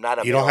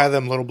not. You don't have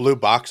them little blue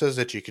boxes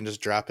that you can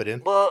just drop it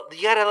in. Well,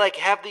 you gotta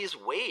have these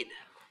weighed.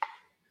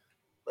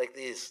 Like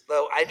these,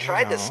 though, I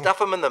tried to stuff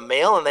them in the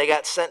mail and they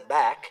got sent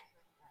back.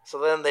 So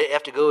then they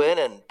have to go in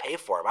and pay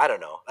for them. I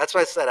don't know. That's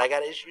why I said I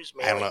got issues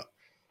mailing. I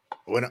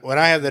don't know. When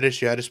I have that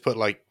issue, I just put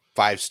like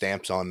 5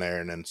 stamps on there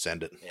and then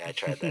send it. Yeah, I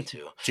tried that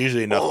too. It's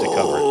usually enough to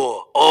cover it.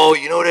 Oh,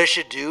 you know what I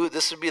should do?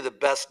 This would be the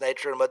best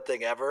Nitro Mud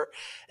thing ever.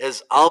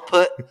 Is I'll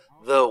put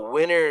the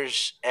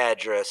winner's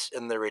address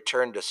in the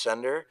return to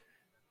sender,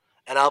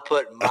 and I'll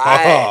put my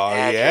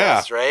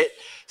address, right?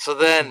 So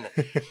then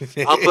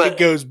I'll put it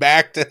goes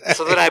back to.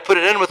 So then I put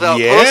it in without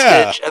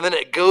postage, and then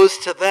it goes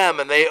to them,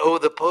 and they owe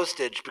the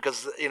postage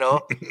because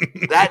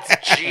that's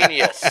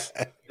genius.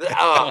 We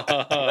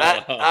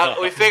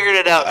figured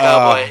it out,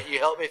 Cowboy. You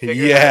helped me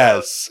figure it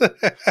out. Yes.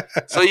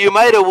 So you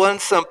might have won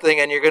something,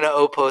 and you're going to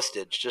owe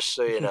postage, just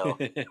so you know.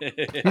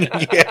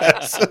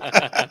 Yes.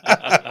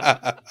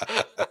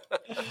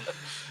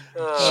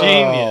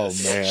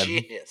 Genius. Oh, man.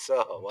 Genius.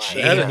 Oh, wow.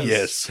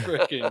 Genius.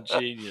 Freaking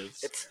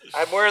genius.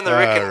 I'm wearing the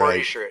Rick and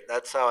Morty shirt.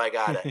 That's how I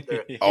got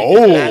it.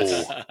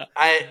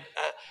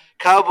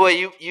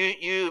 Cowboy,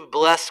 you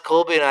blessed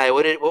Colby and I.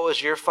 What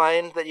was your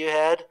find that you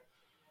had?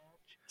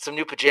 Some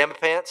new pajama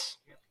pants?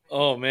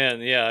 Oh,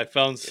 man. Yeah, I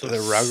found some the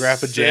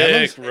Rugrat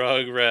pajamas? Sick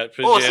Rugrat pajamas.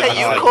 Oh, is that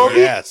you, Colby?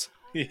 Yes.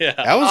 Yeah.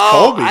 That was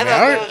Colby. I thought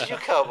that was you,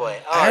 Cowboy.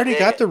 I already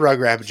got the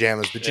Rugrat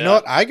pajamas, but you know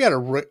what? I got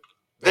a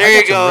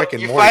There you go.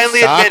 You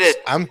finally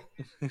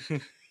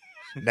admitted.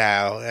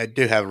 No, I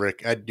do have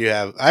Rick. I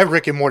have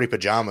Rick and Morty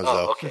pajamas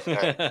though. Okay.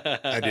 Right.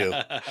 I do.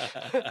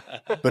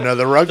 But no,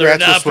 the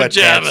Rugrats were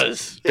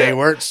sweatpants.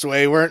 Pajamas.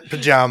 They weren't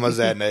pajamas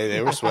that day.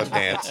 They were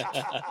sweatpants.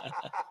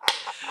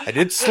 I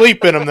did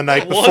sleep in them the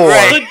night before.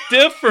 What's the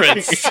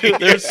difference?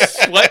 There's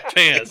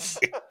sweatpants.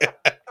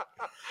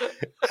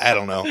 I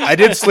don't know. I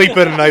did sleep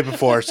in the night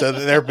before, so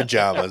they're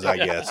pajamas, I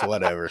guess.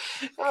 Whatever.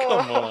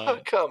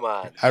 Come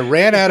on. I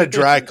ran out of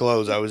dry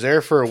clothes. I was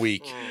there for a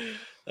week.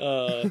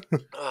 Oh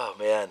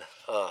man.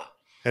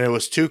 And it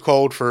was too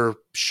cold for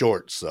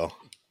shorts, so.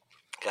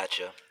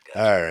 Gotcha.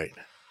 All right.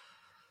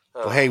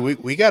 Well, hey,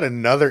 we got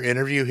another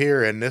interview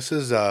here, and this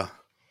is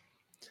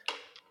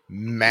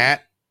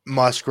Matt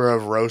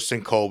Musgrove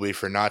roasting Colby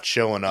for not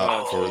showing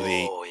up for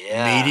the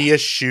media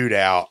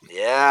shootout.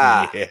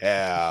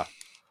 Yeah.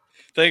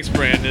 Thanks,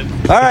 Brandon.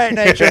 All right,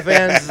 Nitro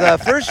fans.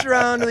 First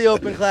round of the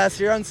open class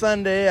here on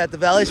Sunday at the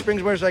Valley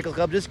Springs Motorcycle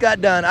Club just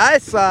got done. I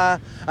saw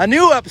a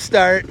new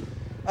upstart.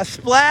 A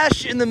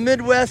splash in the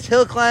Midwest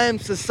Hill Climb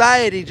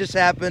Society just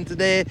happened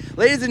today.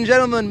 Ladies and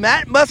gentlemen,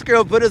 Matt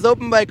Musgrove put his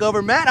open bike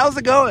over. Matt, how's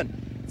it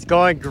going? It's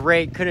going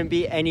great. Couldn't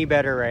be any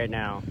better right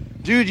now.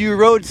 Dude, you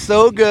rode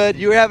so good.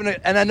 You were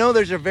and I know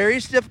there's a very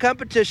stiff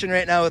competition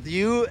right now with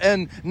you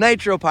and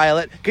Nitro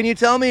Pilot. Can you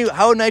tell me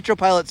how Nitro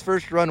Pilot's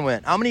first run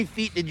went? How many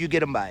feet did you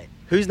get him by?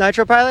 Who's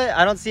Nitro Pilot?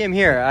 I don't see him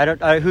here. I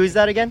don't. Who's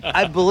that again?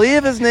 I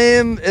believe his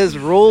name is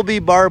Rolby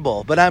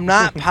Barble, but I'm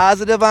not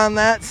positive on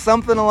that.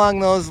 Something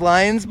along those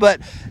lines. But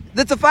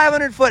that's a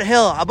 500-foot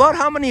hill. About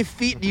how many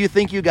feet do you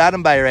think you got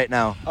him by right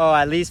now? Oh,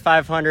 at least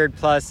 500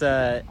 plus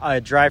a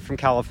drive from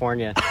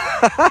California.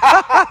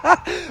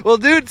 Well,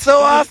 dude, so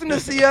awesome to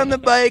see you on the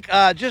bike.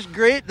 Just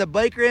great. The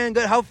bike ran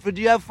good. Did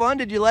you have fun?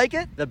 Did you like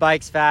it? The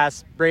bike's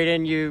fast.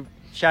 Braden,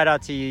 shout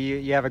out to you.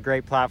 You have a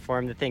great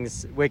platform. The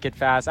thing's wicked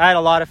fast. I had a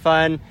lot of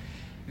fun.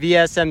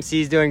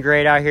 VSMC's doing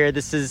great out here.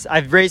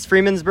 I've raced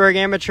Freemansburg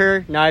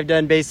Amateur. Now I've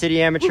done Bay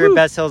City Amateur. Woo-hoo.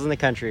 Best hills in the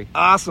country.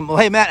 Awesome. Well,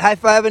 hey, Matt,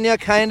 high-fiving you,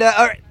 kind of.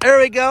 All right, there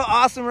we go.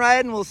 Awesome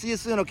riding. We'll see you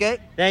soon, okay?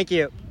 Thank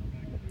you.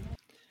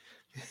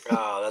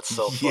 Oh, that's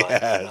so fun.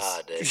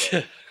 Yes.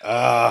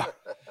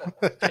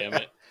 Damn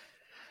it.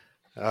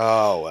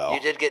 Oh, well. You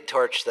did get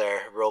torched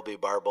there, Rolby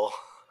Barble.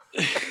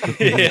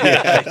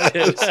 Yeah, I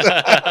did.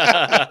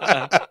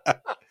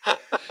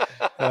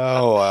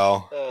 Oh,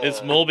 well. It's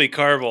Mulby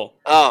Carvel.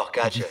 Oh,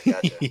 gotcha.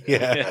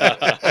 Yeah.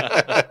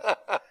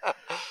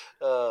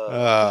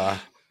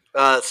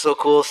 It's so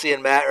cool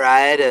seeing Matt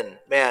ride, and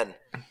man,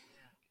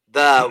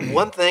 the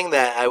one thing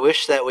that I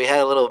wish that we had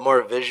a little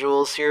more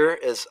visuals here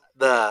is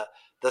the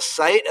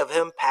sight of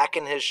him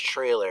packing his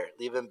trailer,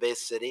 leaving Bay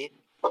City.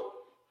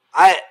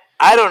 I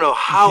don't know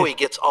how he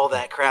gets all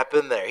that crap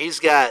in there. He's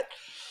got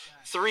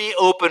 3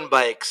 open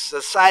bikes,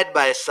 a side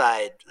by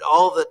side,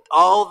 all the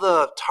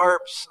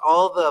tarps,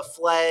 all the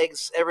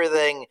flags,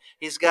 everything.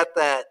 He's got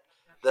that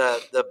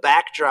the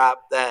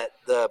backdrop that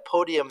the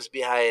podium's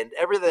behind,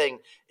 everything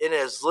in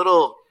his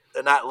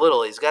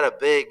he's got a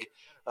big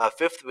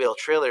fifth wheel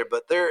trailer,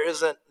 but there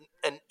isn't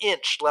an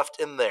inch left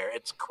in there.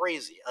 It's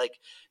crazy. Like,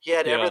 he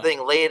had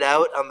everything laid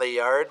out on the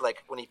yard,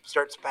 like when he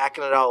starts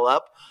packing it all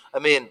up. I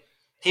mean,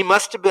 he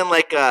must have been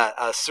like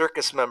a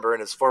circus member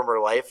in his former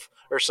life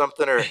or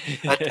something, or a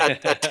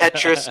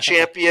Tetris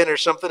champion or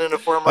something in a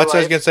former life. That's what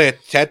I was going to say,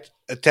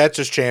 a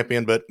Tetris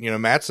champion, but,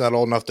 Matt's not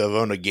old enough to have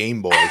owned a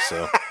Game Boy,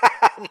 so.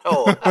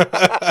 No.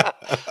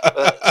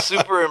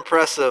 Super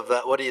impressive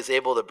that what he's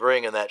able to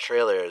bring in that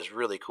trailer is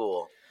really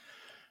cool.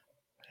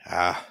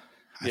 I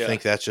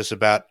think that's just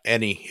about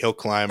any hill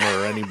climber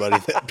or anybody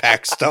that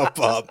packs stuff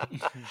up.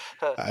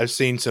 I've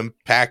seen some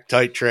packed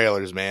tight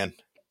trailers, man.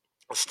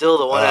 Still,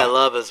 the one I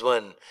love is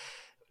when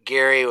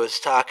Gary was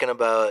talking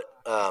about,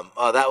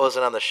 that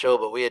wasn't on the show,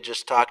 but we had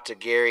just talked to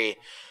Gary.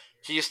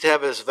 He used to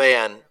have his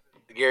van,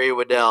 Gary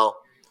Waddell,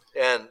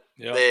 and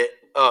it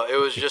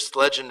was just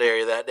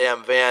legendary, that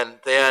damn van.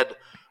 They had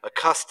a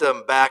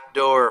custom back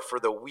door for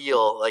the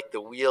wheel, like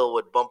the wheel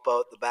would bump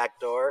out the back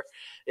door,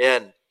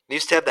 and they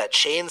used to have that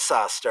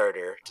chainsaw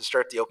starter to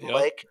start the open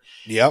bike.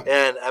 Yep.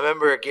 And I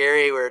remember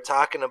Gary, we were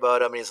talking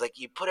about him, and he's like,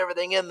 you put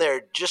everything in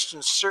there just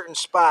in certain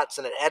spots,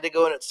 and it had to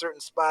go in a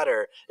certain spot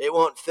or it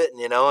won't fit,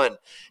 and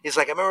he's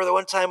like, I remember the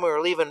one time we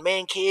were leaving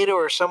Mankato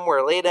or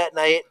somewhere late at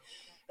night,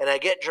 and I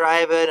get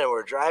driving, and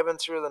we're driving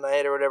through the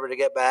night or whatever to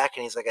get back,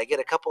 and he's like, I get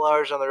a couple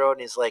hours on the road,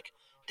 and he's like,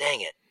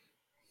 dang it,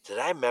 did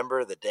I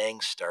remember the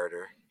dang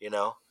starter,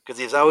 Because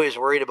he's always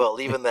worried about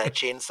leaving that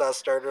chainsaw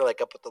starter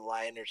like up at the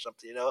line or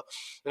something,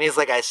 And he's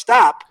like, I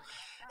stop,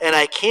 and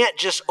I can't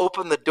just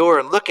open the door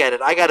and look at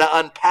it. I got to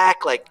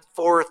unpack like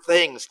 4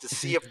 things to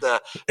see if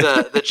the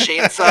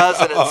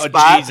chainsaw's in its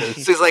spot.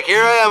 Jesus. So he's like,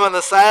 here I am on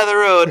the side of the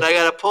road, and I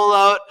got to pull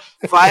out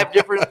 5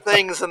 different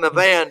things in the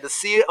van to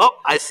see. Oh,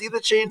 I see the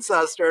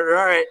chainsaw starter.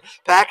 All right,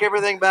 pack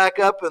everything back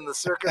up, and the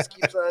circus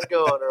keeps on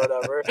going or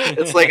whatever.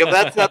 It's like, if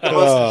that's not the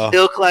most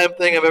hill climb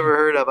thing I've ever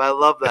heard of, I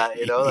love that.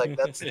 Like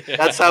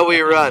that's how we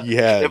run.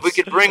 Yes. If we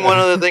could bring one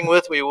other thing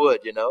with, we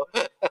would.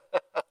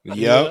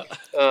 Yep.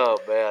 Oh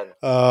man.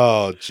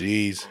 Oh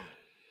jeez.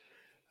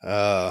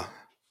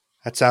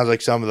 That sounds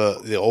like some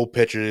of the old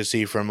pictures you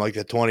see from like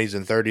the 20s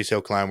and 30s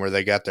hill climb, where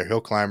they got their hill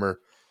climber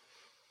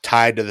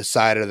tied to the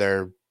side of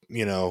their,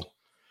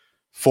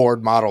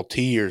 Ford Model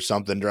T or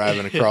something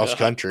driving across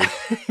country.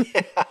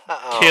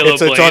 Caleb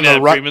Blaine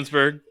at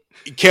Freemansburg.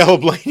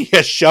 Caleb Lane,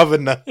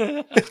 shoving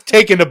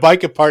taking the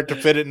bike apart to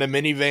fit it in a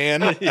minivan.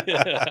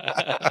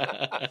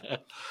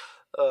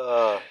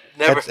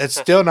 Never. It's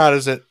still not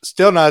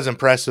as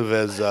impressive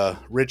as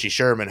Richie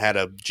Sherman had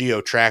a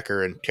Geo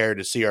Tracker and carried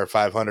a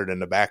CR500 in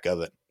the back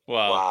of it.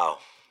 Wow.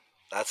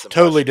 That's impressive.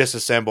 Totally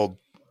disassembled.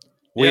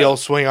 Wheel,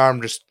 swing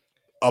arm just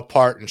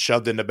apart and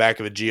shoved in the back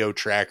of a Geo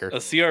Tracker. A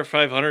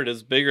CR500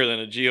 is bigger than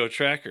a Geo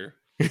Tracker.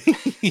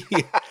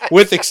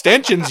 With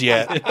extensions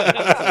yet.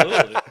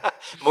 Absolutely.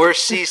 More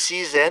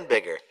CCs and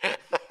bigger.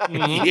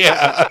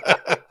 Yeah.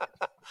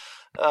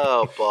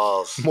 Oh,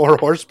 balls. More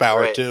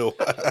horsepower, too.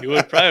 You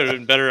would probably have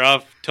been better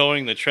off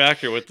towing the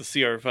tractor with the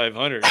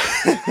CR500.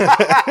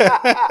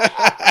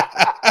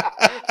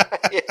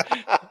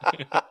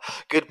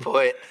 Good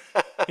point.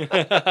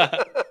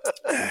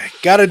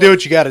 Got to do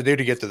what you got to do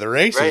to get to the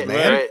races,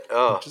 man. Right.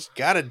 Oh. Just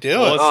got to do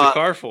it. What's the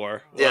car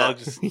for? Yeah. Well,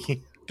 just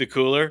the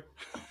cooler.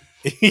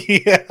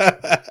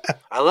 Yeah.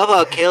 I love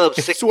how Caleb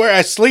It's where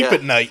I sleep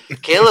at night.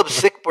 Caleb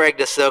sick bragged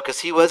us though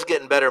because he was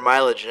getting better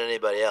mileage than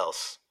anybody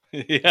else.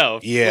 Yeah,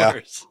 of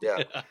course.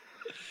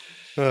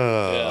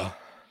 Yeah.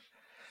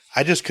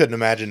 I just couldn't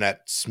imagine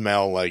that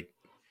smell. Like,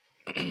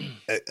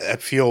 I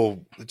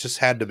feel it just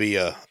had to be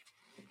a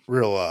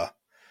real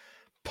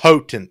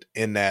potent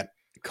in that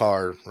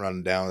car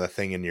running down that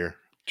thing in your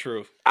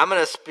I'm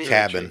gonna speak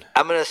cabin.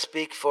 I'm gonna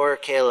speak for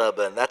Caleb,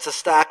 and that's a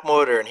stock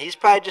motor, and he's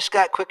probably just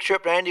got Quick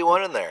Trip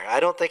 91 in there.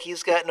 I don't think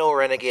he's got no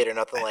Renegade or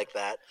nothing like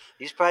that.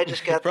 He's probably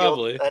just got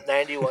that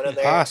 91 in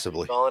there.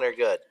 Possibly. Calling her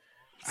good.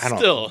 I don't.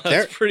 Still,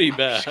 that's pretty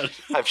bad.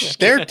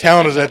 They're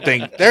telling us that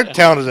thing. They're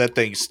telling us that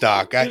thing's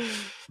stock.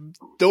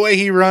 The way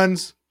he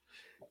runs,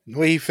 the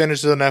way he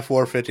finishes an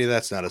F450,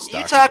 that's not a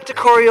stock. You talk to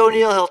Corey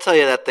O'Neill, he'll tell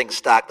you that thing's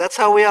stock. That's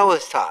how we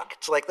always talk.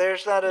 It's like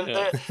there's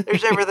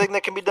everything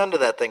that can be done to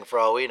that thing for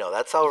all we know.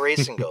 That's how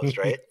racing goes,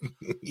 right?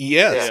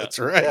 Yes, that's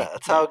right. Yeah,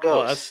 that's how it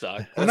goes. Oh, that's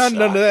stock.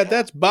 None of that.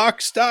 That's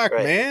box stock,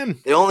 man.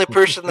 The only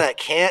person that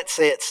can't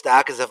say it's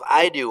stock is if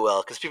I do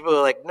well, because people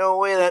are like, "No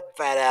way, that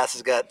fat ass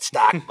has got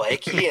stock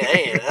bike."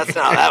 Yeah, that's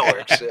not how that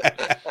works.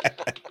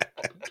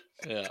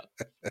 Yeah.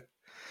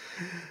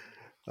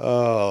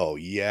 Oh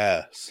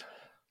yes.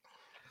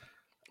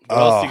 What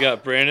else you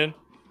got, Brandon?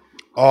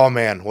 Oh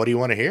man, what do you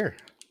want to hear?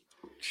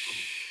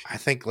 I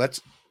think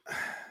let's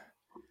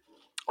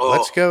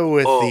go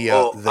with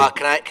the.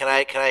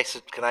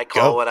 Can I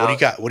call one out?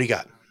 What do you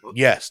got?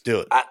 Yes, do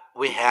it.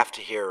 We have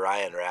to hear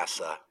Ryan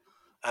Rassa.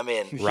 I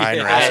mean,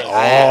 Ryan Rassa.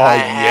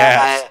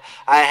 Yes.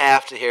 I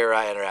have to hear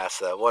Ryan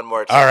Rassa one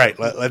more time. All right,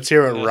 let's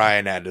hear what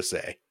Ryan had to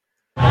say.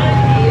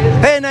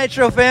 Hey,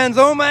 Nitro fans.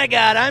 Oh, my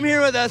God. I'm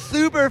here with a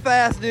super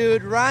fast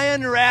dude,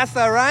 Ryan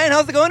Rassa. Ryan,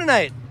 how's it going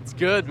tonight? It's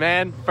good,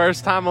 man.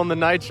 First time on the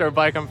Nitro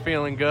bike. I'm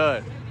feeling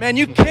good. Man,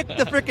 you kicked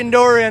the freaking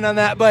door in on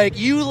that bike.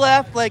 You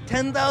left like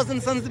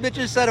 10,000 sons of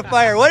bitches set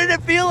afire. What did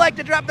it feel like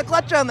to drop the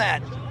clutch on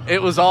that?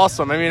 It was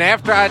awesome. I mean,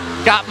 after I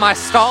got my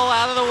stall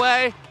out of the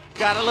way,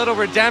 got a little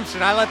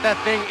redemption, I let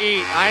that thing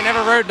eat. I never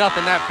rode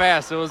nothing that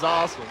fast. It was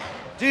awesome.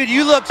 Dude,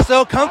 you look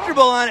so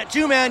comfortable on it,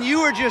 too, man.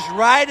 You were just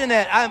riding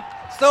it. I'm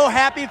so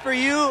happy for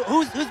you.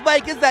 Whose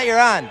bike is that you're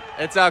on?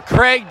 It's a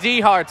Craig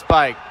Dehart's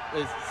bike.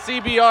 It's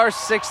CBR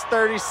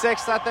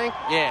 636, I think.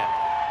 Yeah.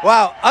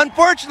 Wow.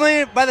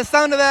 Unfortunately, by the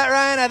sound of that,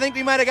 Ryan, I think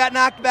we might have got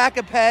knocked back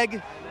a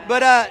peg.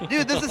 But,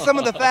 dude, this is some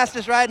of the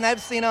fastest riding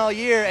I've seen all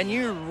year, and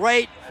you're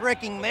right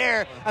freaking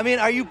there. I mean,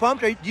 are you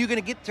pumped? Are you going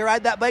to get to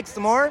ride that bike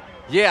some more?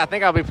 Yeah, I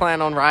think I'll be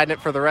planning on riding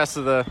it for the rest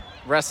of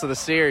the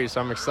series,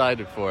 so I'm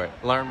excited for it.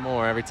 Learn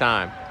more every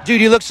time.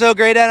 Dude, you look so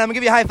great at it. I'm going to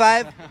give you a high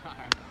five.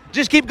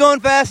 Just keep going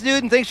fast,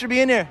 dude, and thanks for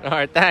being here. All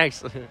right,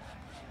 thanks.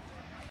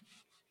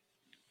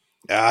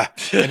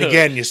 And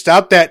again, you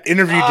stopped that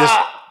interview just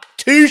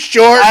too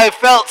short. I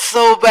felt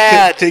so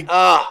bad to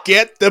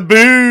get the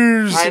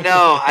booze. I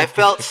know. I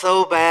felt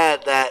so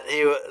bad that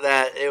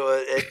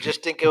it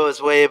just didn't go his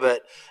way.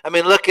 But I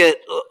mean, look at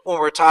when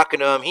we're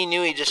talking to him. He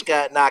knew he just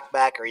got knocked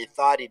back, or he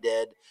thought he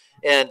did,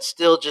 and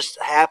still just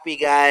a happy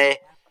guy.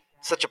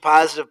 Such a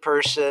positive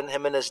person.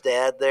 Him and his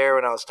dad there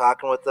when I was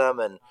talking with them,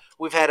 and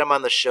we've had him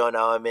on the show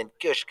now. I mean,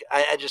 gosh,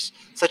 I just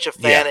such a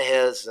fan of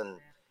his, and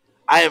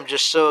I am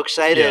just so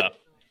excited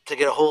to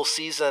get a whole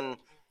season.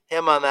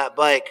 Him on that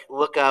bike,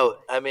 look out.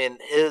 I mean,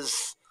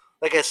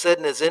 like I said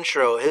in his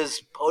intro,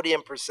 his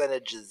podium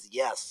percentage is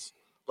yes.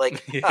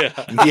 Like, I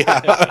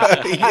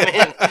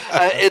mean,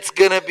 it's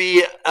going to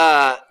be,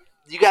 I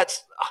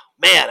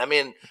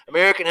mean,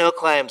 American Hill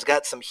Climb's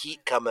got some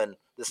heat coming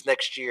this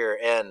next year,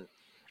 and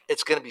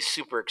it's going to be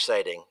super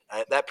exciting.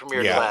 That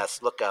premiere class,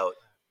 look out.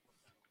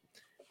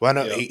 Well,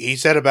 no, he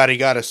said about he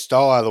got his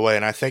stall out of the way,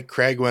 and I think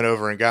Craig went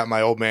over and got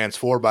my old man's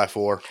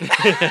 4x4 to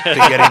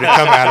get him to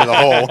come out of the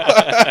hole.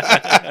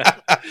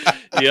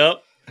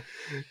 Yep.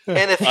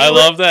 And if I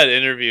love that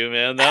interview,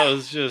 man. That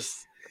was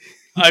just,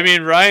 I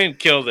mean, Ryan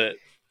killed it.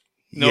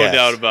 No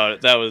doubt about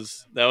it. That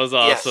was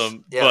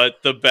awesome. Yes.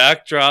 But the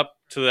backdrop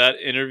to that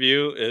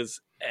interview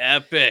is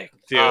epic,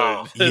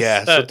 dude.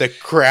 Yes, with the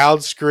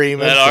crowd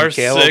screaming that from R6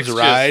 Caleb's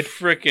ride.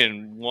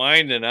 Freaking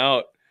winding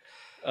out.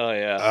 Oh,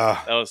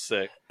 yeah. That was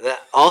sick.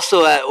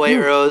 Also at White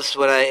Rose,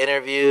 when I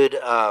interviewed,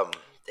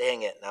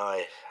 dang it, now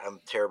I'm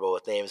terrible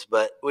with names,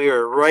 but we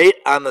were right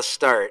on the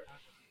start,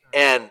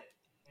 and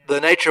the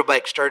Nitro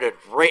bike started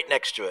right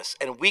next to us,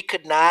 and we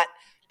could not.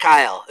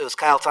 It was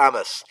Kyle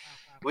Thomas.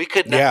 We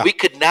could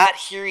not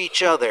hear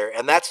each other,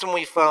 and that's when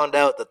we found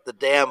out that the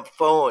damn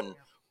phone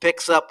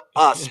picks up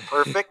us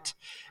perfect.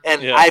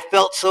 And I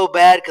felt so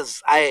bad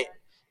because I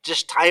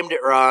just timed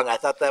it wrong. I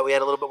thought that we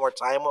had a little bit more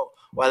time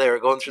while they were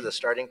going through the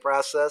starting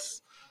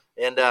process.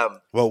 And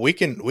well, we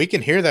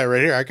can hear that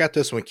right here. I got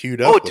this one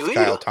queued up with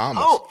Kyle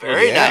Thomas. Oh,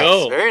 very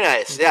nice, very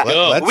nice.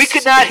 Yeah, we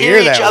could not hear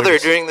each other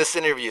during this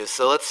interview,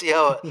 so let's see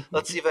how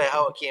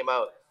it came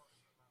out.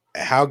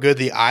 How good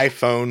the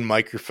iPhone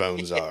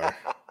microphones are.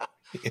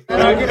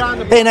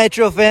 Hey,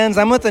 Nitro fans,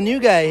 I'm with a new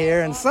guy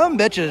here, and some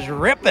bitch is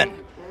ripping.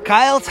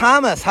 Kyle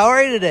Thomas, how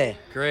are you today?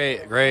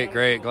 Great.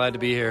 Glad to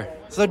be here.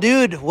 So,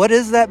 dude, what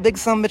is that big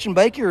sumbitchin'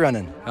 bike you're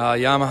running?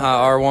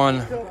 Yamaha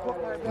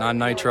R1,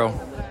 non-nitro.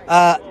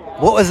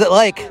 What was it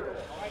like?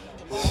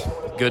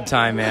 Good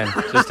time, man.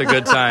 Just a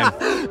good time.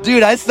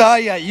 Dude, I saw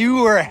you. You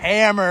were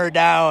hammered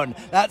down.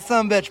 That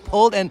sumbitch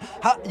pulled, and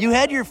you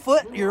had your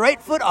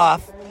right foot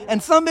off.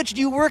 And sumbitch,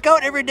 do you work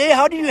out every day?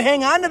 How do you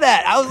hang on to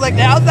that? I was like,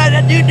 how's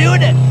that dude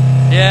doing it?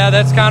 Yeah,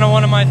 that's kind of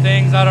one of my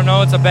things. I don't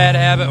know. It's a bad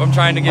habit I'm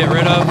trying to get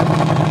rid of.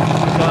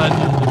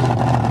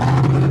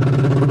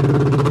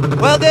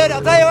 Well, dude,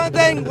 I'll tell you one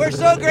thing. We're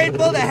so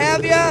grateful to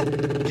have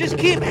you. Just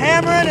keep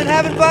hammering and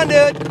having fun,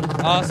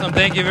 dude. Awesome.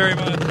 Thank you very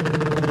much.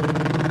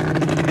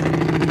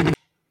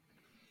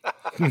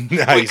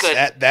 Nice.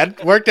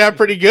 That worked out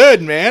pretty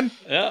good, man.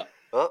 Yeah.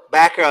 Well,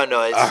 background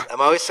noise.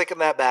 I'm always thinking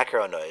that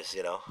background noise,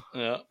 you know.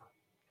 Yeah.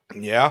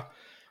 Yeah.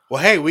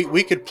 Well, hey,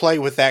 we could play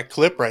with that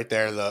clip right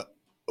there.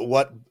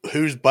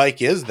 Whose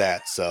bike is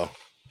that? So.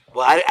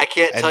 Well, I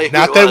can't tell you.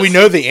 Not that we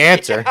know the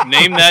answer.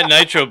 Name that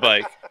nitro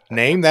bike.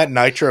 Name that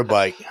nitro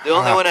bike. The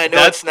only one I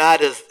know it's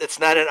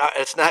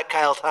not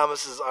Kyle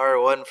Thomas's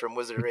R1 from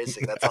Wizard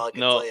Racing. That's all I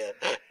can tell you.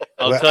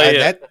 I'll tell you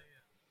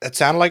that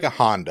sounded like a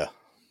Honda.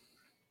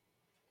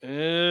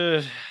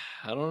 I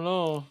don't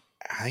know.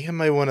 I think it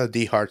might be one of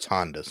D-Hart's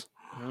Hondas.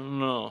 I don't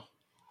know.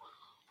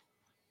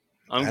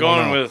 I'm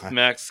going with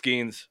Max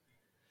Skeens.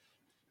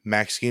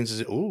 Max Skeens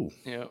is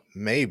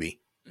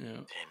maybe. Yeah. Damn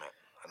it.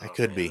 That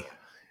could be.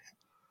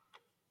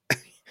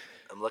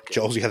 I'm looking.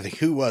 Joel's got to think,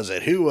 who was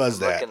it? Who was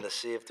that? Looking to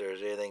see if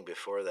there's anything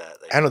before that.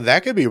 I know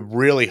that could be a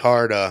really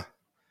hard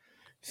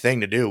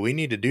thing to do. We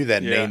need to do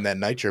that. Yeah. Name that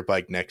nitro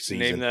bike next season.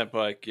 Name that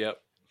bike. Yep.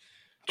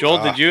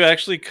 Joel, did you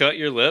actually cut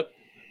your lip?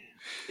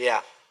 Yeah.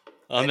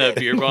 On that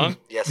beer bong?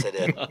 Yes, I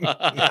did.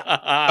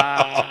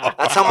 Yeah.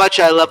 That's how much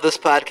I love this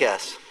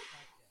podcast.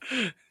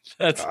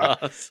 That's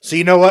awesome. So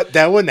you know what?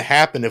 That wouldn't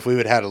happen if we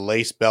would have had a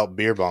lace belt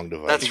beer bong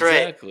device. That's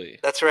right. Exactly.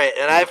 That's right.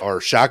 And or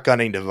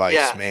shotgunning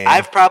device, man.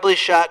 I've probably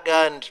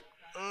shotgunned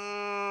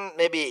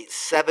maybe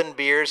 7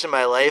 beers in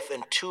my life,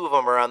 and 2 of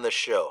them are on the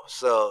show.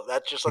 So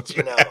that just lets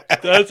you know.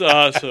 That's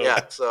awesome.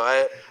 Yeah.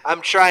 So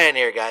I'm trying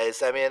here,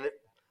 guys. I mean,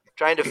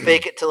 trying to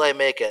fake it till I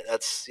make it.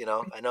 That's,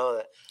 I know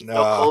that.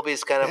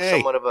 Colby's kind of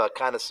somewhat of a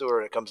connoisseur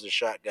when it comes to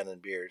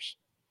shotgunning beers.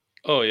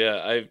 Oh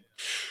yeah, I've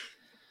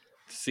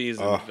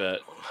seasoned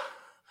vet.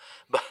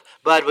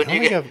 But when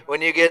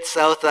you get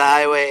south of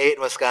Highway 8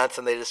 in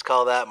Wisconsin, they just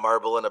call that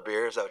marble in a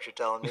beer. Is that what you're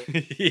telling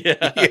me?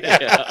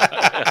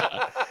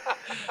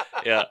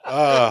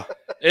 Yeah.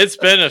 It's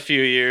been a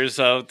few years,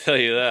 I'll tell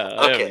you that.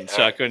 I haven't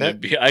shotgunned a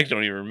beer. I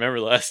don't even remember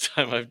the last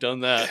time I've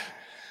done that.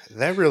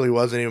 That really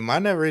wasn't even. I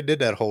never did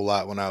that whole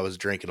lot when I was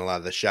drinking a lot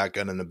of the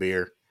shotgun and the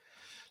beer.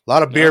 A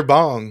lot of beer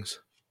bongs.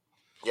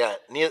 Yeah.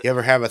 You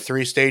ever have a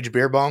 3-stage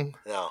beer bong?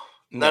 No.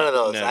 None of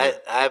those.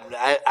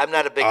 I'm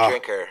not a big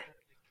drinker.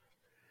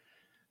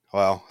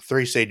 Well,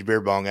 3-stage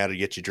beer bong ought to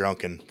get you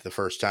drunken the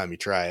first time you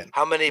try it.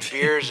 How many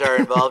beers are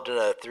involved in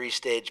a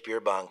 3-stage beer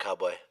bong,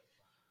 Cowboy?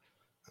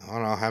 I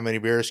don't know. How many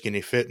beers can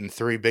you fit in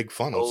 3 big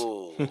funnels?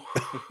 Oh,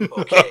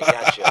 okay,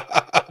 gotcha.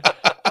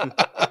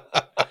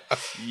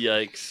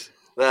 Yikes.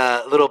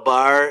 The little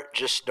bar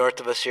just north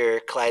of us here,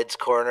 Clyde's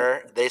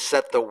Corner, they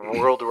set the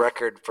world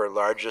record for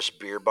largest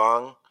beer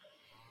bong.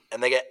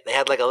 And they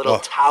had like a little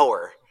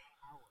tower.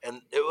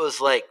 And it was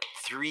like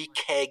 3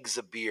 kegs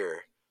of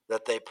beer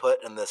that they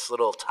put in this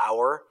little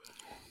tower.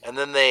 And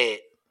then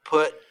they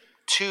put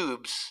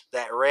tubes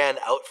that ran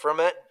out from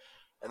it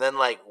and then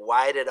like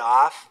wide it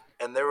off.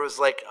 And there was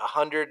like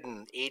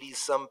 180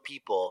 some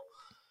people.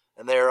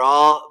 And they were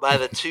all by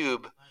the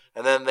tube.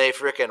 And then they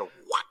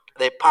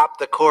they popped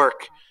the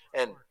cork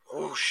and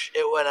whoosh,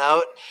 it went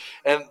out.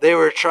 And they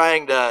were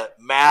trying to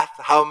math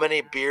how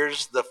many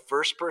beers the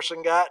first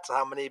person got to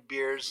how many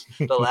beers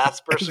the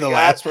last person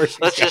got.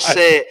 Let's just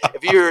say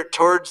if you were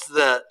towards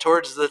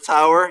the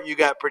tower, you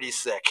got pretty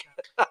sick.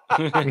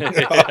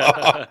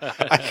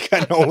 I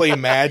can only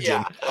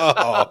imagine. Yeah.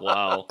 Oh,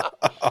 wow.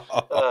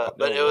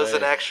 But it was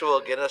an actual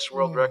Guinness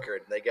World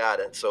Record. They got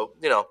it. So,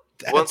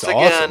 That's once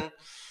again,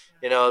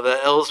 the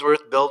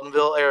Ellsworth,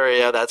 Beldenville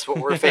area, that's what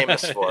we're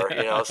famous for,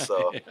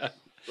 so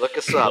look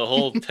us up. The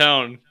whole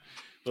town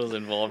was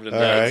involved in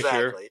that.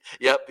 Exactly.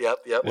 Yep.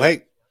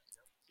 Wait,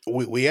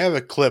 We have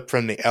a clip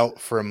from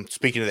from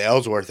speaking of the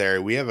Ellsworth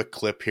area. We have a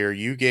clip here.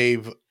 You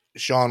gave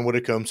Sean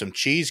Whitcomb some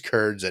cheese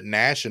curds at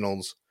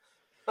Nationals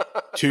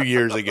 2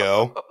 years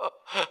ago.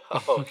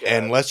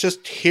 And let's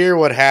just hear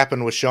what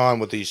happened with Sean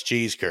with these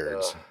cheese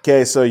curds.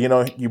 Okay, so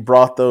you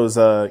brought those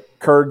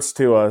curds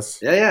to us.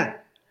 Yeah.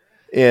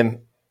 When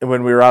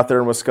we were out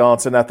there in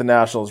Wisconsin at the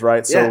Nationals,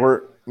 right? Yeah.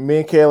 So me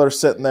and Kayla are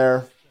sitting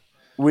there.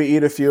 We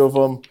eat a few of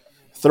them,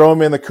 throw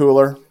them in the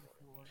cooler,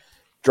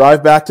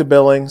 drive back to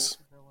Billings.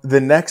 The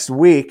next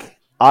week,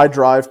 I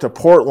drive to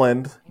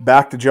Portland,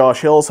 back to Josh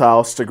Hill's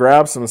house to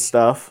grab some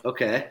stuff.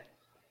 Okay.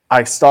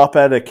 I stop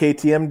at a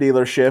KTM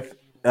dealership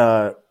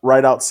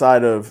right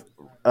outside of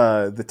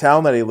the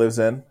town that he lives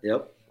in.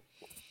 Yep.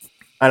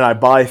 And I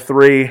buy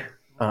 3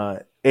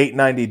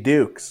 890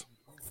 Dukes.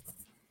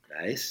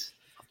 Nice.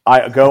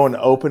 I go and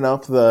open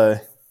up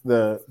the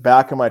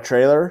back of my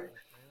trailer,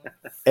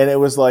 and it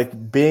was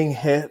like being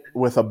hit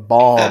with a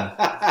bomb.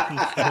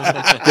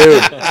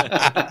 Dude,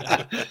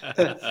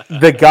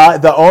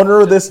 the owner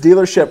of this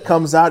dealership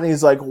comes out and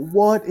he's like,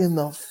 "What in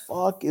the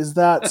fuck is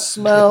that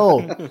smell?"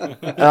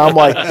 And I'm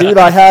like, "Dude,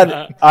 I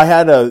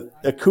had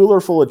a cooler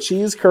full of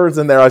cheese curds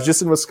in there. I was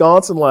just in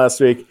Wisconsin last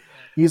week."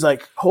 He's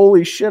like,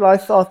 "Holy shit, I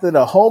thought that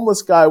a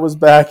homeless guy was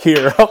back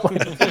here." I'm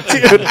like,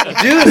 dude,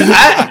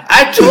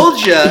 I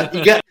told you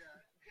got.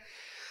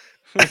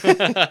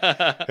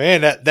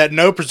 Man, that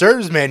no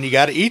preserves, man. You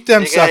got to eat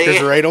them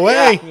suckers right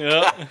away.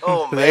 Yeah.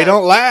 Oh, man. They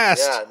don't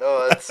last. Yeah,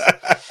 no,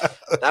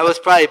 that was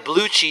probably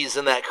blue cheese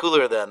in that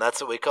cooler. Then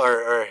that's what we call,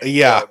 or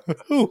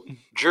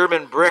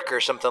German brick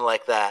or something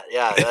like that.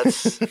 Yeah,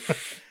 that's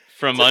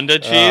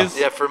Fromunda cheese.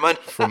 Yeah,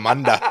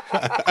 Fromunda.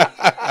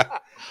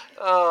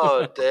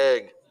 Oh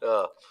dang!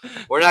 Oh.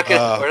 We're not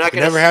gonna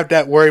never have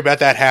to worry about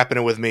that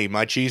happening with me.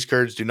 My cheese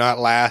curds do not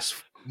last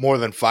more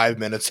than 5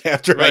 minutes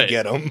after I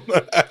get them.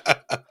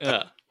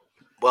 Yeah.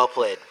 Well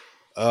played.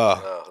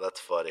 Oh, that's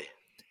funny.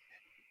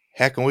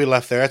 Heck, when we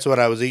left there, that's what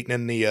I was eating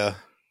in the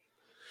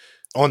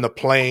on the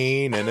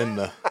plane and in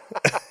the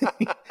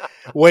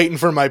waiting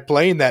for my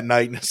plane that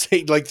night, and I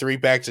ate like 3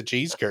 packs of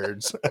cheese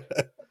curds.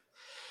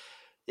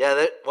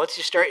 Yeah, once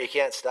you start, you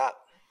can't stop.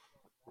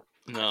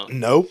 No.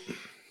 Nope.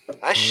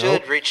 I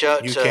should reach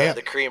out to can't.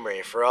 the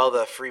creamery for all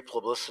the free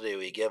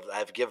publicity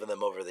I've given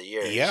them over the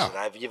years. Yeah. And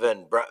I've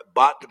even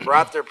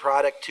brought their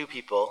product to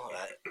people.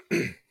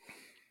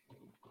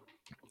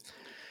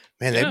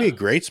 Man, they'd be a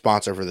great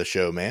sponsor for the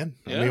show, man.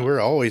 Yeah.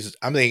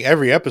 I mean,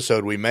 every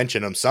episode we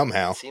mention them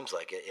somehow. Seems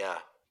like it, yeah.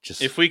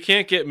 If we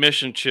can't get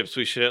Mission Chips,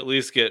 we should at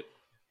least get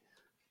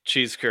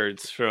cheese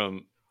curds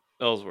from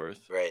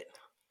Ellsworth. Right.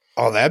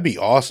 Oh, that'd be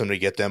awesome to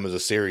get them as a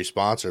series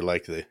sponsor,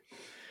 like the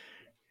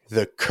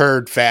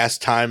Curd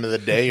Fast Time of the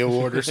Day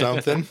award or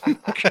something.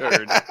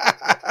 Curd.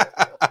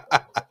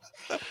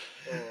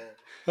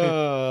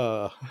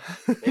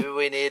 Maybe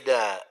we need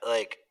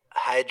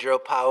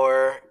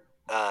hydropower.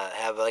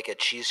 Have like a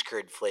cheese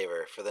curd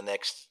flavor for the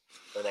next.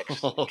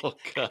 Oh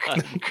God!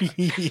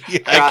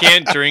 I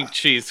can't drink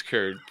cheese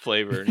curd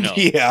flavor. No.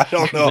 Yeah, I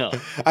don't know. No.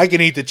 I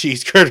can eat the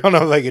cheese curd. I don't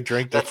know if I can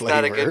drink the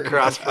flavor. That's not a good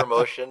cross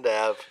promotion to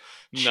have.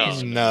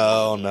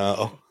 No.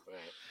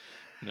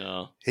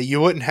 No. Hey, you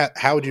wouldn't have.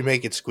 How would you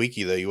make it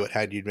squeaky though?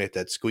 How'd you make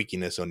that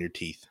squeakiness on your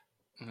teeth?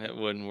 That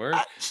wouldn't work.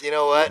 You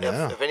know what?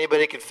 No. If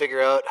anybody could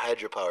figure out,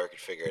 hydropower could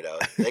figure it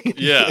out. They could.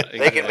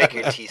 They can make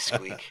your teeth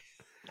squeak.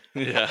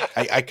 Yeah.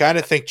 I kind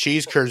of think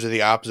cheese curds are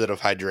the opposite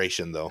of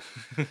hydration, though.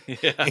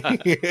 Yeah.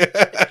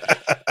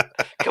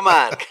 Come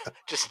on,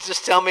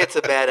 just tell me it's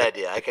a bad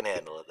idea. I can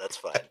handle it. That's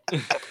fine.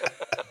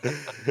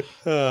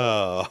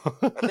 I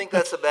think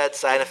that's a bad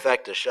side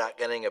effect of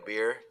shotgunning a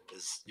beer.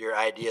 Is your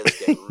ideas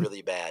get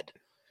really bad.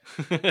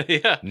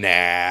 Yeah.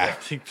 Nah. I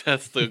think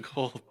that's the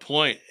whole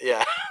point.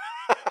 Yeah.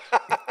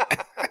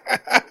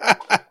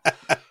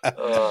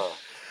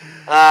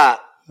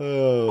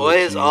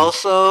 Boys, geez.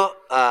 Also,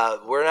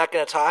 we're not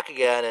going to talk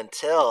again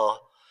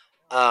until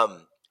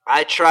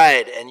I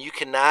tried, and you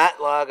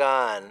cannot log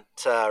on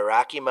to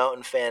Rocky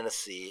Mountain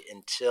Fantasy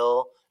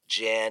until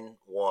Jan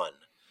 1.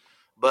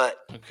 But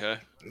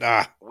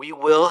we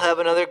will have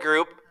another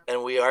group,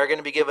 and we are going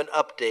to be given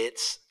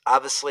updates.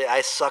 Obviously,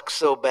 I suck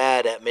so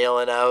bad at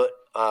mailing out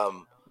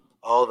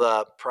all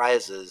the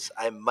prizes.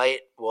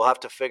 We'll have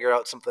to figure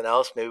out something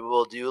else. Maybe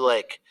we'll do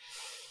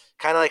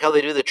kind of like how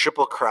they do the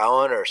Triple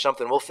Crown or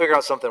something. We'll figure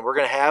out something. We're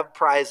going to have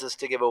prizes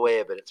to give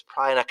away, but it's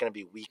probably not going to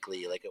be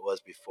weekly like it was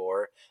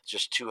before. It's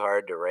just too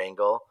hard to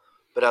wrangle.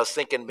 But I was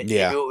thinking maybe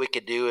what we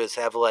could do is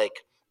have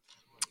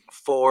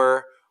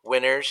 4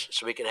 winners,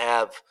 so we could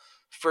have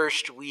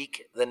first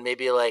week, then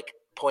maybe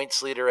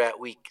points leader at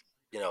week,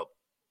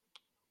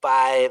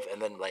 5,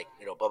 and then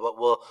blah,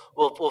 blah.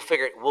 We'll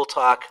figure it. We'll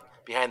talk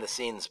behind the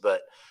scenes,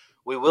 but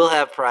we will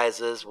have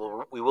prizes.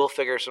 We will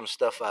figure some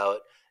stuff out.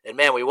 And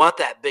man, we want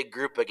that big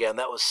group again.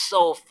 That was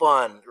so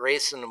fun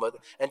racing with,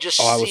 and just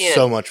it was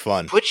so much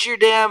fun. Put your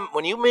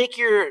when you make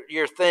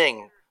your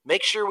thing,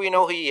 make sure we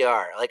know who you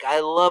are. I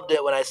loved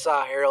it when I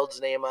saw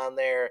Harold's name on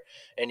there,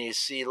 and you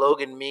see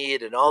Logan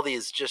Mead and all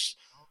these just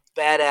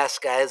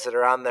badass guys that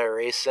are on there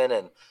racing,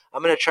 and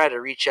I'm going to try to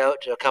reach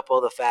out to a couple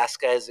of the fast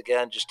guys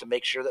again just to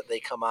make sure that they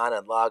come on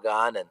and log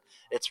on, and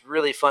it's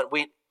really fun.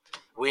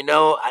 We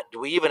know. Do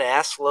we even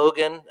ask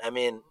Logan? I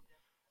mean,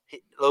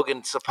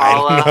 Logan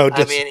Sapala.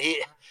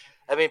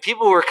 I mean,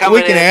 people were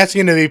coming. We can ask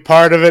him to be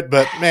part of it,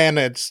 but man,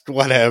 it's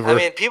whatever. I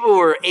mean, people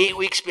were 8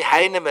 weeks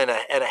behind him and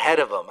ahead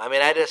of him. I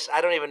mean,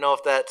 I don't even know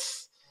if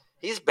that's.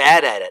 He's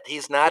bad at it.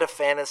 He's not a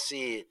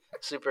fantasy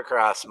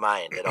Supercross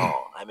mind at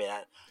all. I mean,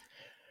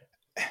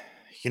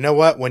 you know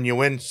what? When you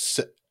win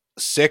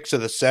 6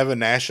 of the 7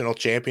 national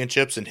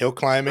championships in hill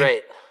climbing,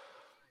 right.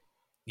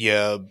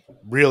 You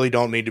really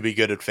don't need to be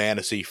good at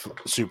fantasy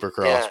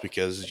Supercross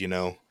because,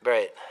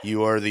 right.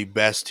 you are the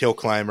best hill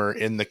climber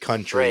in the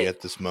country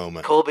at this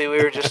moment. Colby,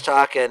 we were just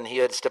talking. He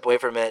had to step away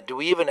for a minute. Do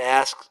we even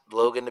ask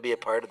Logan to be a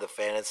part of the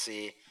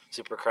fantasy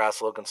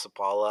Supercross, Logan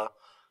Sapala,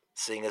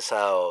 seeing as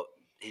how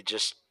he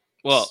just...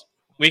 Well,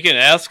 we can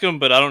ask him,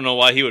 but I don't know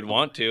why he would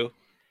want to.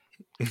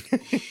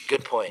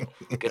 Good point.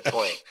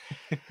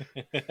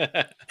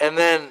 And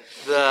then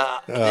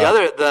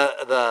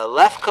the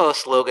left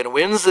coast Logan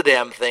wins the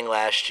damn thing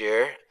last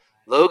year.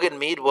 Logan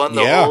Mead won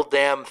the whole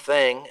damn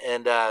thing,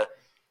 and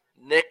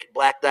Nick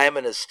Black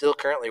Diamond is still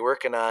currently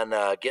working on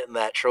getting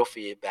that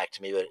trophy back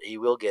to me, but he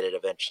will get it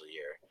eventually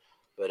here.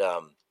 But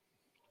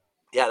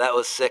that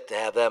was sick to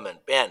have them. And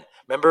man,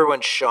 remember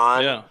when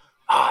Sean? Yeah.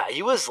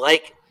 He was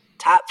like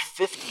top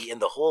 50 in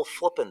the whole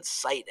flipping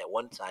site at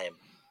one time.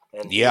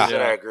 And he was in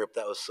our group.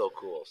 That was so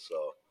cool.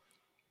 So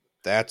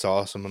that's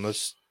awesome. And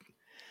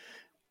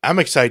I'm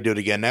excited to do it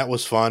again. That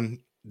was fun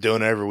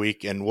doing it every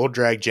week. And we'll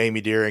drag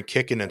Jamie Deere and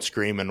kicking and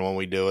screaming when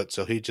we do it.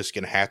 So he's just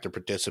going to have to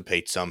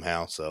participate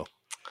somehow. So,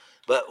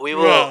 but we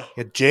will.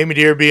 Jamie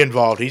Deere be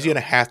involved. He's going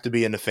to have to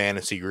be in the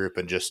fantasy group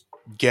and just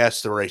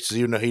guess the races,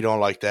 even though he don't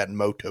like that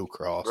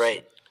motocross.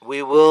 Right.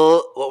 We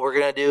will. What we're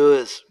going to do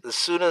is as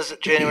soon as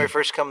January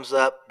 1st comes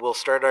up, we'll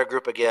start our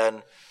group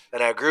again.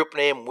 And our group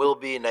name will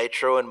be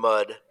Nitro and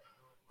Mud.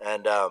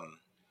 And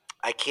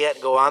I can't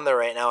go on there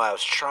right now. I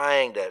was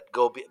trying to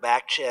go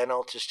back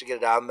channel just to get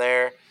it on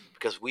there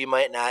because we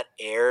might not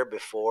air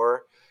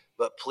before.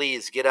 But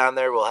please get on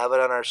there. We'll have it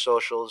on our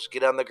socials.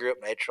 Get on the group,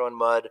 Nitro and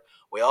Mud.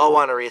 We all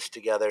want to race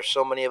together.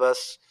 So many of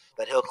us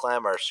that hill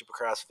climb are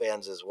Supercross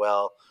fans as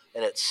well.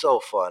 And it's so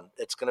fun.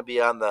 It's going to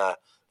be on the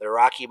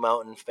Rocky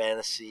Mountain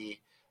Fantasy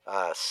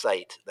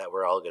site that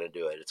we're all going to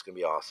do it. It's going to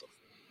be awesome.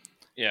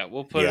 Yeah,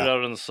 we'll put it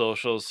out on the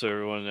socials so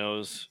everyone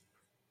knows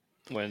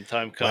when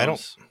time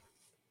comes.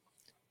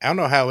 I don't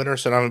know how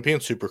interested I'm in being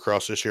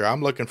Supercross this year.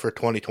 I'm looking for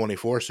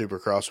 2024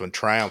 Supercross when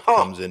Triumph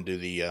comes into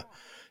the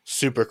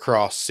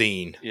Supercross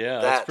scene. Yeah,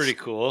 that's pretty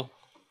cool.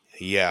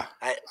 Yeah,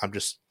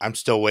 I'm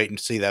still waiting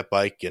to see that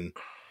bike, and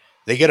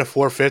they get a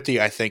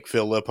 450. I think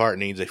Phil Liphart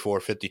needs a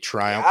 450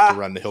 Triumph to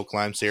run the Hill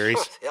Climb Series.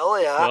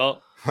 Hell yeah!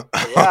 Well,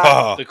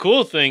 the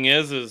cool thing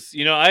is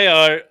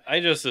I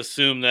just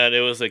assumed that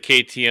it was a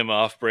KTM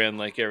off-brand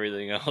like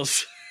everything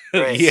else.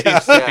 Right.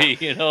 Seems to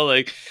be,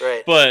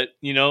 right. But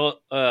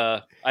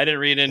I didn't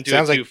read into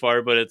it too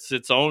far, but it's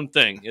its own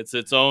thing. It's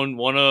its own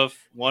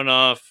one-off.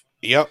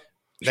 Yep,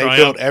 they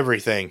built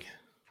everything.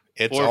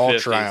 It's all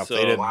Triumph. So,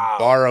 they didn't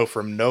borrow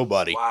from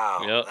nobody.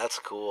 Wow, That's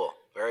cool.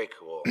 Very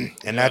cool.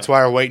 And that's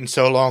why we're waiting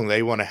so long.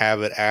 They want to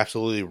have it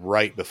absolutely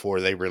right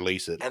before they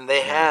release it. And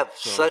they have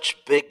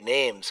such big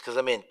names because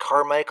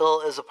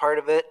Carmichael is a part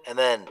of it, and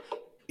then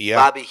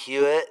Bobby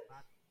Hewitt.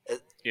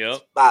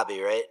 Yep.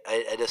 Bobby, right?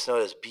 I just know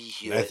it as B.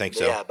 Hewitt. I think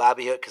so. Yeah,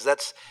 Bobby Hewitt,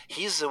 because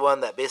he's the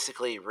one that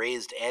basically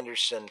raised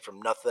Anderson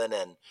from nothing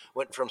and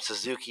went from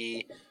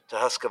Suzuki to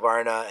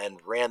Husqvarna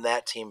and ran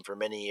that team for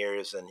many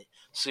years, and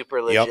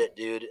super legit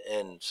dude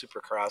in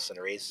Supercross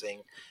and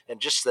racing. And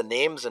just the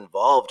names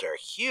involved are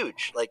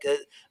huge, like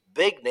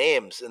big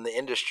names in the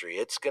industry.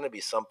 It's going to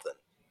be something.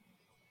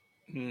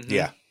 Mm-hmm.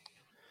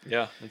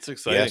 Yeah, it's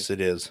exciting. Yes,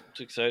 it is. It's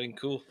exciting,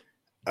 cool.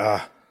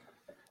 All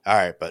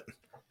right, but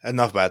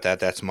enough about that.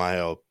 That's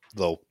my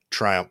little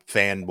Triumph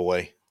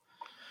fanboy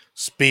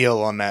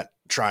spiel on that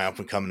Triumph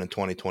and coming in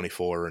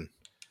 2024. And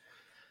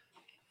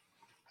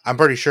I'm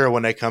pretty sure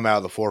when they come out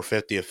of the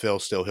 450, if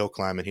Phil's still hill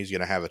climbing, he's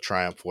going to have a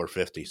Triumph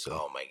 450. So.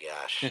 Oh my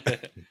gosh. He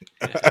better.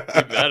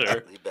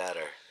 He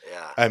better.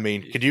 Yeah. I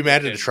mean, could you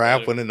imagine the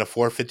Triumph winning the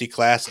 450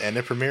 class and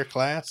the Premier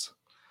class?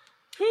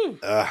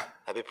 That'd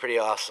be pretty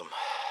awesome.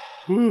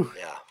 Whew.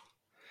 Yeah.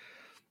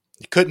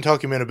 You couldn't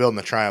talk him into building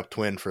the Triumph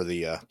Twin for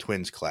the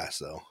Twins class,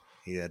 though.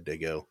 He had to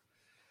go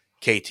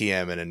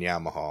KTM and then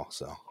Yamaha,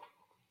 so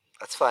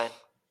that's fine.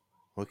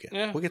 We'll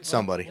get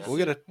somebody. We'll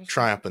get a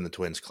Triumph in the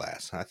Twins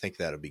class. I think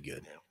that'll be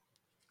good.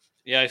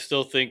 Yeah, I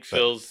still think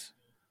Phil's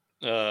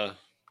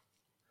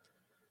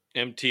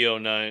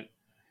MT-09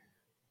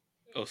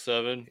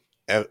 07.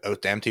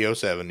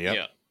 MT-07, yep.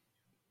 Yeah.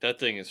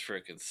 That thing is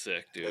freaking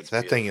sick, dude.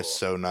 That thing is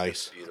so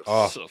nice.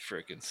 Oh, so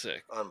freaking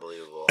sick.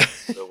 Unbelievable.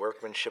 The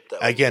workmanship that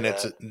again,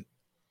 it's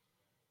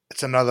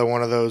another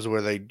one of those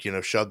where they,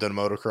 shoved in a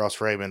motocross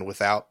frame, and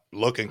without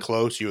looking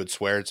close, you would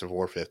swear it's a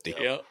 450.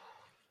 Yep.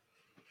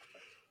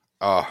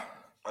 Oh.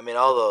 I mean,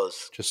 all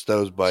those. Just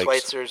those bikes.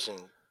 Schweitzers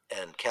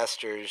and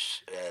Kesters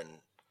and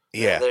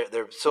Yeah.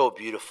 They're so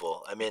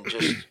beautiful. I mean,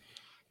 just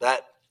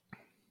that.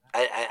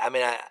 I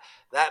mean,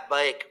 that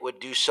bike would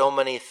do so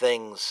many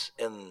things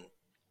in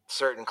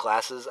certain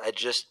classes.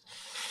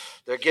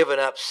 They're giving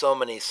up so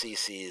many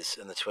CCs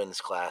in the twins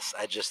class.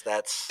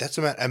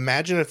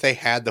 Imagine if they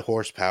had the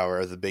horsepower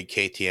of the big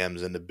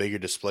KTMs and the bigger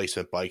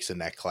displacement bikes in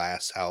that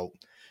class, how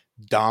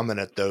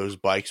dominant those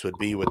bikes would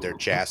be with their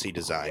chassis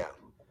design.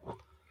 Yeah.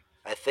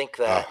 I think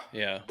that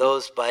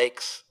those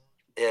bikes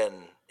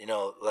in,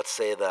 let's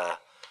say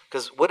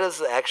because what is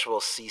the actual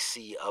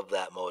CC of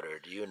that motor?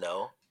 Do you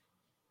know?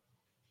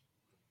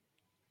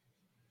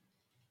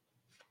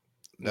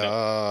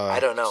 I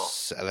don't know.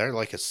 They're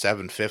like a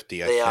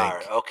 750, I think. They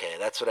are. Okay,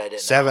 that's what I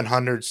didn't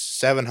 700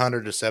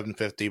 to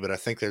 750, but I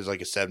think there's like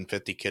a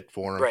 750 kit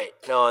for them. Right.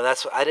 No, and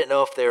I didn't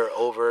know if they were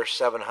over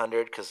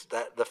 700 because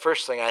the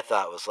first thing I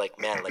thought was like,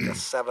 man, like a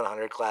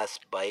 700 class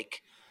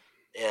bike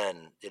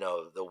in,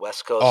 the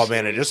West Coast. Oh,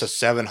 man, just a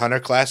 700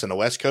 class in the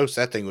West Coast,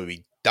 that thing would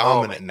be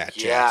dominant in that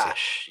chassis.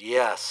 Gosh,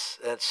 yes.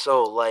 It's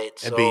so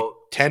light. It'd be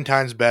 10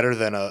 times better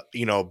than a,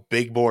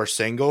 big bore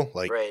single.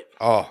 Like, right.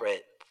 Oh.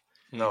 Right.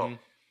 No.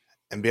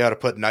 And be able to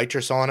put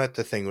nitrous on it,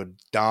 the thing would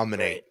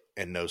dominate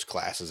in those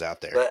classes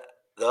out there. But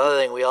the other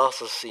thing we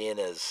also seen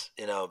is,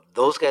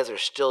 those guys are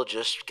still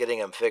just getting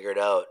them figured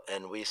out.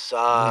 And we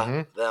saw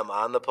them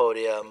on the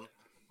podium,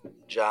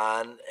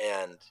 John,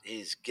 and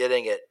he's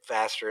getting it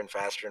faster and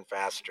faster and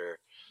faster.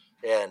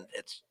 And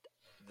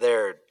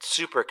they're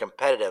super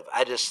competitive.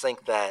 I just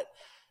think that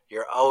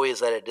you're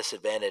always at a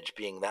disadvantage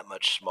being that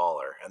much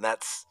smaller. And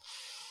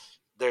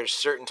there's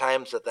certain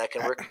times that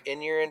can work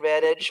in your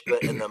advantage,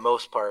 but in the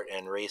most part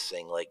in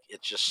racing, like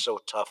it's just so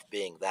tough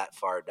being that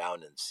far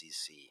down in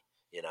CC,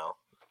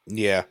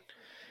 Yeah.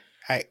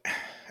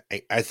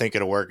 I think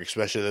it'll work,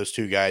 especially those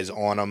two guys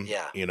on them,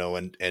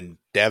 and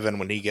Devin,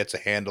 when he gets a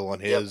handle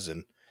on his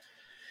and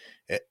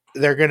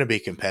they're going to be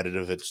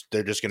competitive.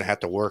 They're just going to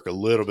have to work a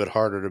little bit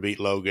harder to beat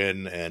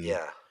Logan and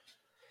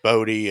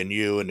Bodie and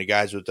you and the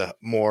guys with the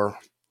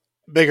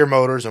bigger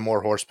motors and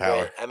more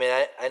horsepower. Right. I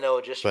mean, I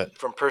know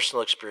from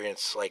personal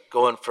experience, like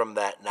going from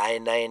that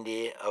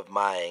 990 of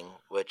mine,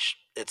 which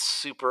it's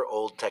super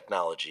old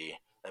technology.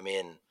 I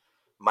mean,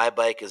 my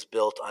bike is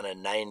built on a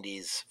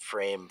 90s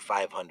frame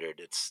 500.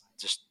 It's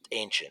just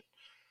ancient.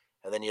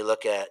 And then you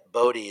look at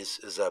Bodie's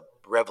is a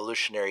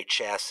revolutionary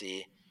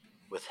chassis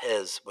with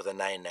a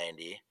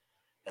 990.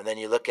 And then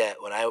you look at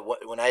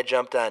when I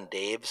jumped on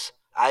Dave's,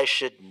 I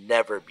should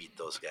never beat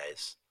those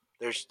guys.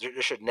 There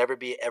should never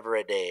be ever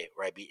a day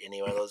where I beat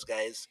any one of those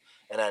guys.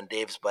 And on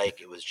Dave's bike,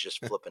 it was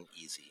just flipping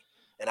easy.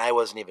 And I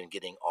wasn't even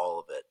getting all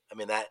of it. I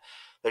mean,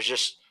 there's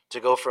just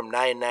to go from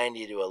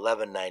 990 to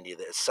 1190,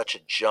 that's such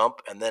a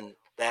jump. And then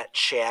that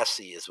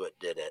chassis is what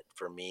did it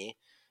for me.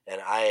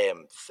 And I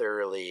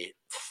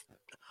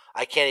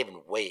can't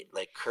even wait.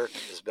 Like Kirk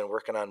has been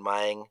working on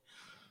mine.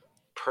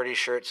 Pretty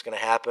sure it's going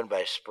to happen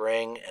by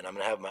spring. And I'm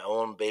going to have my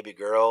own baby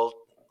girl,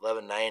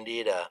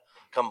 1190 to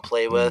come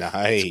play with.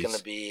 Nice. It's going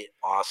to be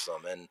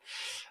awesome. And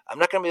I'm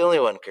not going to be the only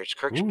one. Kirk's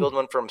building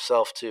one for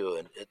himself too.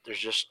 And there's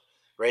just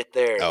right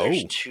there,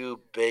 there's two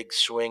big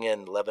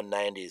swinging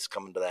 1190s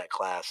coming to that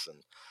class. And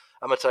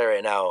I'm going to tell you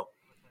right now,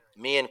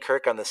 me and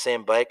Kirk on the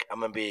same bike, I'm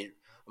going to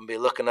be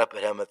looking up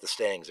at him at the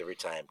standings every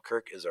time.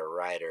 Kirk is a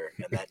rider,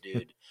 and that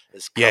dude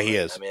is coming. Yeah, he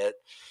is. I mean,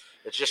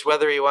 it's just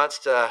whether he wants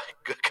to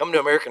come to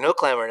American Hill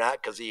Climb or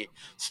not, because he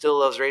still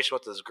loves racing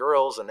with his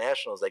girls and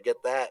nationals. I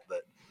get that,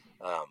 but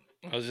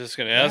I was just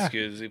going to ask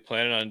you: is he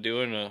planning on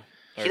doing a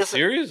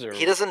series? Or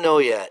he doesn't know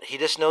yet. He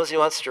just knows he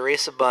wants to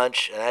race a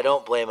bunch, and I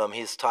don't blame him.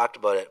 He's talked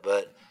about it,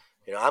 but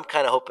I'm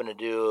kind of hoping to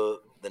do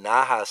the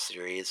Naha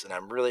series, and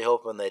I'm really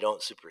hoping they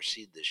don't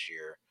supersede this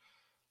year.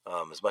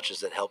 As much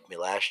as it helped me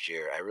last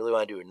year, I really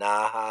want to do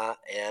Naha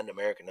and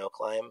American Hill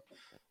Climb.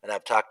 And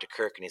I've talked to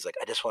Kirk, and he's like,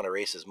 I just want to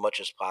race as much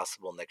as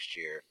possible next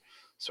year.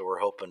 So we're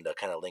hoping to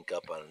kind of link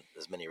up on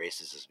as many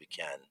races as we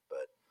can.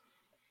 But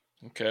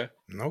okay.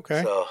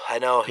 So I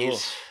know Cool.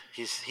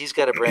 he's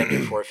got a brand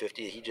new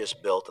 450 he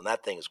just built, and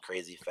that thing is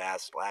crazy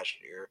fast last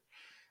year.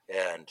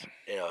 And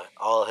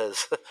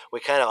we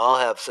kind of all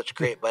have such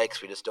great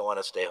bikes. We just don't want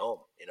to stay home,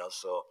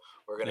 So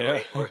we're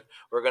gonna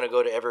we're gonna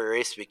go to every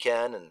race we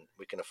can, and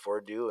we can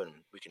afford to, and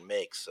we can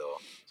make. So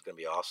it's gonna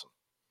be awesome.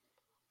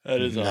 That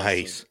is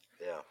nice. Awesome.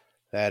 Yeah,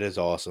 that is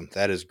awesome.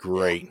 That is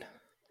great.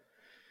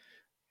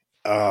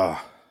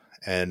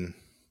 And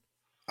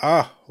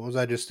what was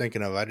I just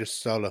thinking of? I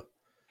just saw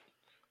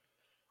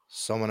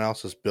someone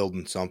else is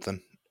building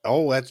something.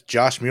 Oh, that's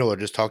Josh Mueller.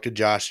 Just talked to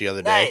Josh the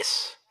other day.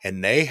 Nice.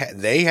 And they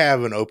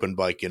have an open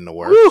bike in the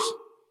works. Woo!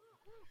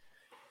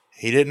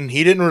 He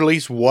didn't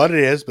release what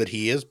it is, but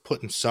he is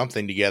putting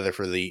something together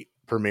for the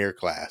premier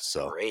class.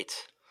 So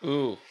great.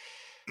 Ooh.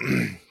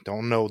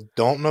 don't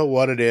know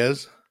what it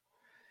is.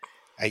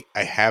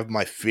 I have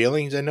my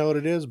feelings I know what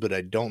it is, but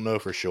I don't know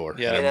for sure.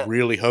 Yeah. And I'm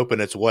really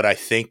hoping it's what I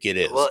think it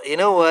is. Well, you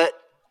know what?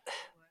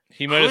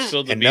 He might have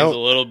spilled the beans a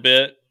little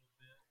bit.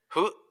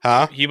 Who?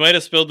 Huh? He might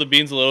have spilled the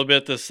beans a little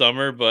bit this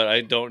summer, but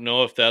I don't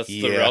know if that's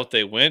the route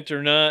they went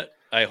or not.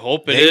 I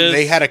hope it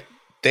is.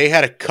 they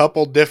had a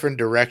couple different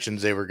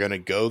directions they were going to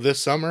go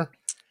this summer.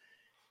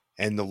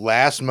 And the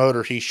last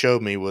motor he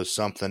showed me was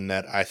something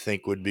that I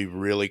think would be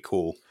really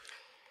cool.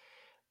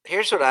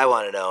 Here's what I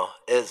want to know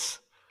is,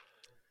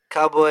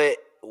 Cowboy,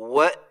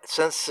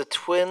 since the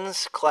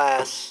twins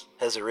class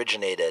has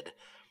originated,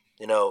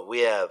 we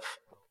have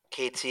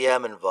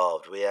KTM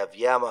involved, we have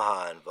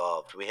Yamaha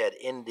involved, we had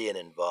Indian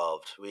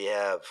involved, we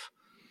have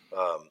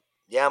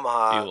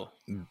Yamaha. Buell.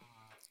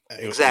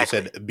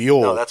 Exactly. You said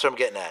Buell. No, that's what I'm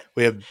getting at.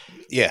 We have,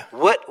 yeah.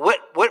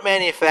 What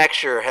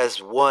manufacturer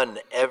has won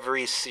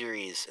every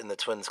series in the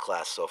twins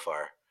class so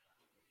far?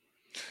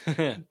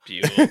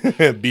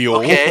 Buell.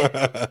 Buell.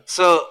 Okay,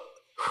 so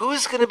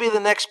who's going to be the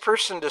next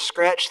person to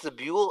scratch the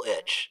Buell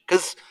itch?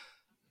 Because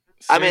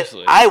I mean,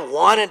 I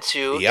wanted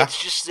to. Yeah.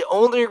 It's just the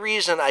only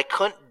reason I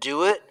couldn't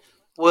do it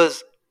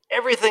was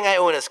everything I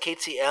own is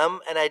KTM,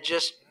 and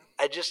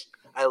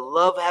I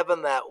love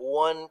having that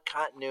one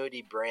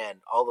continuity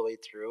brand all the way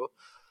through.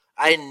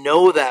 I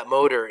know that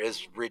motor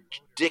is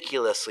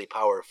ridiculously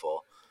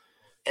powerful,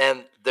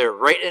 and they're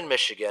right in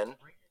Michigan.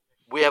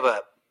 We have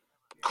a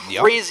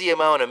crazy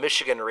amount of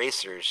Michigan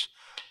racers.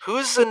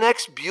 Who's the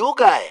next Buell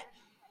guy?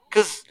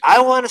 Because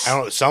I want to. I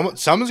don't know.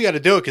 Someone's got to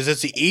do it because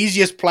it's the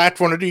easiest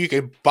platform to do. You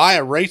can buy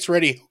a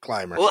race-ready hill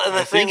climber. Well, and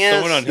the thing think is,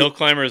 someone on Hill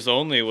Climbers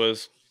Only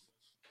was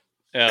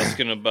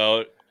asking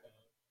about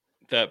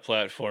that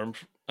platform.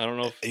 I don't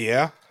know.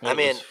 I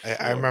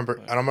remember.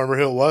 I don't remember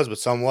who it was, but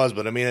some was.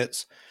 But I mean,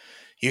 it's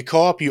you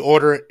call up, you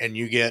order it, and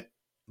you get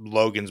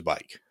Logan's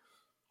bike.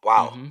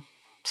 Wow. Mm-hmm.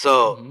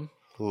 So,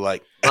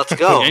 like, let's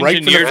go. Right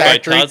from the Engineered by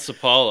factory. Todd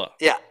Sapala.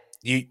 Yeah.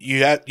 You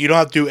don't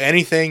have to do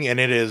anything, and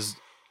it is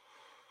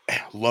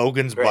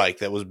Logan's bike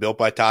that was built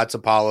by Todd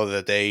Sapala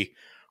that they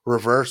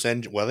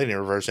they didn't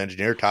reverse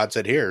engineer. Todd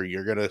said, "Here,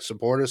 you're going to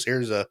support us.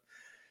 Here's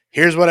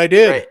what I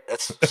did." Right.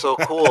 That's so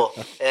cool.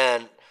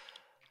 And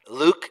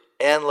Luke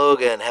and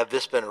Logan have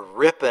just been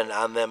ripping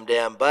on them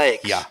damn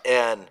bikes. Yeah.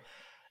 And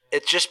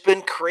it's just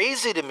been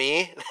crazy to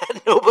me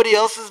that nobody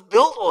else has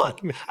built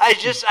one. I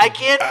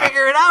can't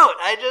figure it out.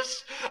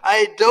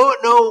 I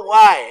don't know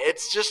why.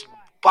 It's just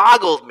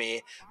boggled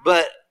me,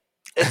 but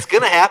it's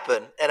going to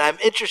happen. And I'm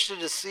interested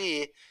to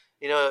see,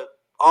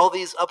 all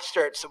these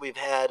upstarts that we've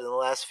had in the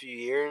last few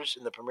years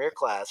in the Premier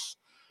class.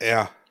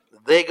 Yeah.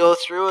 They go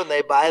through and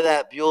they buy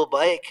that Buell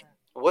bike.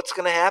 What's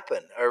going to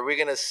happen? Are we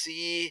going to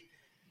see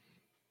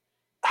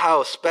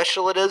how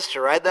special it is to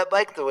ride that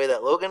bike the way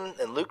that Logan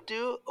and Luke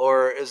do?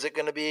 Or is it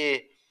going to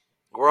be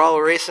we're all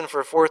racing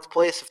for fourth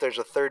place if there's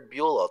a third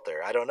Buell out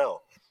there? I don't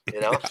know.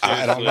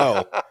 I don't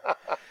know.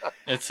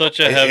 It's such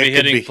a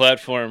heavy-hitting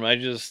platform.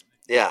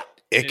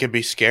 It could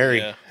be scary.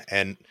 Yeah.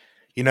 And,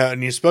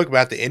 and you spoke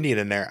about the Indian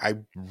in there. I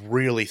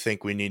really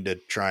think we need to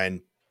try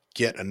and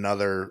get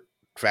another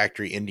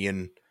factory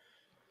Indian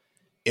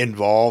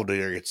involved,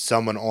 or get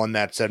someone on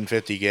that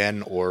 750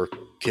 again, or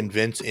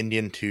convince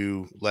Indian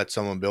to let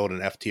someone build an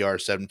FTR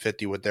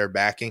 750 with their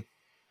backing,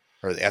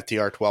 or the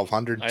FTR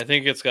 1200. I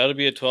think it's got to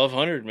be a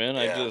 1200, man.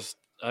 Yeah.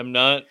 I'm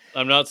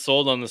not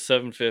sold on the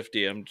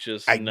 750.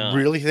 I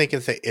really think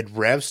it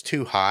revs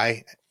too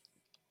high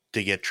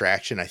to get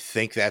traction. I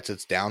think that's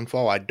its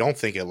downfall. I don't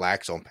think it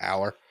lacks on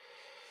power.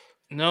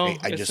 No, I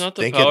it's just not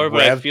the think power, it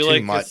but I revved feel too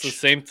like much. it's the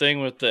same thing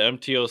with the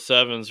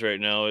MT-07s right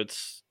now.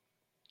 It's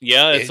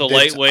a It's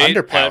lightweight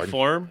underpowered.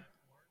 platform.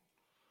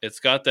 It's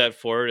got that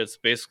for it. It's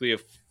basically a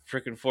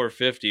freaking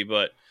 450,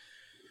 but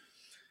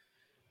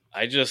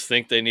I just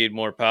think they need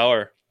more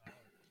power.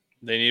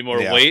 They need more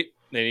weight.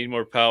 They need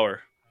more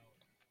power.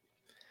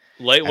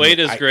 Lightweight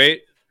is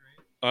great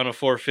on a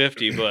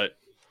 450, but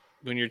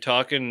when you're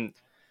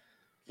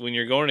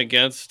going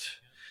against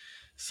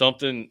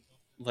something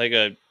like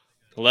a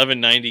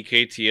 1190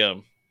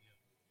 KTM,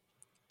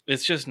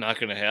 it's just not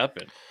going to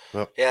happen.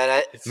 Well,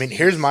 yeah,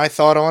 here's my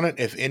thought on it.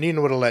 If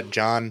Indian would have let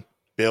John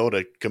build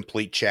a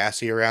complete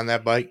chassis around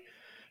that bike,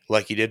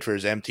 like he did for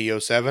his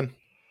MT-07,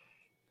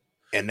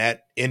 and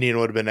that Indian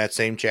would have been that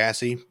same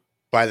chassis,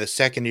 by the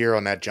second year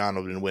on that, John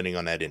would have been winning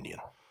on that Indian.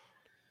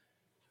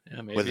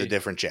 Yeah, maybe. With a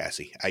different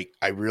chassis.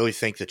 I really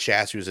think the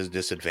chassis was his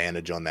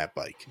disadvantage on that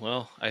bike.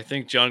 Well, I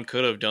think John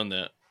could have done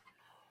that.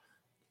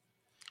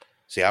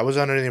 See, I was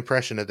under the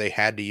impression that they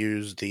had to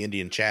use the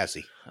Indian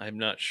chassis. I'm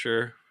not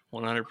sure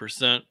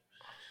 100%.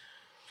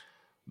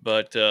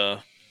 But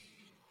I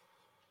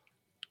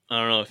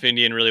don't know if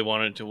Indian really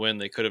wanted to win,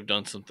 they could have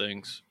done some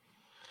things.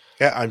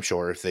 Yeah, I'm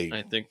sure if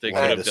I think they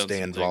wanted could have to done stay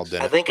some involved things.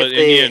 in it. I think But if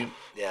they, Indian,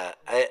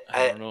 I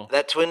don't know.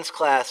 that twins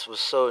class was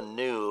so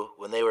new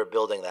when they were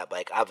building that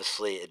bike.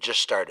 Obviously, it just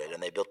started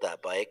and they built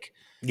that bike.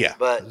 Yeah,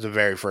 but the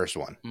very first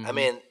one. I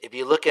mean, if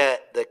you look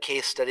at the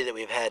case study that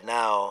we've had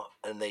now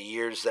and the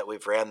years that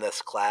we've ran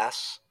this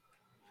class,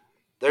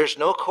 there's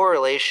no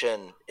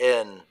correlation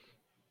in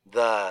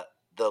the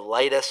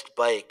lightest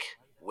bike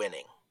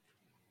winning,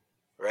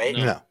 right?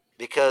 No.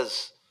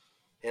 Because,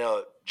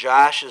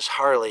 Josh's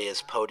Harley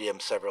is podium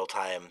several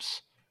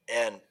times,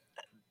 and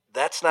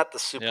that's not the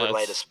super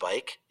lightest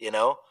bike,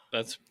 No,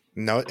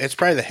 it's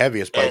probably the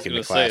heaviest bike in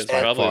the class it's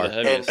by probably far. the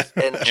heaviest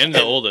And and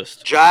the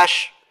oldest.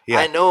 Josh Yeah.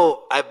 I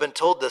know I've been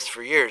told this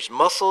for years.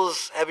 Muscle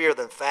is heavier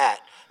than fat.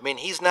 I mean,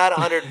 he's not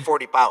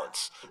 140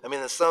 pounds. I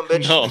mean, the son of a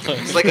bitch,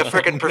 he's like a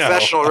freaking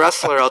professional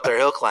wrestler out there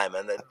hill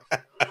climbing.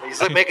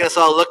 He's like making us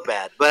all look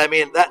bad. But I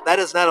mean, that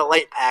is not a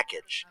light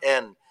package.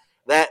 And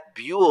that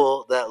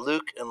Buell that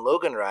Luke and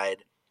Logan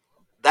ride,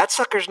 that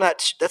sucker's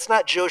that's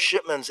not Joe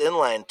Shipman's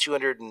inline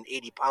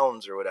 280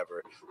 pounds or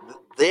whatever.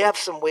 They have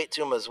some weight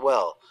to them as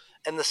well.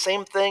 And the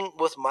same thing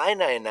with my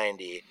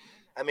 990.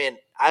 I mean,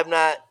 I'm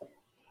not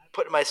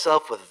putting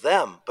myself with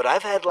them, but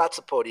I've had lots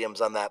of podiums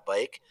on that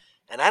bike,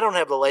 and I don't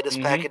have the lightest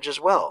package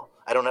as well.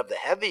 I don't have the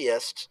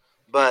heaviest,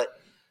 but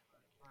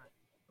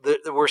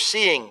we're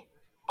seeing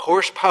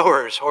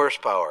horsepower is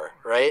horsepower,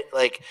 right?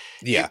 Like,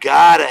 you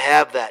gotta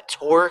have that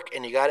torque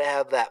and you gotta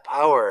have that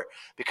power,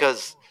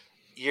 because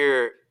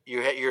you're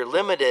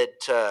limited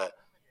to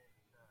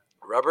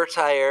rubber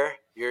tire.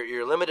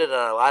 You're limited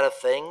on a lot of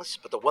things,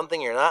 but the one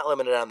thing you're not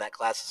limited on in that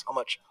class is how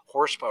much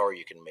horsepower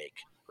you can make,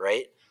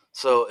 right?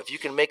 So if you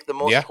can make the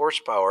most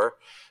horsepower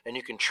and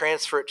you can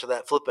transfer it to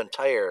that flipping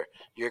tire,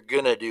 you're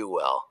going to do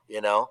well, you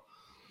know?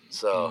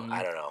 So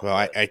I don't know. Well,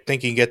 I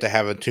think you can get to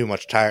having too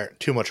much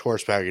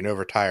horsepower. You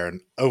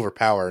can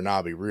overpower a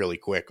knobby really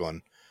quick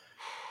on,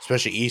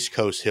 especially East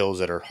Coast hills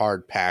that are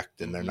hard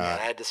packed and they're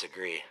not. I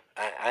disagree.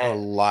 A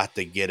lot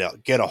to get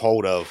a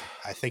hold of.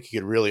 I think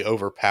you could really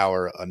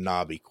overpower a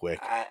knobby quick.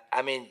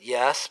 I mean,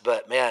 yes,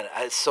 but man,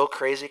 it's so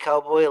crazy,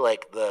 Cowboy.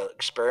 Like the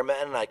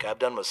experimenting, like I've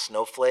done with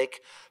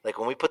Snowflake. Like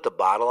when we put the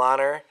bottle on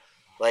her,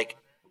 like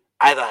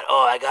I thought,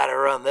 oh, I got to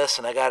run this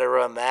and I got to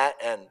run that,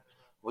 and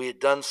we had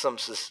done some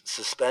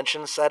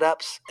suspension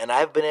setups, and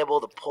I've been able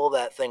to pull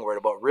that thing where it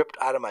about ripped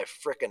out of my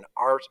freaking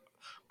arms.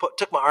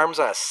 Took my arms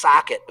on a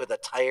socket with a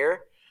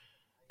tire,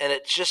 and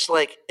it's just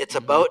like it's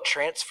about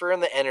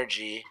transferring the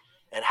energy.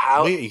 And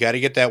how you got to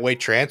get that weight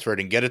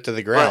transferred and get it to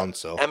the ground.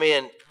 So I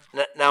mean,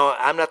 now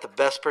I'm not the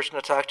best person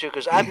to talk to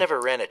because I've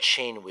never ran a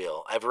chain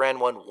wheel. I've ran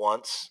one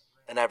once,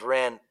 and I've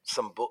ran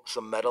some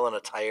metal in a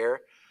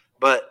tire.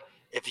 But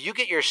if you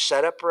get your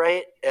setup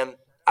right, and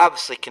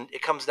obviously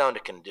it comes down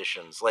to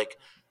conditions. Like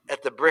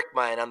at the brick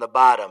mine on the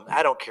bottom,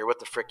 I don't care what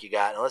the frick you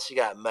got, unless you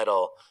got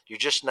metal, you're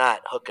just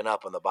not hooking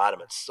up on the bottom.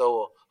 It's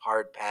so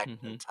hard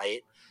packed and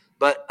tight.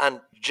 But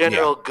on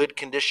general good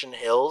condition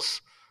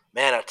hills,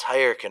 man, a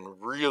tire can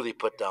really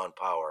put down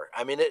power.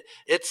 I mean,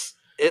 it's.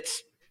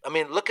 I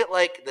mean, look at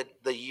like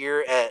the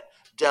year at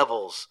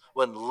Devils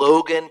when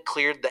Logan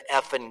cleared the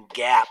effing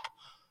gap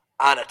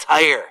on a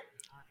tire.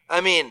 I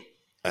mean,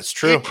 that's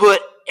true. He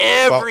put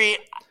every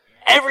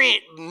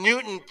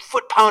Newton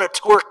foot-pound of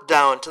torque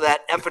down to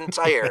that effing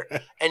tire,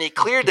 and he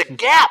cleared the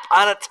gap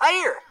on a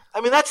tire.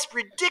 I mean, that's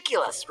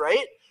ridiculous,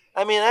 right?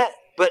 I mean,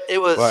 but it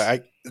was. Well,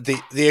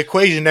 the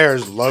equation there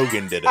is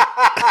Logan did it.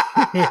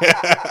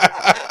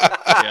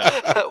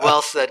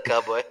 Well said,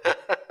 Cowboy.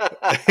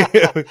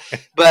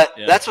 But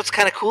that's what's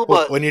kind of cool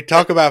about when you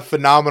talk about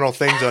phenomenal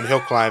things on hill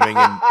climbing,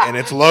 and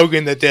it's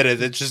Logan that did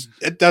it.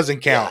 It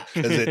doesn't count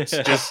because it's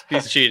just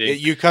he's cheating.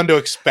 You come to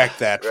expect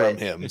that from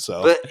him.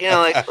 So, but you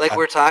know, like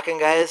we're talking,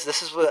 guys.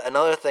 This is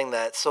another thing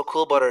that's so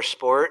cool about our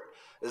sport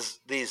is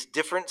these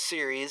different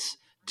series,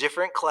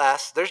 different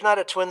class. There's not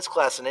a twins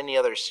class in any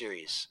other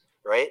series,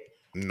 right?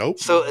 Nope.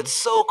 So it's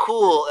so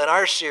cool in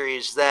our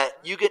series that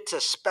you get to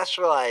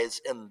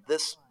specialize in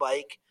this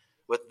bike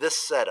with this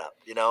setup,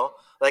 you know?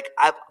 Like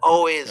I've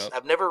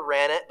never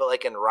ran it, but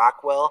like in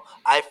Rockwell,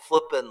 I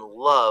flippin'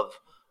 love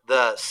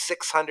the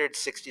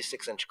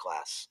 666-inch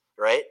class,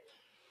 right?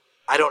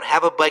 I don't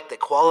have a bike that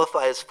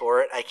qualifies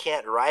for it. I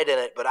can't ride in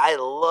it, but I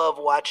love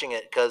watching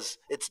it because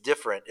it's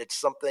different. It's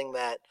something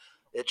that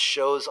it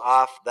shows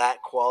off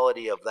that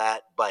quality of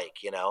that bike,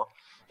 you know?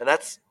 And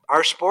that's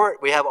our sport.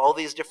 We have all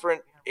these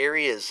different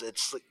areas.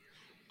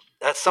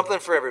 That's something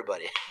for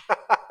everybody.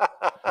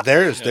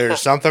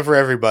 There's something for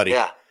everybody.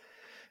 Yeah.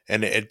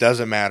 And it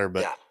doesn't matter,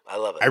 but yeah, I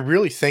love it. I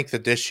really think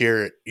that this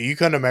year you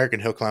come to American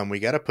Hill Climb, we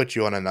got to put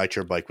you on a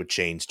nitro bike with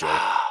chains, Joe.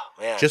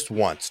 Man. Just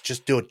once.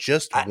 Just do it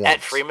just once.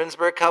 At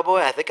Freemansburg, Cowboy,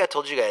 I think I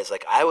told you guys,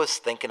 like I was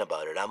thinking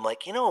about it. I'm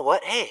like, you know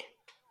what? Hey,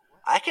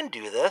 I can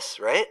do this,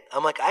 right?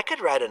 I'm like, I could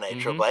ride a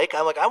nitro bike.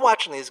 I'm like, I'm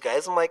watching these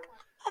guys. I'm like,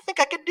 I think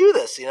I could do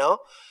this, you know?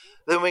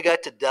 Then we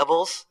got to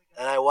Devils,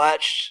 and I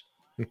watched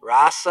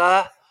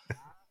Rasa,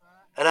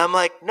 and I'm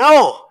like,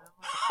 no,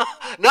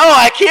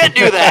 I can't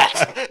do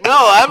that. No,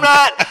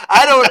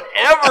 I don't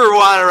ever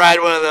want to ride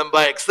one of them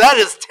bikes. That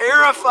is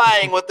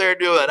terrifying what they're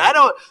doing.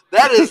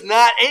 That is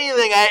not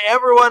anything I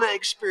ever want to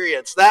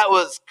experience. That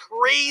was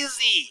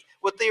crazy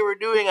what they were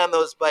doing on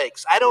those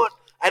bikes. I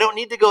don't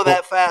need to go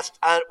that fast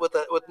with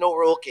no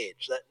roll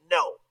cage.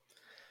 No.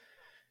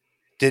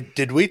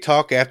 Did we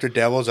talk after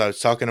Devils? I was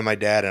talking to my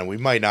dad, and we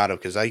might not have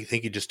because I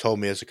think he just told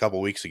me this a couple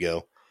weeks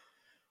ago.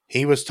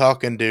 He was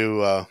talking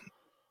to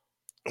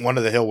one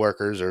of the hill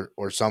workers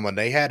or someone.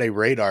 They had a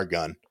radar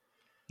gun.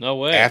 No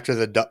way. After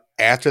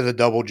the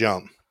double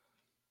jump,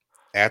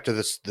 after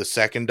the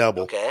second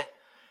double,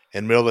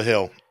 in the middle of the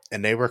hill,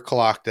 and they were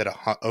clocked at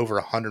over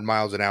 100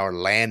 miles an hour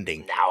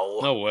landing.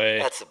 No way.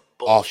 That's a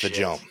bullshit. Off the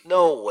jump.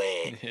 No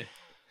way.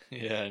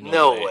 Yeah,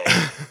 no way.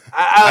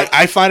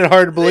 I find it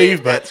hard to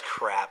believe, but that's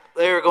crap.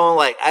 They were going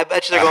like, I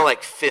bet you they're going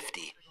like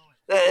 50.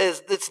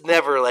 It's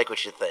never like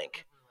what you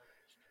think.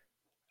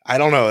 I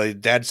don't know.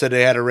 Dad said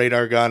they had a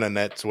radar gun, and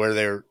that's where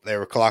they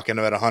were clocking them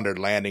at 100,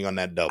 landing on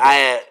that double.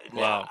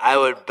 I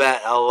would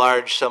bet a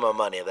large sum of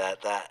money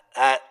that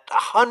at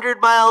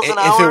 100 miles an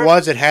hour. If it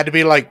was, it had to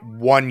be like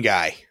one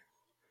guy.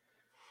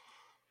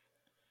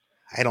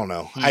 I don't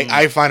know.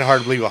 I find it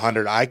hard to believe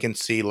 100. I can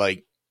see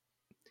like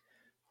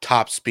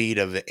top speed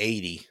of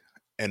 80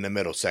 in the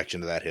middle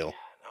section of that hill.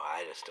 No,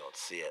 I just don't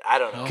see it. I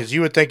don't know. Because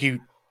you would think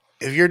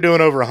if you're doing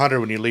over 100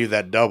 when you leave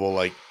that double,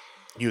 like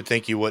you would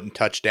think you wouldn't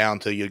touch down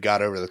till you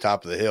got over the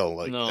top of the hill.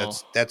 Like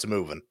that's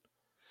moving.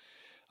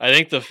 I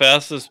think the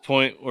fastest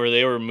point where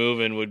they were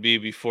moving would be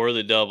before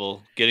the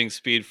double, getting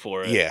speed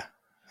for it.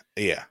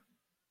 Yeah.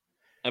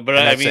 But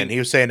I mean, he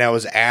was saying that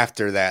was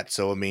after that.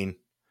 So I mean,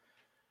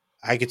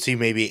 I could see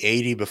maybe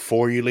 80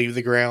 before you leave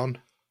the ground.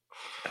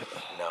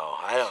 No,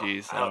 I don't.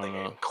 I don't think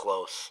you're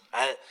close.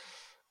 I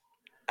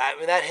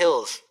mean, that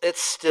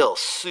it's still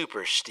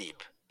super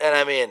steep, and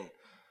I mean,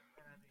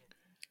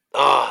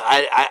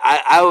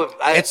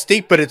 it's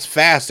steep, but it's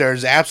fast.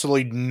 There's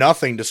absolutely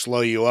nothing to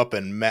slow you up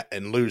and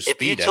lose speed.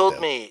 If you told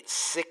me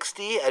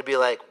 60, I'd be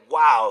like,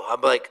 wow.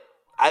 I'm like,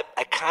 I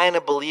kind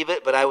of believe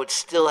it, but I would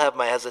still have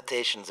my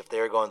hesitations if they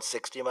were going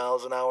 60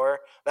 miles an hour.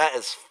 That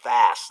is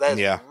fast. That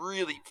is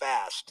really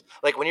fast.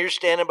 Like when you're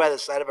standing by the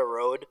side of a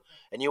road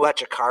and you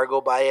watch a car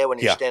go by you when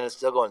you're standing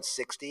still going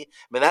 60. I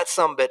mean, that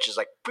sumbitch is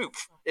like,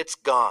 poof, it's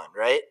gone,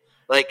 right?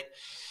 Like,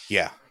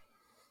 yeah.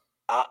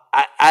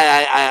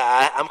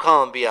 I'm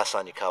calling BS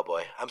on you,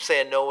 cowboy. I'm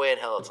saying no way in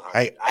hell it's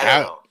 100. I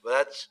don't know, but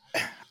that's.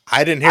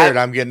 I didn't hear it.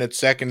 I'm getting it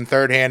second and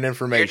third hand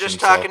information. You're just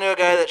talking to a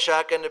guy that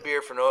shotgunned a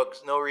beer for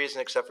no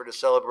reason except for to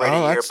celebrate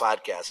a year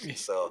podcasting.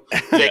 So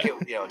take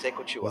it, take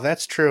what you want. Well,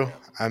 that's true.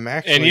 I'm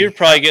actually, and you're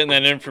probably getting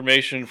that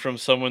information from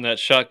someone that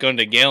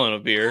shotgunned a gallon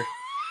of beer.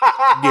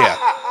 Yeah.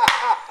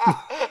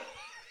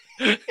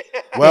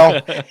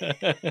 Well,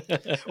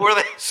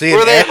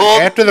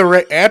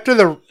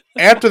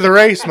 after the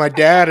race, my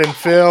dad and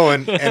Phil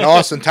and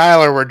Austin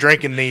Tyler were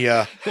drinking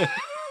the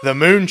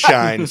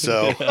moonshine.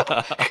 So.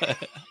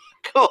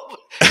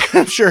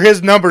 I'm sure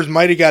his numbers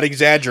might have got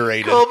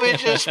exaggerated. Colby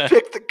just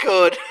picked the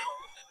code.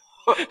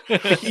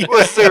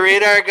 Was the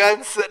radar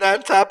gun sitting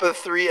on top of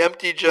 3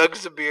 empty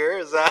jugs of beer?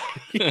 Is that?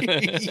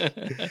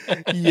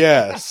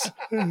 Yes.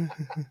 Did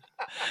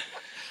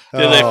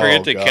they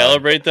forget to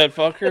calibrate that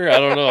fucker? I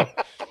don't know.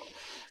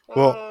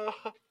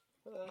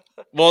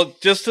 Well,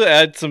 just to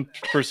add some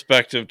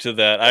perspective to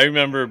that, I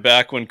remember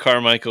back when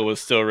Carmichael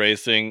was still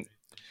racing.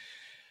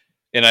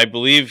 And I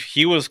believe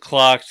he was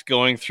clocked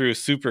going through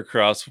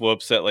Supercross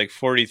whoops at like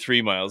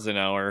 43 miles an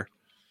hour.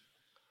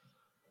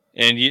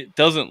 And it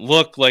doesn't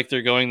look like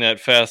they're going that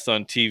fast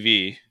on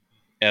TV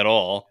at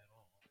all.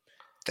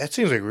 That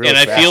seems like really and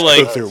fast I feel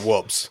like through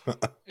whoops.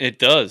 It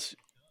does.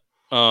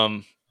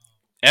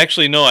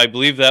 Actually, no, I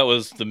believe that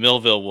was the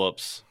Millville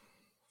whoops.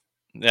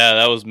 Yeah,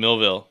 that was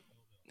Millville.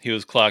 He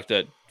was clocked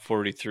at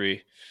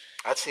 43.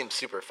 That seems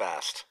super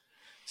fast.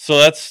 So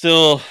that's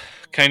still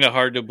kind of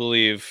hard to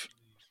believe.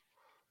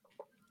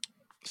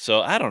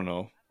 So I don't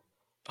know.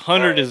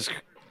 100 is.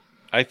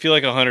 I feel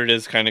like 100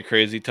 is kind of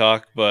crazy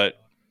talk, but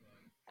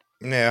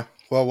yeah.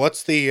 Well,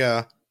 what's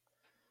the?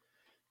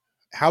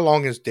 How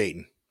long is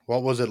Dayton?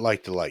 What was it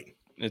like to light?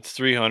 It's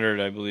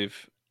 300, I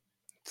believe.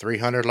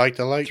 300 light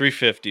to light.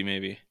 350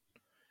 maybe.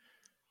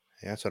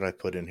 Yeah, that's what I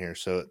put in here.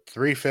 So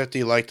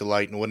 350 light to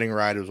light, and winning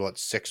ride was what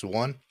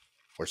 6-1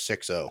 or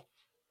 6-0.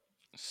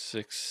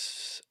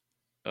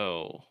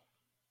 6-0.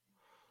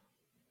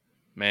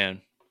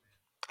 Man.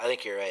 I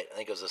think you're right. I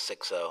think it was a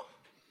 6-0.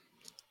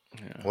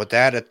 Yeah.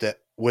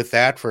 With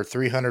that for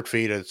 300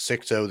 feet at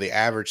 6-0, the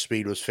average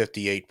speed was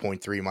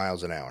 58.3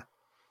 miles an hour.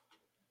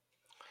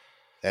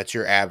 That's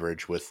your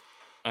average with.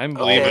 I'm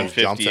believing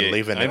 58. Jumps and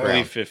leaving I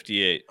believe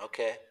 58.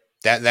 Okay.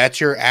 That's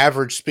your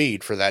average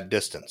speed for that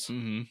distance.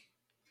 Mm-hmm.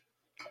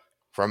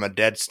 From a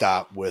dead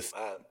stop with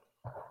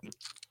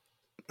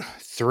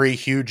 3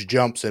 huge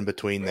jumps in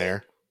between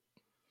there.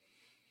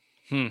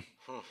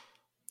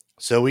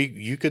 So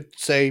you could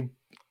say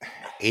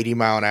 80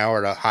 mile an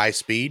hour at a high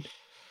speed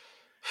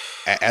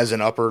as an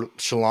upper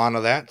echelon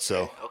of that.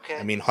 So, okay.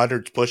 I mean,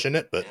 100's pushing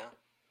it, but I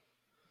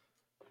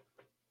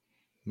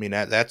mean,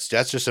 that's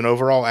just an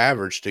overall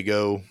average to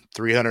go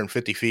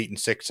 350 feet in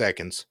 6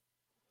 seconds.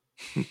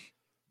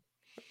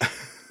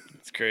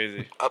 It's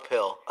crazy.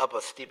 Uphill, up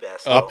a steep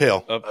ass hill.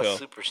 Uphill. A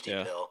super steep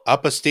hill.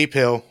 Up a steep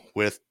hill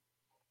with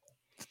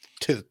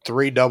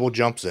 3 double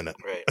jumps in it.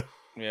 Right.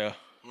 Yeah.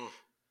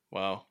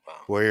 Wow.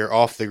 Where you're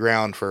off the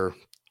ground for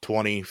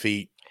 20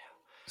 feet,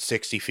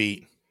 60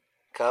 feet,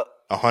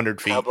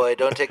 100 feet. Cowboy,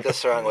 don't take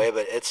this the wrong way,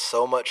 but it's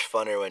so much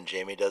funner when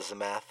Jamie does the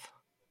math.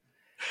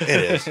 It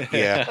is,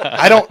 yeah.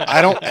 I don't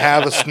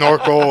have a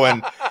snorkel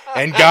and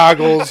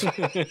goggles. Maybe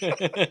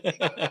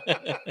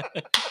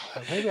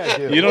I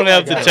do. You don't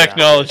have the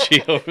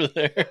technology over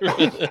there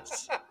for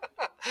this.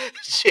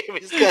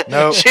 Jamie's got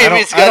I don't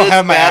his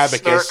have my math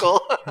abacus.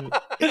 snorkel.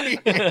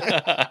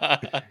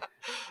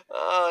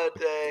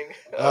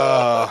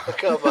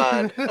 Come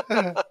on.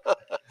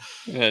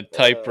 Yeah,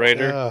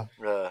 typewriter.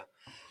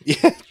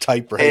 Yeah,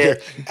 typewriter.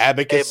 Hey,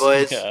 Abacus. Hey,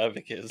 boys. Yeah,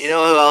 abacus. You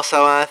know who else I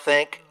want to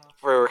thank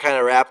for kind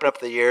of wrapping up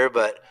the year?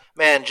 But,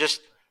 man,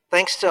 just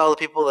thanks to all the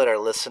people that are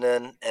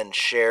listening and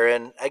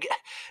sharing.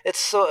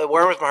 It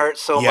warms my heart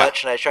so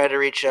much, and I try to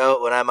reach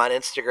out when I'm on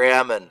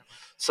Instagram and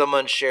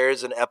someone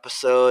shares an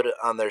episode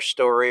on their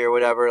story or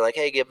whatever, like,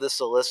 hey, give this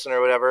a listen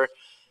or whatever.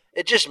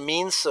 It just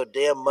means so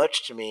damn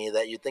much to me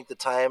that you think the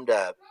time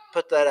to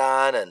put that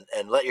on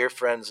and let your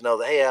friends know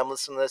that, hey, I'm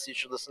listening to this, you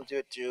should listen to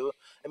it too.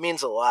 It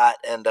means a lot.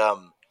 And,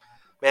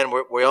 man,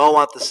 we all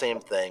want the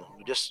same thing.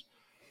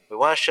 We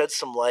want to shed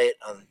some light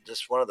on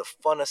just one of the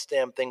funnest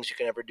damn things you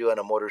can ever do on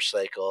a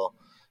motorcycle.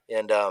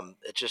 And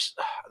it just,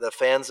 the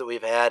fans that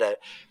we've had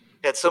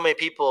so many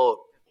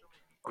people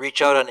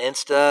reach out on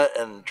Insta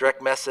and direct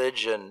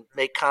message and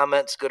make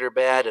comments, good or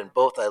bad, and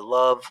both I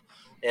love.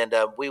 And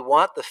we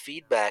want the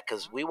feedback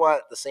because we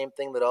want the same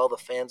thing that all the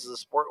fans of the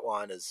sport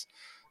want is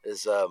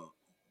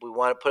we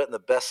want to put it in the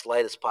best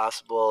light as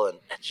possible. And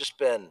it's just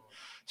been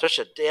such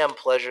a damn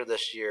pleasure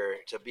this year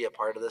to be a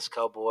part of this,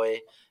 Cowboy.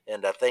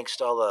 And thanks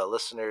to all the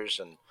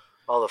listeners and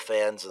all the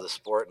fans of the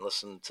sport and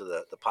listen to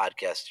the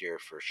podcast here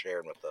for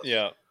sharing with us.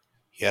 Yeah.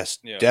 Yes,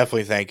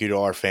 definitely thank you to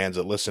our fans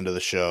that listen to the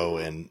show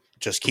and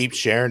just keep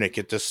sharing it.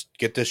 Get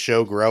this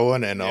show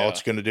growing, and all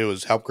it's going to do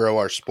is help grow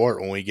our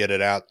sport when we get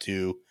it out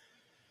to,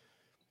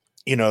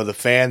 you know, the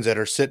fans that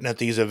are sitting at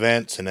these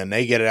events, and then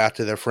they get it out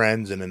to their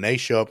friends, and then they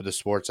show up at the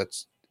sports.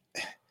 That's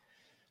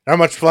how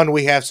much fun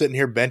we have sitting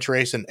here bench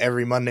racing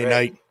every Monday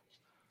night.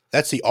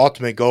 That's the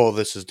ultimate goal of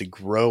this, is to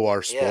grow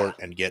our sport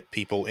and get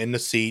people in the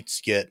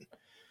seats, get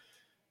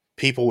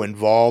people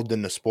involved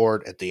in the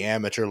sport at the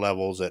amateur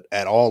levels,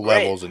 at all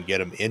levels, and get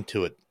them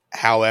into it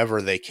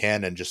however they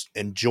can and just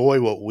enjoy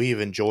what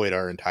we've enjoyed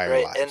our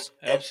entire lives.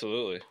 And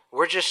absolutely.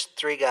 We're just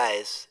three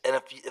guys. And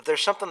if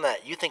there's something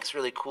that you think is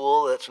really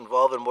cool that's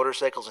involved in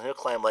motorcycles and hill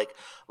climb, like,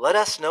 let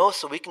us know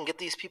so we can get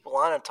these people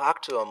on and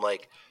talk to them.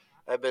 Like,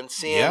 I've been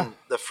seeing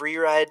the Free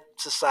Ride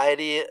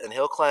Society and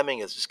hill climbing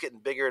is just getting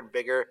bigger and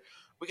bigger.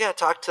 We got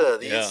to talk to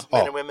these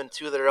men and women,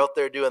 too, that are out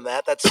there doing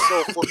that. That's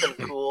so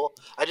flipping cool.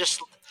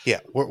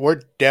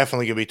 We're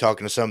definitely going to be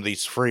talking to some of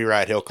these free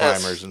ride hill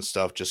climbers and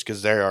stuff, just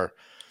because they're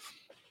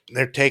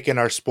taking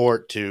our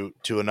sport to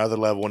another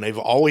level. And they've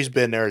always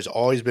been there. Has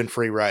always been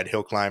free ride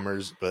hill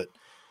climbers, but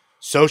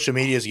social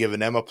media has given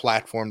them a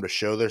platform to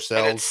show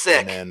themselves. And it's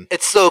sick.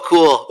 It's so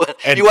cool.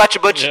 And you watch a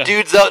bunch of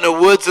dudes out in the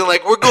woods and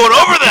like, we're going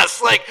over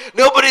this. Like,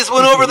 nobody's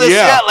went over this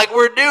yet. Like,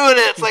 we're doing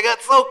it. It's like,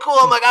 that's so cool.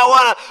 I'm like,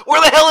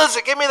 where the hell is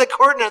it? Give me the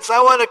coordinates.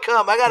 I want to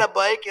come. I got a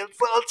bike.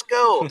 Let's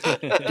go.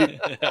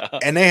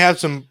 And they have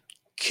some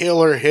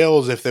killer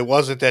hills. If it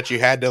wasn't that you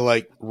had to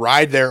like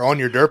ride there on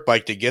your dirt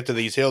bike to get to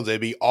these hills, they'd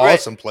be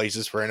awesome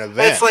places for an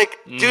event. It's like,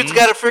 dude's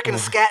got a freaking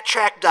Scat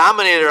Track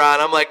Dominator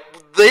on. I'm like,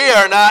 they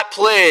are not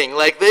playing.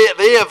 Like,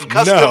 they have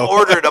custom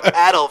ordered a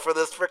paddle for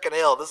this freaking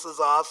hill. This is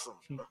awesome.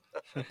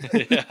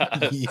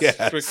 Yes.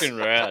 Freaking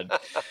rad.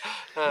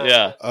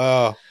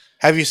 Yeah.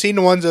 Have you seen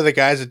the ones of the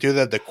guys that do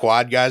that? The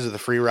quad guys, of the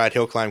free ride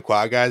hill climb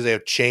quad guys, they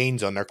have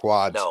chains on their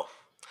quads. No.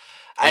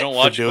 I don't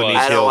watch quads.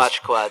 I don't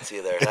watch quads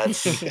either.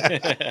 That's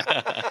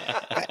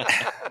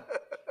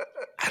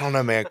I don't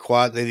know, man.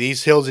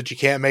 These hills that you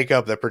can't make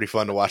up, they're pretty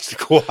fun to watch the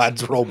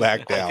quads roll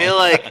back down.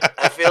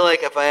 I feel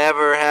like if I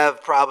ever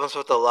have problems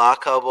with the law,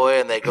 Cowboy,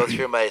 and they go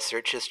through my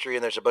search history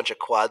and there's a bunch of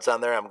quads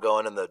on there, I'm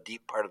going in the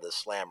deep part of the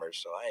slammers.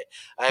 So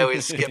I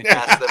always skip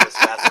past them as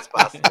fast as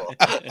possible.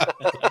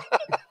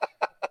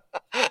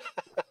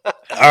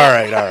 All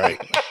right.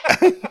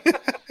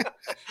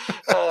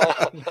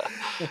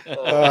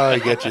 I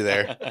get you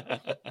there.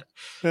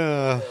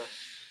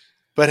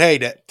 But hey,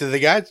 to the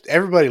guys,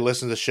 everybody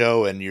listens to the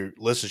show, and you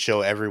listen to the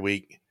show every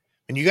week,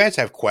 and you guys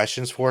have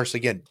questions for us,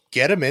 again,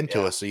 get them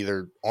into us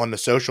either on the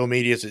social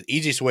media. It's the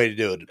easiest way to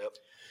do it. Yep.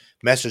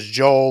 Message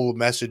Joel,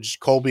 message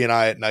Colby and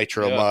I at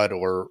Nitro Mud,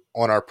 or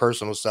on our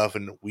personal stuff,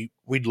 and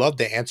we'd love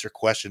to answer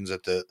questions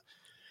that the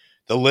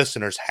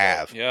listeners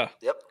have. Yeah.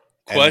 Yep.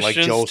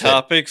 Questions, like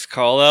topics,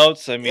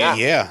 call-outs. I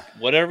mean,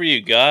 whatever you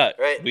got.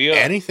 Right.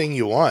 Anything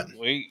you want.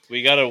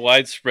 We got a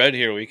wide spread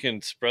here. We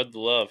can spread the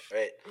love.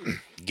 Right.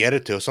 Get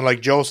it to us. And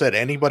like Joel said,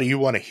 anybody you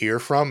want to hear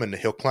from in the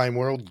hill climb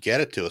world, get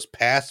it to us.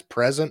 Past,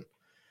 present.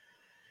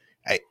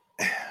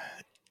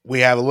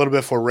 We have a little bit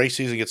before race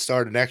season gets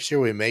started next year.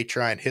 We may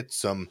try and hit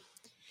some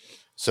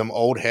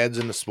old heads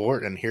in the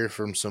sport and hear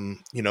from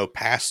some,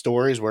 past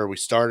stories where we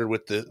started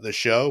with the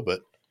show,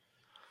 but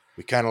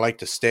we kind of like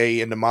to stay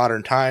into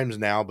modern times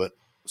now, but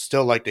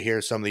still like to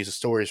hear some of these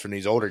stories from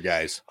these older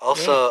guys.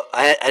 Also,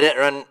 I didn't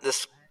run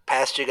this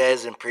past you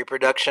guys in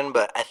pre-production,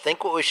 but I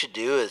think what we should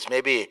do is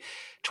maybe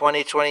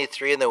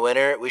 2023 in the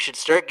winter, we should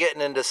start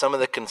getting into some of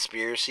the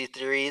conspiracy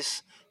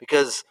theories,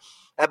 because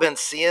I've been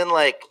seeing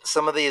like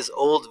some of these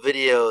old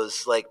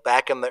videos, like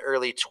back in the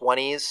early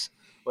 20s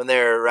when they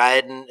were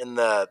riding in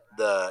the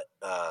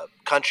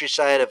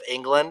countryside of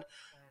England.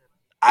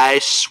 I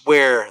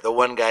swear the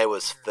one guy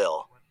was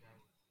Phil.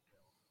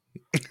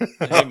 He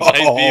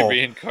might be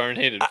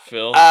reincarnated,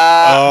 Phil.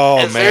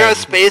 Is there a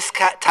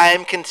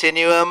space-time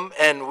continuum,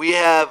 and we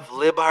have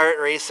Libhart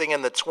racing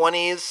in the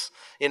 20s,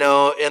 in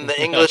the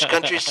English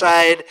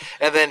countryside,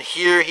 and then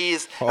here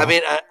he's... I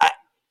mean,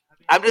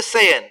 I'm just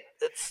saying.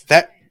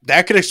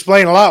 That could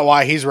explain a lot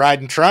why he's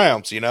riding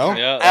Triumphs,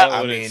 Yeah,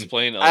 that would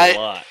explain a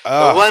lot.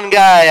 The one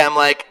guy, I'm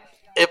like,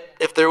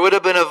 if there would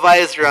have been a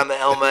visor on the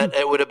helmet,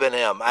 it would have been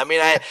him. I mean,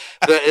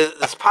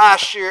 this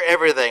posture,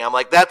 everything. I'm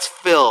like, that's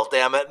Phil.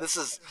 Damn it! This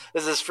is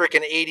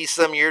freaking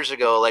 80-some years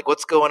ago. Like,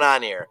 what's going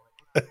on here?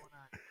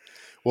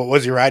 What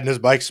was he riding his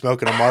bike,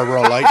 smoking a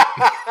Marlboro Light?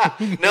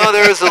 No,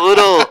 there was a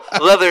little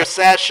leather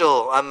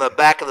satchel on the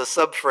back of the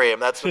subframe.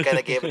 That's what kind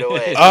of gave it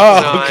away.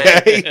 Oh,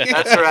 okay.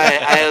 That's right.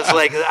 I was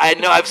like, I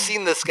know I've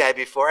seen this guy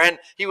before, and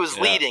he was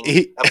leading.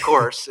 Of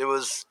course, it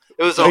was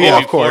a whole.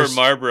 Of course,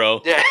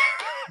 Marlboro. Yeah.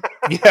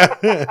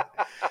 Yeah.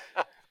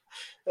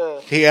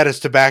 He had his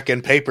tobacco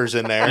and papers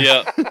in there.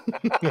 Yeah.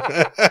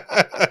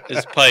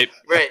 His pipe.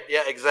 Right.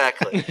 Yeah.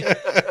 Exactly.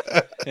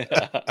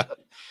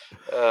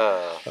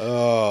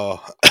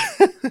 Oh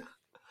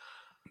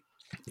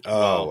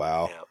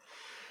wow.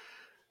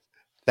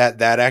 Yeah.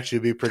 That actually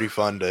be pretty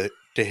fun to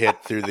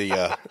hit through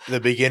the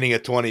beginning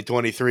of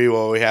 2023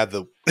 while we have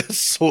the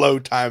slow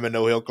time and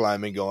no hill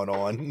climbing going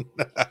on.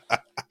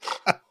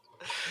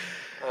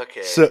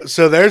 Okay.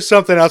 So there's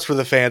something else for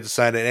the fans to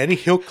sign in. Any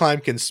hill climb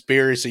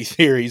conspiracy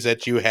theories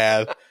that you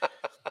have,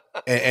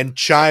 and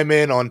chime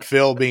in on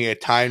Phil being a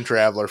time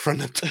traveler from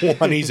the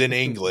 20s in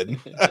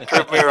England.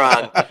 Prove me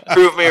wrong.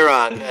 Prove me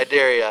wrong. I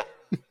dare you.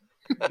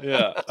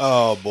 Yeah.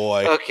 Oh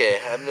boy. Okay,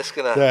 I'm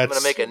gonna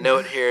make a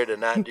note here to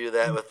not do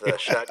that with the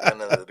shotgun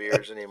and the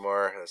beers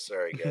anymore.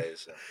 Sorry,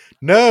 guys.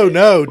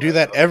 No, do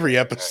that every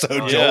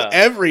episode, Joel. Yeah.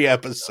 Every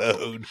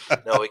episode.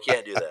 No, we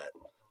can't do that.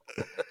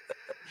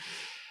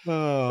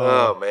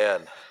 Oh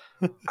man,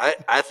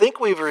 I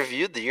think we've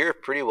reviewed the year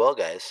pretty well,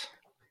 guys.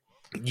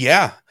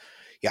 Yeah,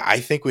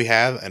 I think we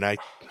have, and I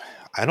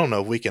don't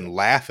know if we can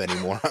laugh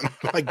anymore.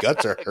 My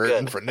guts are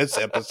hurting from this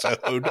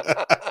episode.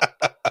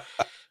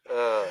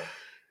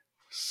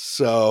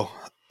 So,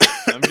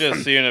 I'm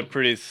just seeing a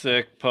pretty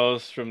sick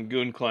post from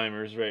Goon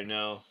Climbers right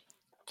now.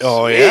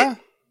 Oh yeah,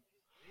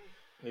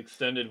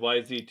 extended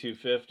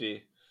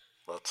YZ250.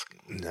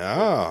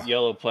 No.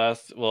 Yellow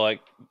plastic, well,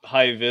 like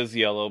high vis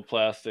yellow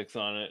plastics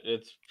on it.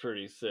 It's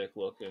pretty sick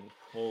looking.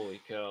 Holy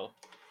cow.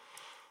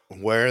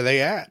 Where are they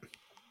at?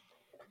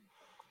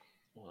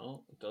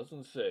 Well, it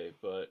doesn't say,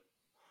 but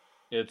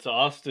it's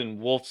Austin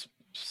Wolf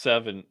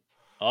 7.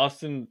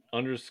 Austin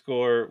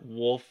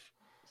 _Wolf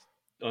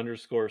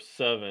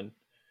 _7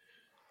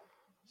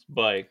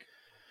 bike.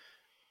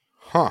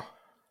 Huh.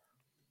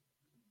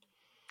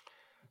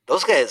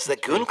 Those guys, the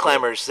Goon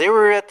Climbers, they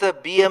were at the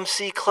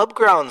BMC club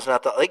grounds.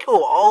 They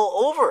go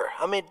all over.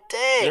 I mean,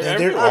 dang,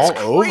 they're that's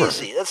all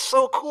crazy. over. That's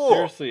so cool.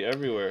 Seriously,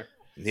 everywhere.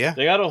 Yeah,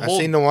 they got a whole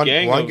seen the one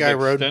guy of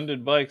rode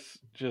extended bikes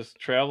just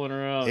traveling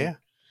around.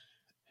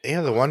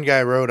 Yeah. The one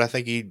guy rode. I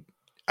think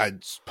I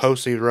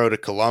suppose he rode to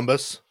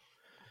Columbus.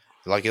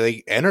 Like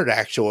they entered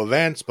actual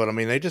events, but I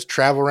mean they just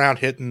travel around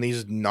hitting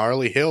these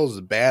gnarly hills,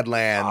 the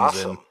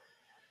Badlands, and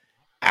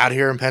out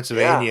here in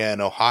Pennsylvania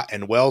and Ohio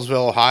and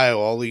Wellsville, Ohio.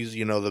 All these,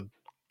 the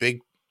big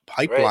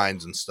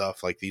pipelines and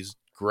stuff, like these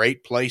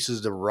great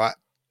places to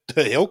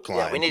hill climb.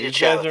 Yeah, we need These to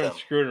chat guys with aren't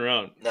them. screwing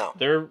around. No.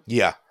 They're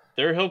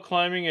hill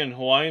climbing in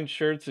Hawaiian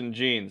shirts and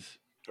jeans.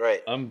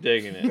 Right. I'm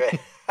digging it. Right.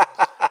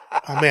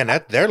 Oh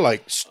man, they're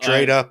like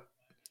straight up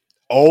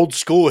old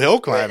school hill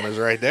climbers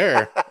right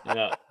there.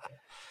 Yeah.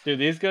 Dude,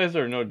 these guys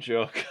are no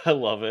joke. I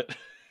love it.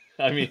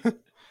 I mean,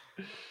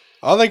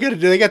 all they got to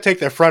do, they got to take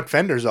their front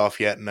fenders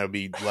off yet, and they'll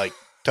be like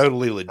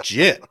totally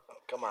legit.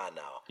 Come on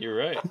now. You're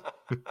right.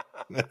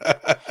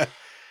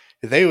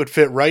 They would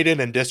fit right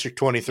in District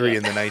 23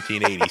 in the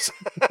 1980s.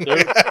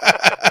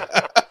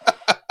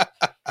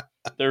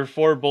 They're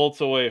 4 bolts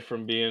away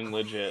from being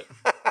legit.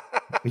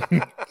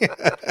 Well,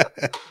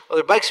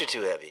 their bikes are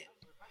too heavy.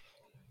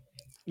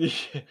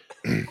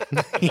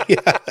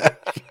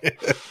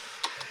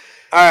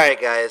 All right,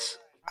 guys.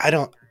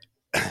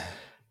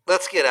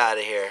 Let's get out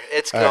of here.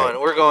 It's going. Right.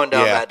 We're going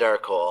down that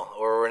dark hole,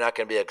 or we're not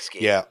going to be able to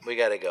escape. Yeah, we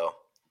got to go.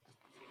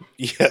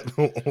 Yeah,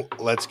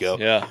 let's go.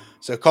 Yeah.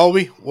 So,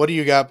 Colby, what do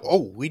you got?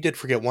 Oh, we did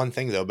forget one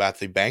thing though about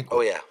the banquet.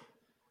 Oh yeah.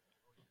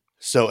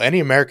 So, any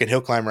American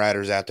hill climb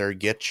riders out there,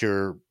 get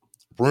your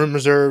room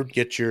reserved.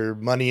 Get your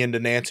money into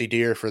Nancy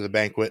Deer for the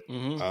banquet.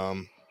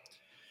 Mm-hmm.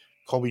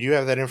 Colby, do you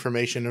have that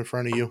information in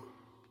front of you?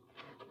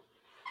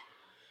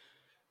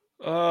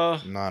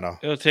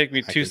 It'll take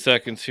me 2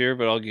 seconds here,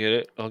 but I'll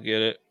get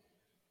it.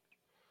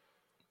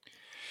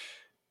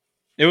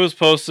 It was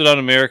posted on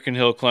American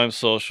Hill Climb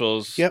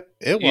socials. Yep,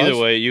 it was. Either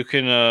way, you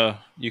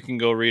can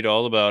go read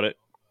all about it.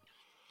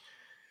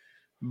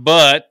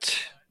 But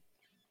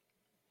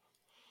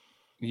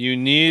you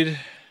need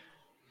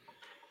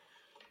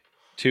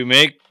to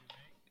make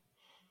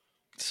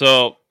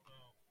the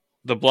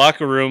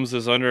block of rooms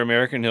is under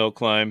American Hill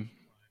Climb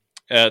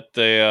at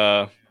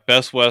the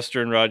Best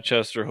Western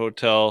Rochester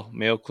Hotel,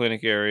 Mayo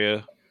Clinic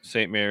area,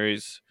 St.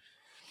 Mary's.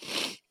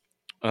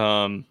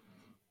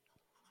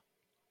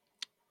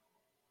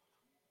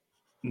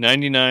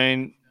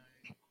 $99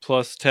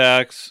 plus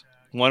tax,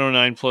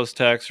 $109 plus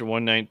tax, or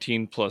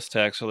 $119 plus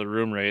tax are the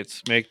room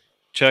rates. Make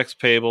checks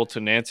payable to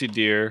Nancy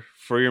Deer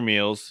for your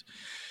meals.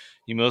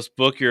 You must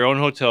book your own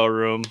hotel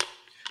room.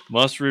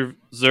 Must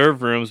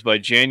reserve rooms by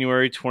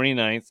January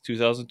 29th,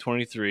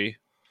 2023.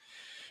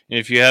 And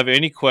if you have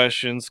any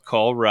questions,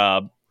 call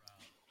Rob.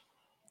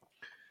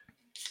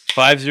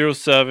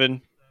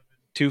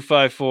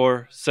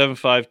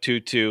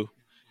 507-254-7522.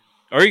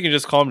 Or you can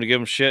just call him to give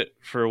him shit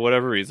for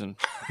whatever reason.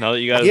 Now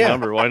that you got his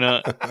number, why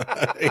not?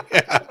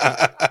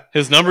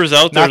 His number's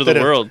out there to the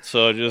world,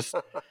 so just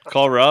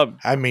call Rob.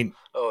 I mean,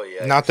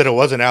 not that it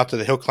wasn't out to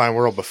the Hill Climb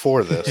world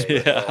before this.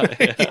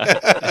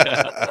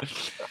 Yeah.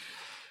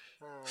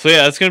 So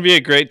yeah, it's going to be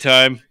a great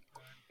time.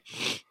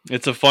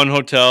 It's a fun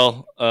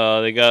hotel.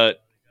 They got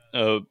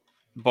a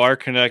bar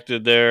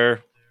connected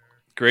there.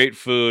 Great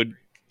food.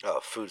 Oh,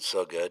 food's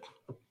so good.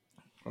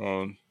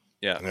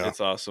 Yeah,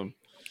 it's awesome.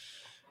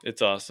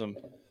 It's awesome.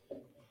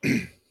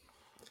 And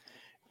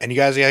you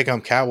guys got to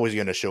come. Cowboys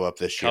going to show up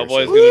this year.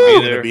 Cowboys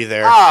going to be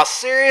there. Oh,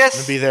 serious?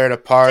 Going to be there to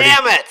party.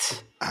 Damn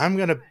it! I'm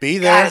going to be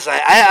there. Guys,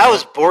 I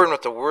was born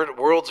with the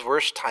world's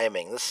worst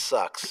timing. This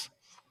sucks.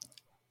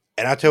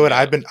 And I'll tell you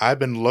what, I've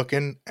been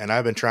looking, and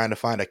I've been trying to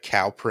find a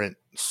cow print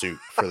suit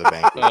for the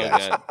banquet,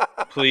 guys. God.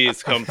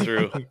 Please come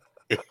through.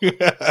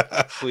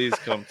 Please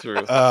come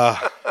through.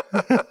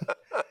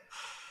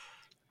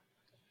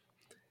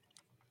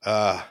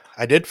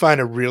 I did find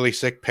a really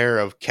sick pair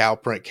of cow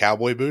print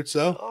cowboy boots,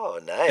 though. Oh,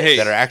 nice.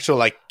 That are actual,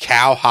 like,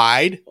 cow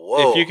hide.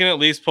 Whoa. If you can at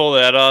least pull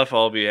that off,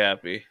 I'll be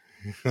happy.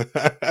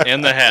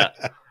 And the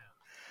hat.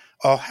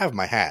 I'll have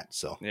my hat,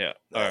 so. Yeah.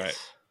 Nice. All right.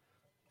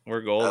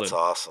 We're golden. That's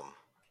awesome.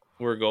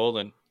 We're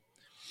golden.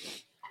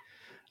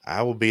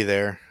 I will be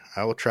there.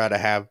 I will try to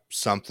have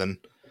something.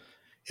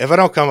 If I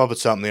don't come up with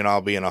something, then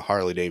I'll be in a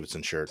Harley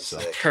Davidson shirt. So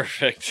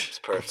perfect. It's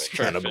perfect.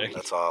 Perfect.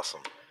 That's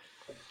awesome.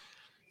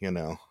 You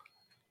know,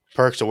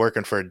 perks of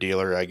working for a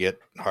dealer. I get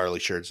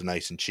Harley shirts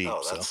nice and cheap.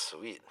 Oh, that's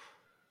sweet,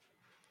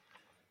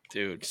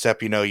 dude.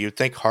 Except you'd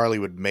think Harley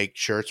would make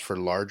shirts for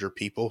larger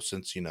people,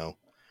 since a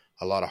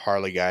lot of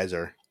Harley guys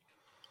are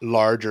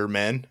larger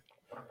men,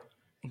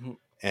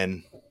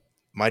 and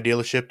my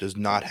dealership does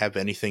not have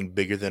anything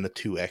bigger than a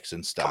 2X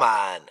in stock. Come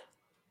on.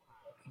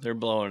 They're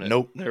blowing it.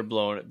 Nope. They're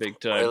blowing it big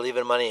time. They're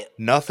leaving money.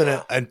 Nothing.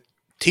 Yeah. And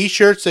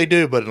T-shirts they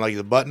do, but like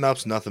the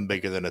button-ups, nothing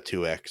bigger than a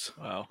 2X.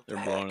 Wow.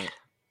 They're blowing it.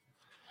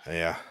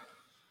 Yeah.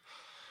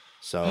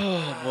 So.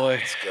 Oh, boy.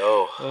 Let's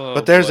go. Oh,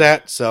 but there's boy.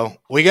 that. So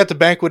we got the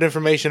banquet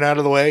information out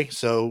of the way.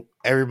 So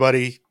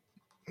everybody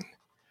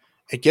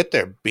get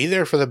there. Be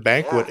there for the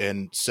banquet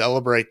and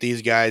celebrate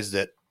these guys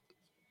that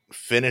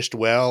finished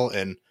well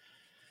and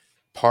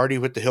party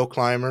with the Hill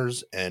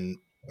Climbers. And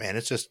man,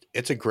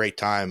 it's a great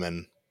time.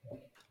 And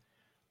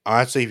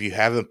honestly, if you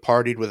haven't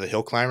partied with a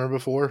Hill Climber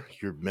before,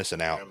 you're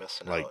missing out.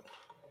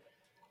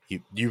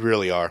 You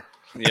really are.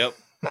 Yep.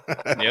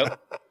 Yep.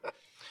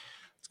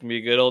 It's gonna be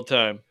a good old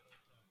time.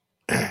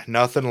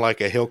 Nothing like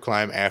a Hill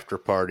Climb after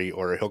party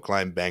or a Hill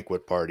Climb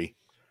banquet party.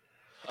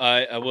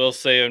 I will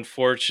say,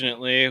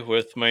 unfortunately,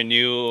 with my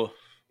new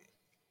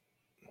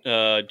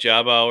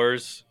job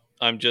hours,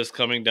 I'm just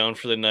coming down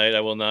for the night.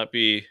 I will not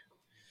be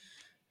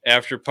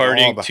after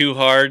partying too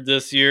hard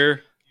this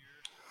year.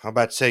 I'm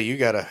about to say, you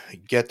got to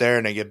get there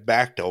and then get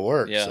back to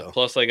work. Yeah, so.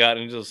 Plus I got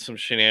into some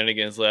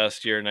shenanigans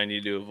last year, and I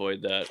need to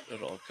avoid that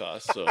at all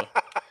costs. So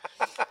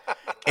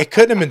it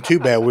couldn't have been too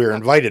bad. We were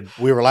invited.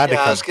 We were allowed to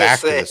come back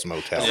to this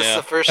motel. Is this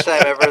the first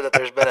time ever that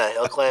there's been a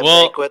Hill Climb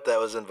banquet that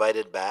was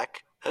invited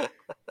back?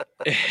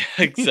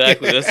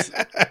 Exactly. This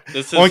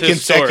is on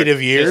consecutive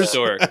years.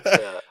 Historic.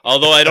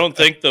 Although I don't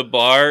think the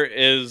bar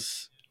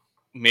is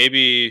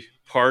maybe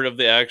part of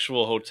the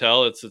actual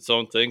hotel. It's its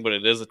own thing, but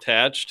it is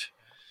attached.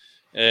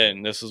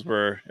 And this is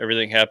where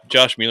everything happened.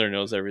 Josh Mueller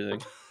knows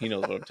everything. He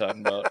knows what I'm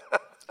talking about.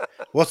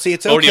 Well, see,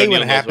 it's okay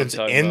when it happens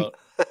in.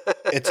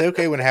 It's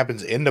okay when it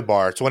happens in the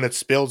bar. It's when it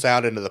spills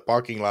out into the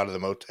parking lot of the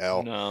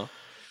motel,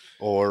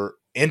 or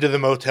into the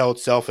motel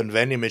itself, and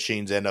vending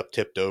machines end up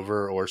tipped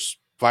over, or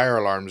fire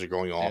alarms are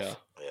going off.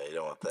 Yeah, you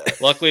don't want that.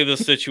 Luckily,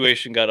 this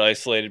situation got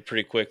isolated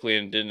pretty quickly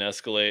and didn't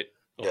escalate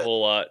a whole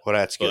lot. Well,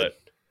 that's good.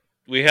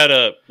 We had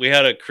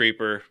a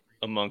creeper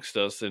amongst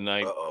us, and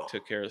I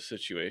took care of the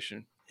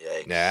situation.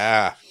 Yikes.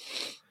 Yeah.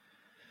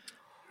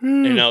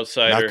 An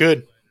outsider. Not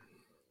good.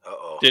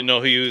 Didn't know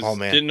who he was.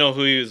 Didn't know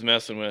who he was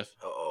messing with.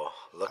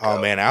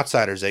 Man,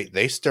 outsiders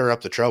they stir up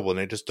the trouble and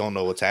they just don't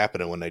know what's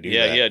happening when they do that.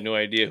 Yeah, he had no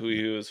idea who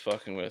he was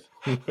fucking with.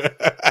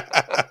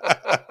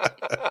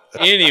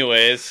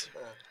 Anyways,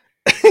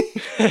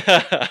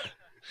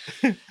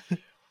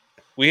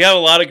 we have a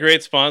lot of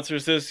great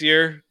sponsors this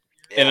year,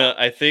 and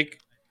I think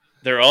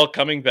they're all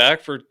coming back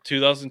for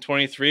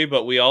 2023.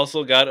 But we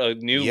also got a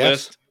new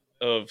list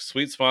of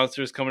sweet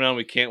sponsors coming on.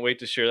 We can't wait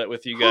to share that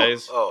with you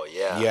guys. Oh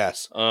yeah.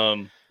 Yes.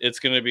 It's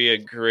going to be a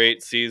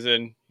great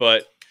season,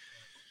 but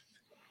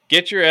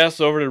get your ass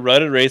over to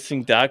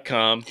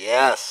ruttedracing.com.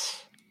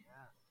 Yes.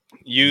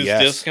 Use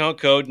discount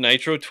code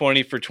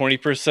Nitro20 for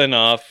 20%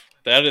 off.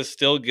 That is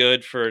still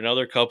good for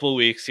another couple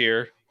weeks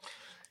here.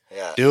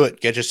 Yeah. Do it.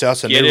 Get yourself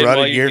some Get new in while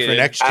Rutted you gear get for in.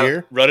 next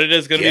year. Rutted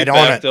is going to Get be on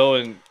back it. though,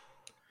 and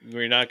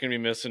we're not going to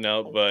be missing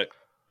out. But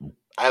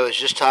I was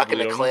just talking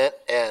We to don't Clint,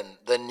 and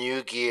the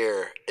new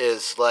gear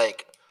is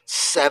like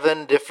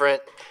 7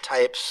 different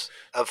types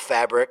of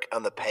fabric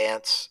on the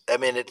pants. I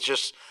mean, it's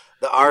just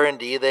the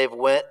R&D they've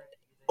went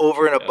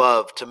over and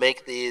above to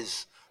make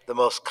these the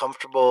most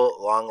comfortable,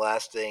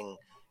 long-lasting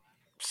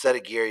set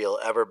of gear you'll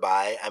ever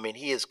buy. I mean,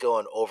 he is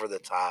going over the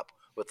top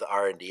with the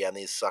R&D on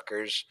these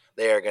suckers.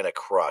 They are going to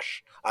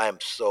crush. I am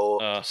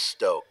so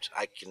stoked.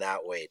 I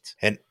cannot wait.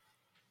 And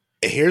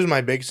here's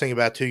my biggest thing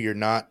about too: you're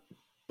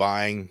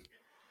buying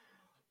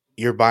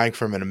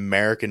from an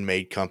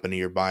American-made company.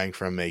 You're buying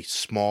from a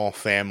small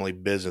family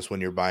business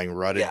when you're buying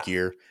Rutted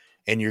gear,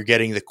 and you're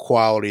getting the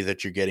quality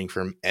that you're getting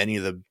from any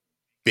of the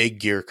big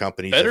gear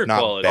companies. better if not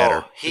quality.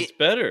 better. It's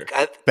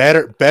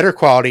better. Better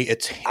quality.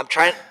 I'm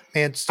trying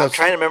to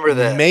remember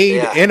the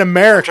made in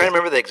America. I'm trying to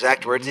remember the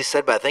exact words he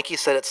said, but I think he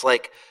said it's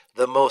like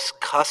the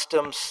most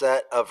custom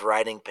set of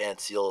riding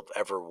pants you'll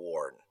have ever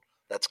worn.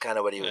 That's kind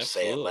of what he was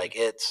saying. Like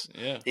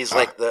he's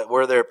like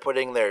where they're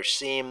putting their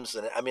seams,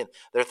 and I mean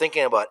they're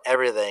thinking about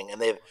everything.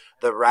 And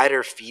the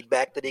rider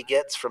feedback that he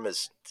gets from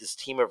his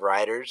team of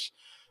riders,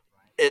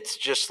 it's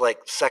just like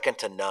second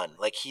to none.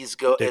 Like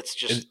it's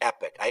just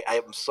epic.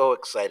 I'm so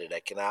excited.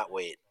 I cannot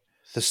wait.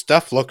 The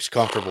stuff looks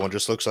comfortable and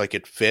just looks like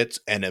it fits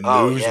and it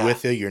moves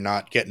with you. You're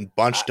not getting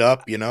bunched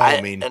up, you know.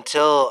 I mean,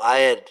 until I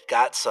had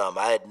got some,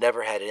 I had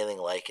never had anything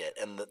like it.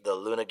 And the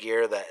Luna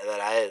gear that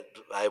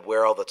I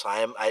wear all the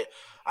time,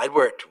 I'd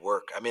wear it to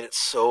work. I mean, it's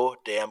so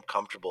damn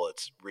comfortable.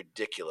 It's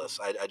ridiculous.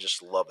 I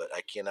just love it.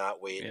 I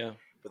cannot wait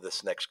for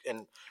this next.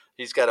 And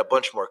he's got a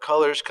bunch more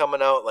colors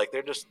coming out. Like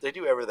they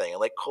do everything. And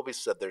like Colby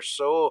said, they're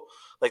so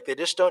like they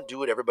just don't do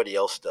what everybody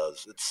else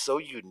does. It's so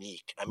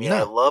unique. I mean,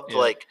 I loved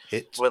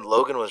when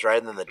Logan was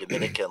riding in the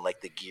Dominican,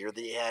 like the gear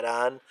that he had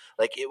on.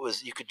 Like it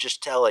was, you could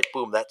just tell, like,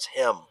 boom, that's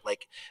him.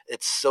 Like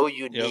it's so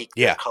unique.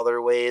 Their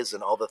colorways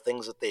and all the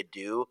things that they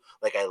do.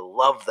 Like I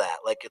love that.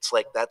 Like it's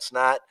like that's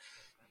not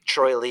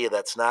Troy Lee,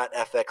 that's not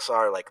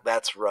FXR, like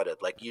that's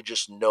Rutted. Like you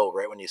just know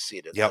right when you see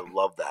it. I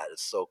love that.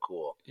 It's so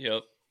cool.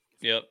 Yep.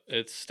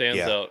 It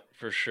stands out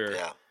for sure.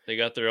 Yeah. They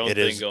got their own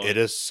thing going. It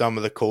is some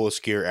of the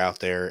coolest gear out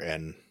there,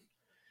 and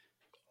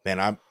man,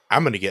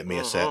 I'm gonna get me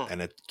a set,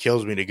 and it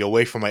kills me to go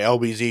away from my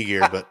LBZ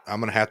gear, but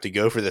I'm gonna have to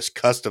go for this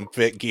custom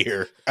fit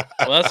gear.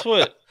 Well, that's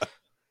what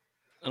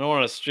I don't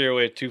want to stray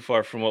away too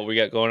far from what we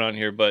got going on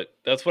here, but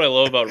that's what I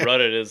love about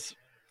Rutted is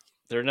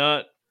they're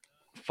not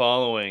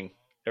following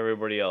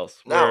everybody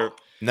else. No.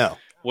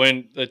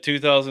 When the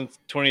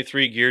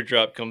 2023 gear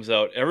drop comes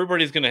out,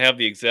 everybody's going to have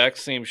the exact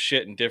same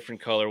shit in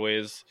different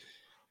colorways,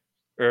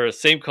 or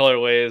same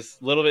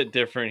colorways, a little bit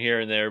different here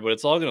and there, but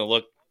it's all going to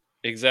look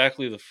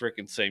exactly the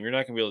freaking same. You're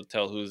not going to be able to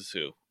tell who's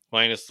who,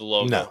 minus the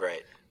logo. No.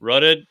 Right.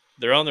 Rutted,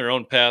 they're on their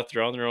own path,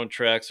 they're on their own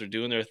tracks, they're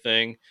doing their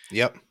thing.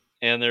 Yep.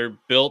 And they're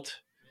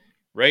built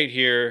right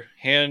here,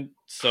 hand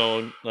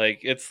sewn, like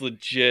it's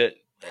legit.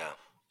 Yeah.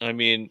 I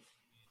mean,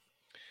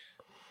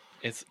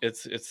 it's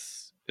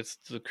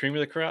the cream of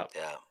the crop.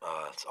 Yeah,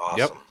 it's awesome.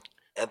 Yep.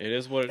 And, it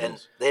is what it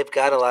is. They've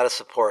got a lot of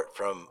support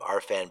from our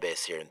fan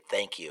base here, and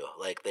thank you.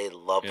 Like they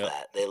love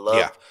that. They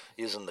love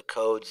using the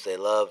codes. They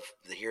love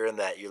hearing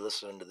that you're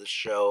listening to this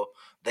show.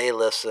 They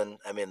listen.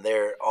 I mean,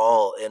 they're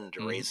all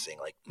into racing.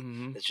 Like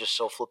it's just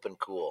so flipping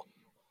cool.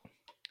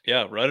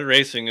 Yeah, Rutted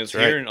Racing is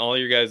hearing all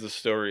your guys'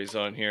 stories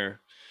on here.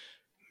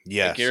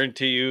 Yes. I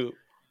guarantee you,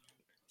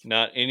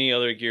 not any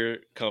other gear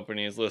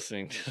company is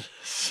listening to this,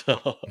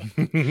 so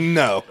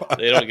no,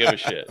 they don't give a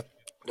shit.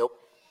 Nope.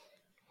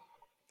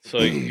 So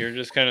you're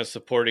just kind of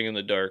supporting in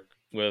the dark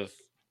with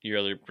your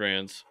other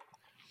brands.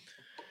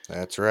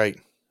 That's right.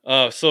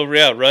 So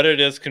yeah,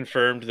 Rutted is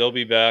confirmed. They'll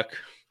be back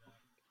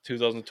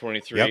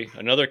 2023. Yep.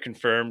 Another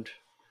confirmed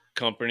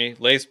company,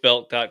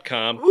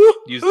 lacebelt.com.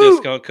 Use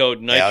discount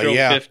code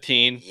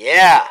Nitro15.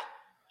 Yeah.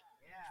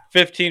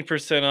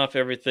 15% off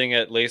everything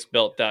at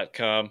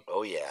lacebelt.com.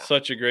 Oh, yeah.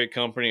 Such a great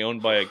company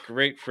owned by a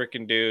great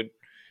freaking dude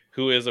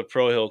who is a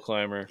pro hill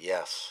climber.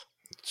 Yes.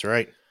 That's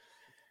right.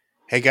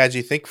 Hey, guys,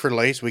 you think for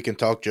Lace we can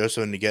talk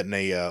Joseph into getting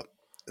a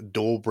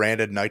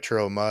dual-branded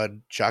Nitro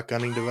Mud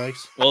shotgunning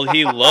device? Well,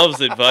 he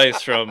loves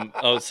advice from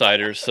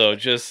outsiders, so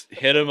just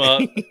hit him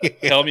up.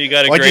 Tell him you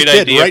got a great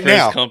idea for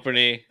his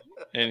company,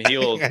 and he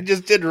will I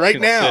just did right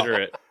now.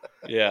 Consider it.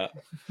 Yeah.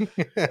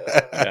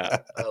 Yeah.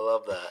 I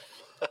love that.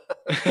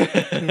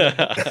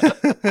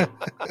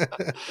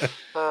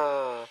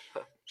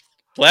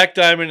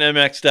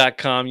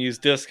 BlackDiamondMX.com. Use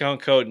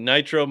discount code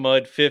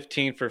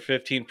NitroMud15 for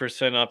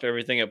 15% off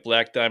everything at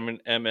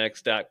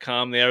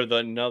BlackDiamondMX.com. They are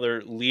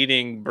another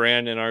leading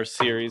brand in our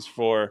series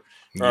for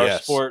our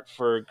sport,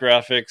 for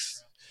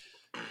graphics.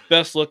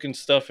 Best looking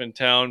stuff in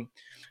town.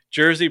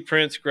 Jersey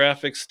prints,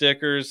 graphics,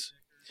 stickers.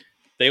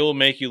 They will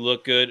make you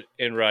look good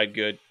and ride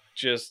good.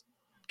 Just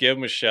give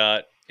them a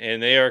shot.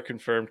 And they are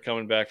confirmed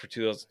coming back for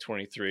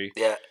 2023.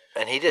 Yeah,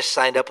 and he just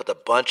signed up with a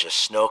bunch of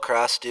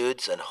snowcross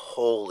dudes, and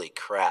holy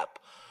crap.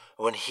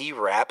 When he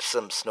wraps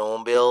some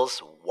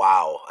snowmobiles,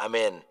 wow. I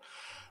mean,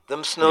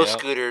 Them snow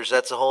scooters,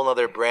 that's a whole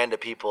other brand of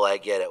people. I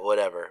get it,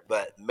 whatever.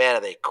 But man, are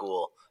they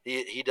cool.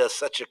 He does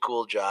such a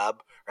cool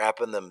job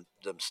wrapping them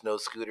snow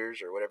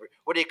scooters or whatever.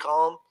 What do you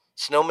call them?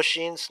 Snow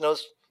machines? Snow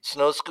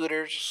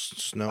scooters?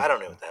 Snow. I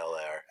don't know what the hell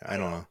they are. I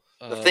don't know.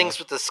 The things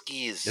with the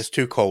skis. It's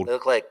too cold. They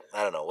look like,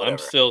 I don't know, whatever. I'm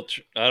still,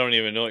 I don't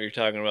even know what you're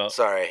talking about.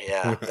 Sorry,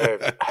 yeah.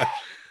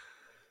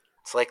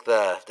 It's like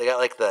they got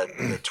like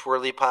the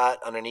twirly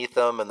pot underneath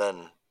them, and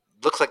then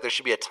looks like there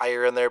should be a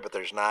tire in there, but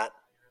there's not.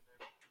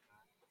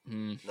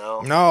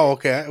 No. No,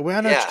 okay. Well,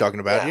 I know what you're talking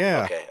about.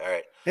 Yeah. Okay, all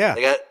right. Yeah.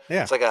 They got,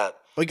 yeah. It's like a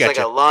We it's got like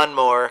you. a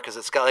lawnmower because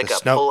it's got like a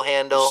pull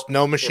handle.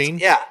 Snow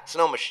machine?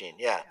 Snow machine.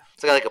 Yeah.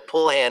 It's got like a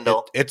pull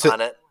handle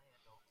on it.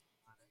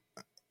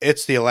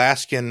 It's the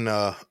Alaskan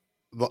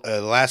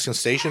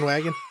station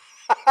wagon.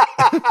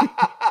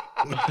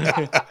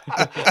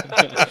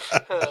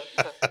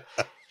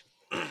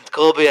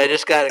 Colby, I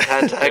just got in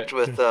contact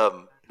with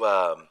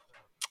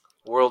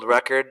World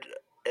Record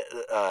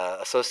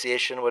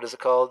Association. What is it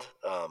called?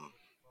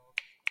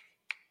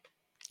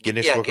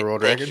 Guinness Book of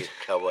World Records. Thank you,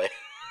 Cowboy.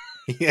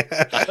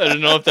 Yeah. I don't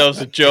know if that was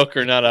a joke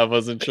or not. I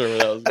wasn't sure where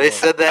that was going. They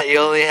said that you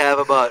only have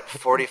about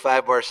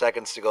 45 more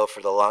seconds to go for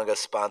the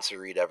longest sponsor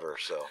read ever.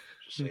 So,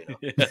 just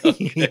so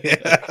you know.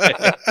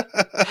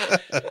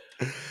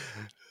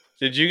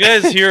 Did you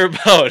guys hear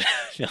about?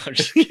 No, I'm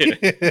just kidding.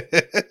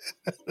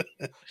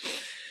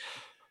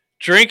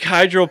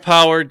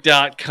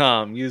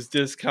 DrinkHydropower.com. Use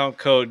discount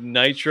code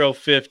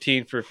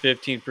Nitro15 for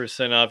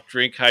 15% off.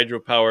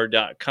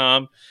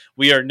 DrinkHydropower.com.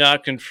 We are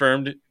not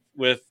confirmed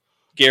with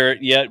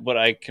Garrett yet, but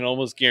I can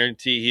almost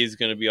guarantee he's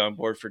going to be on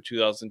board for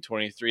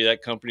 2023.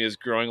 That company is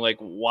growing like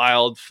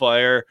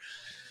wildfire.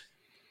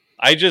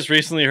 I just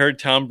recently heard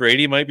Tom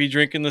Brady might be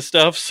drinking the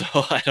stuff, so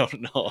I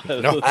don't know.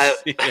 It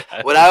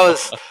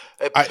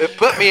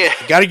put me.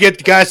 Got to get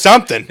the guy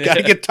something. Got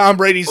to get Tom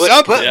Brady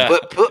something.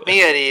 What put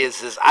me at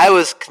ease is I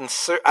was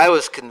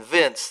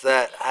convinced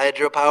that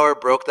hydropower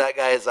broke that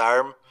guy's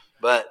arm,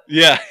 but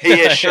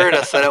he assured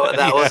us that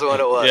that wasn't what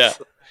it was. Yeah.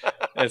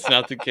 That's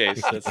not the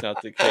case. That's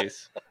not the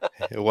case.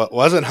 It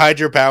wasn't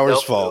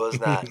Hydropower's fault. It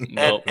was not.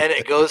 And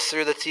it goes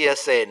through the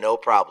TSA, no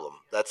problem.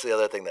 That's the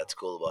other thing that's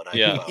cool about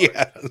Hydropower.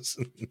 Yes.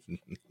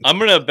 I'm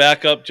going to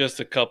back up just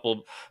a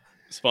couple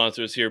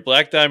sponsors here.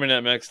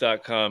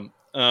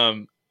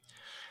 BlackDiamondMX.com.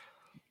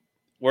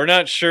 We're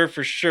not sure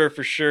for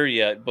sure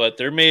yet, but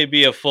there may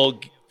be a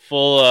full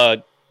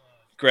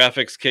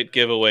graphics kit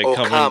giveaway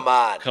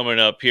coming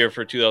up here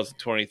for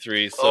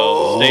 2023.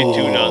 So stay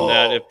tuned on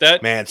that. If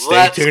that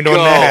stay tuned on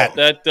that. If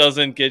that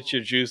doesn't get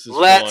your juices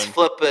Let's going,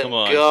 flip it. come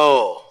on.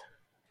 Go.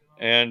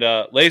 And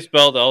Lace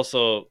Belt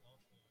also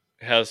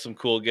has some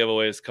cool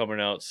giveaways coming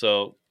out.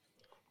 So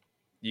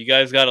you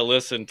guys got to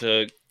listen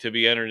to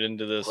be entered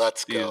into these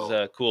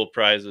cool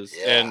prizes.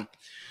 Yeah. And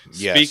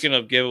speaking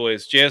of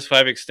giveaways,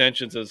 JS5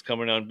 Extensions is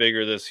coming on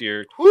bigger this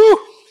year. Woo!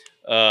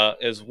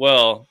 As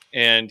well,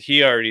 and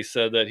he already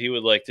said that he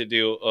would like to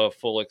do a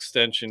full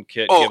extension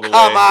kit giveaway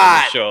come on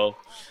the show.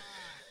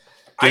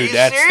 Dude,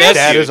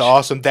 that is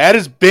awesome. That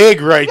is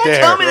big right you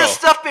there. Tell me this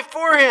stuff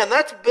beforehand.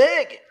 That's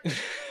big.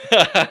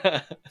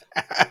 The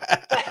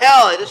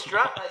hell! I just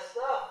dropped my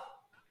stuff.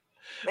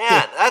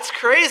 Man, that's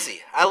crazy.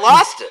 I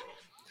lost it.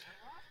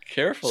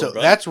 Careful. So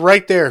bro. that's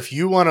right there. If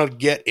you want to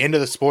get into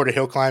the sport of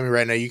hill climbing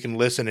right now, you can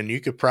listen, and you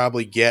could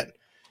probably get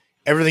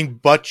everything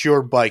but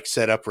your bike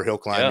set up for hill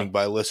climbing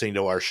by listening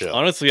to our show.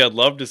 Honestly, I'd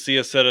love to see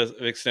a set of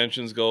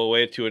extensions go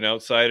away to an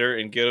outsider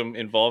and get them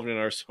involved in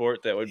our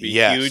sport. That would be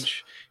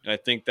huge. And I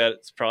think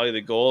that's probably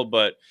the goal,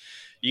 but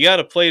you got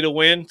to play to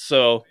win.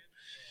 So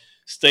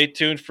stay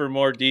tuned for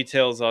more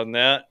details on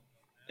that.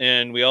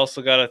 And we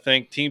also got to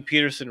thank Team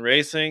Peterson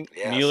Racing,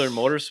 Mueller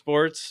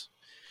Motorsports,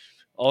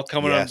 all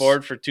coming on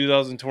board for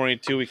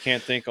 2022. We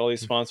can't thank all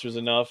these sponsors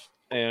enough.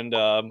 And,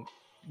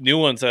 new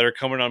ones that are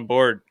coming on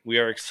board. We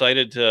are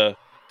excited to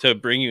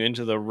bring you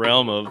into the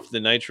realm of the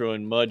Nitro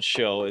and Mud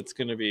show. It's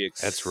going to be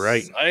exciting. That's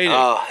right.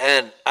 Oh,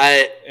 and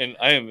I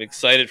am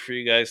excited for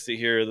you guys to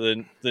hear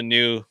the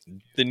new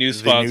sponsors. The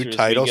new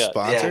title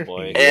sponsor. Yeah.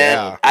 Boy.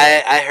 And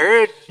I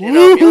heard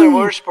Mueller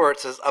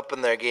Motorsports is up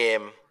in their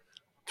game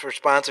for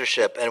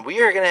sponsorship, and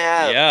we are going to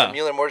have the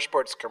Mueller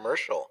Motorsports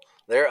commercial.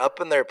 They're up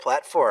in their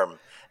platform.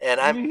 And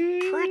I'm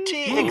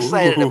pretty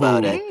excited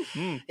about it.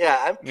 Yeah,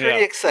 I'm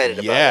pretty excited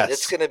about it.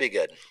 It's going to be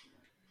good.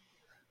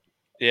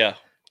 Yeah.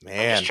 Man.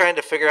 I'm just trying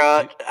to figure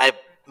out. I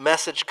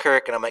messaged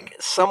Kirk, and I'm like,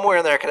 somewhere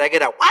in there, can I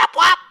get a whop,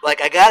 whop?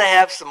 Like, I got to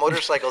have some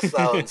motorcycle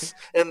sounds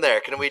in there.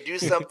 Can we do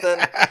something?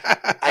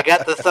 I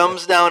got the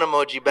thumbs down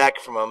emoji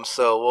back from him,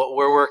 so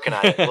we're working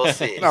on it. We'll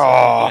see.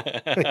 Oh,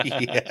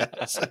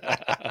 yes.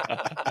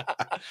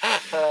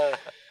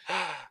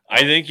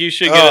 I think you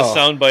should get a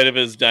soundbite of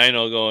his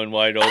dyno going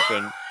wide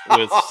open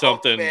with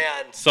something crazy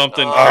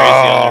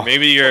on there.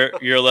 Maybe your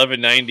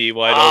 1190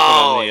 wide open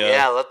on the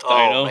dyno.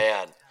 Oh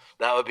man,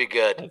 that would be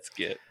good. Let's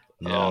get.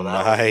 Nice.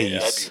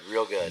 That'd be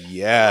real good.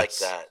 Yes. I like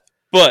that.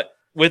 But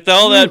with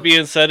all that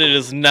being said, it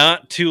is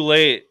not too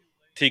late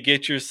to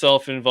get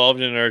yourself involved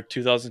in our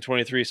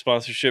 2023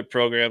 sponsorship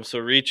program. So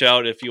reach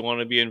out if you want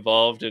to be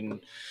involved and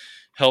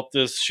help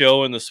this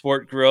show and the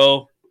sport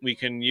grow. We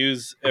can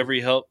use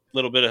every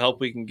little bit of help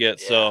we can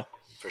get. Yeah, so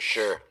for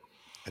sure.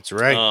 That's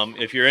right.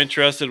 If you're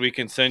interested, we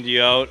can send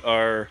you out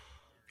our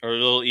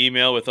little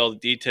email with all the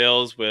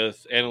details,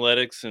 with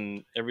analytics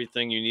and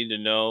everything you need to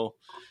know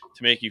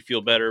to make you feel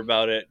better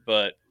about it.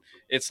 But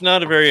it's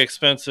not a very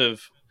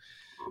expensive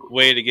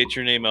way to get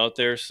your name out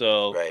there.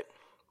 So right.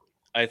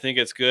 I think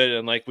it's good.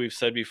 And like we've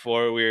said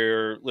before,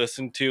 we're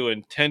listened to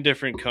in 10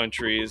 different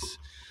countries.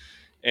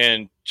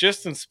 And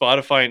just in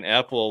Spotify and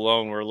Apple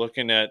alone, we're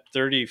looking at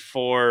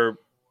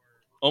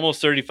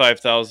almost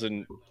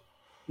 35,000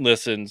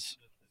 listens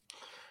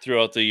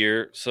throughout the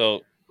year.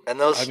 So, and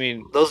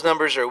those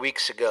numbers are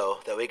weeks ago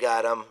that we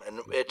got them, and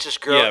it's just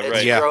growing.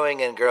 It's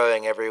growing and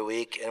growing every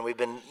week, and we've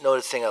been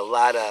noticing a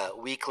lot of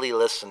weekly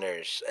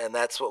listeners, and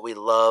that's what we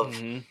love.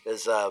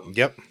 Is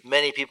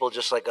many people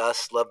just like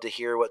us love to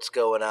hear what's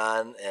going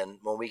on, and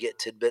when we get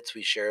tidbits,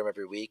 we share them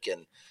every week.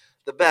 And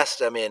the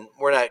best, I mean,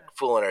 we're not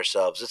fooling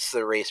ourselves. It's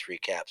the race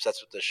recaps.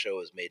 That's what this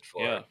show is made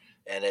for. Yeah.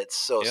 And it's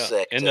so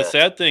sick. And the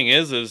sad thing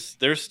is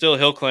there's still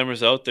hill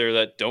climbers out there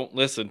that don't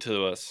listen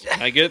to us.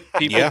 I get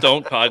people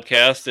don't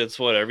podcast. It's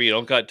whatever. You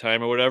don't got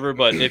time or whatever.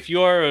 But if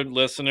you are a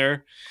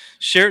listener,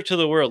 share it to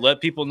the world.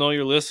 Let people know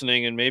you're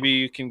listening, and maybe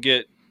you can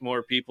get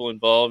more people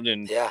involved,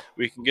 and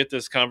we can get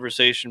this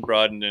conversation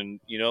broadened and,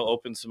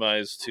 open some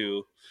eyes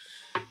to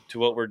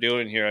what we're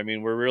doing here. I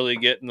mean, we're really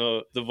getting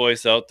the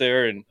voice out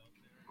there, and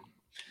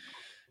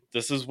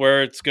this is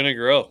where it's going to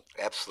grow.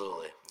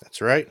 Absolutely.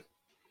 That's right.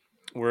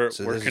 We're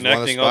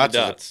connecting all the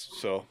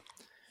dots.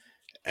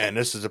 And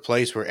this is a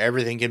place where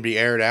everything can be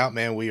aired out,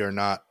 man. We are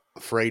not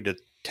afraid to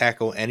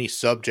tackle any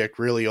subject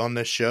really on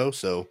this show.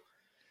 So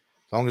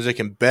as long as it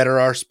can better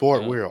our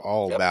sport, we're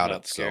all about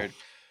it. Scared. So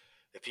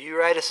if you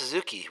ride a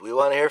Suzuki, we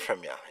want to hear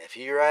from you. If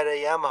you ride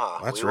a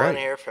Yamaha, we want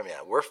to hear from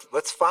you.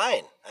 That's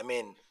fine. I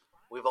mean,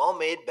 we've all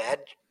made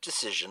bad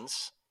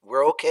decisions.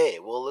 We're okay.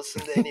 We'll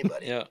listen to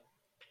anybody. Yeah.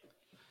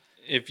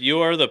 If you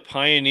are the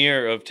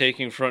pioneer of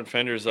taking front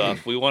fenders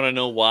off, we want to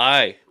know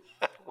why.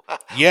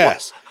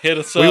 Yes. Hit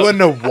us up. We want to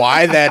know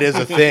why that is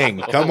a thing.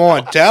 Come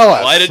on, tell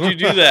us. Why did you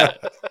do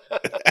that?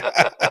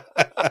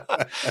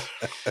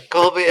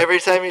 Colby, every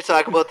time you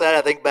talk about that,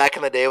 I think back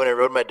in the day when I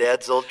rode my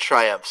dad's old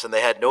Triumphs and they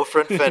had no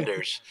front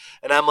fenders.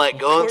 And I'm like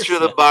going through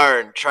the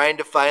barn trying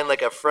to find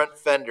like a front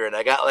fender. And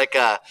I got like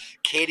a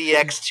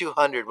KDX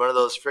 200, one of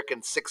those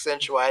freaking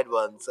 6-inch wide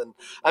ones. And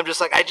I'm just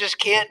like, I just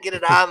can't get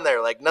it on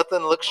there. Like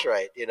nothing looks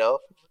right,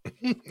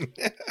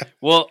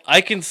 Well,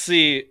 I can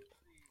see,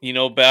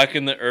 back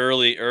in the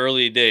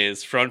early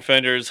days, front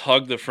fenders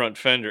hug the front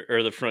fender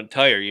or the front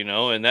tire,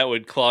 and that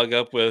would clog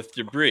up with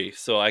debris.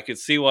 So I could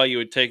see why you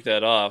would take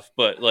that off.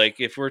 But like,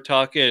 if we're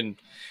talking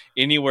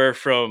anywhere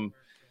from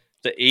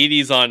the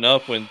 80s on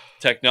up, when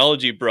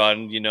technology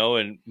broadened,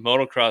 and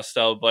motocross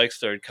style bikes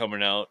started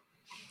coming out,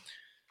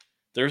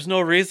 there's no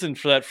reason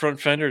for that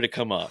front fender to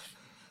come off.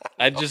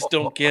 I just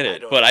don't get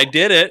it. But I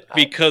did it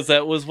because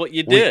that was what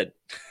you did.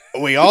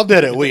 We all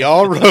did it. We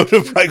all rode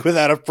a bike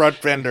without a front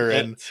fender,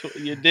 and that's what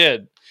you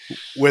did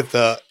with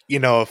a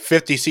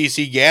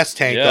 50cc gas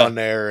tank on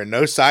there and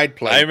no side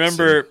plates. I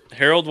remember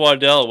Harold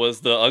Waddell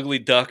was the ugly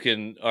duck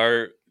in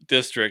our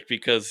district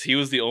because he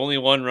was the only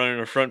one running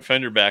a front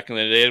fender back in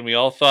the day, and we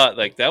all thought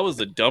like that was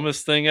the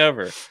dumbest thing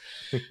ever.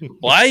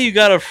 Why you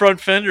got a front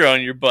fender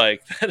on your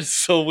bike? That is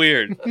so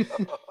weird.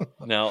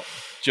 Now,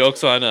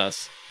 joke's on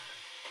us.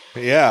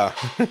 Yeah.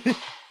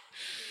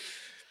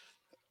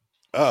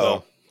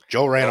 Uh-oh.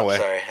 Joel ran away.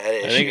 Sorry,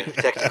 I think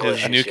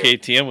his new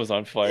KTM was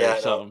on fire. Yeah,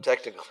 or something. No,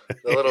 technical.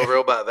 The little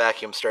robot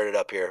vacuum started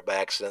up here by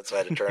accident, so I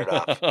had to turn it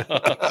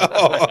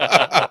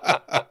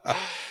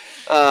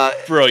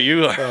off. Bro,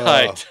 you are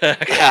high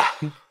tech. Yeah.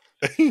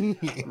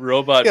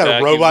 Robot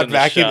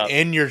vacuum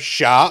in your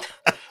shop.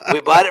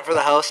 We bought it for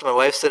the house. My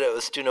wife said it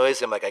was too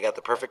noisy. I'm like, I got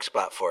the perfect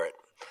spot for it.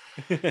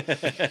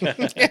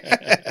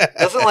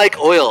 Doesn't like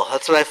oil.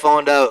 That's what I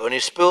found out. When you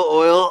spill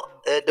oil,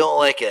 it don't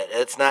like it.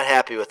 It's not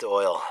happy with the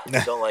oil.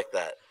 I don't like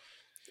that.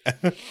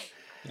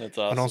 That's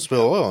awesome. I don't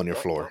spill oil on your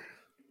floor.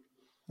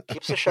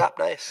 Keeps the shop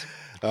nice.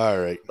 All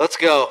right. Let's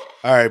go.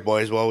 All right,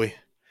 boys. Well,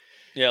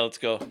 let's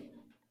go.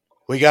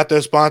 We got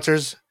those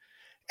sponsors.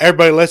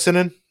 Everybody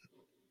listening,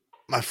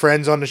 my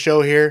friends on the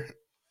show here,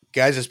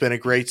 guys, it's been a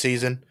great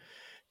season.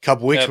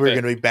 Couple weeks, we're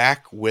going to be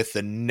back with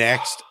the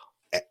next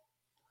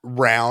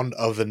round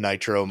of the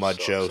Nitro Mud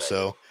Show. Excited.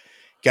 So,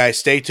 guys,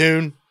 stay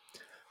tuned.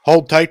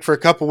 Hold tight for a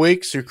couple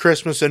weeks through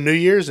Christmas and New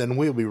Year's, and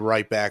we'll be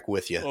right back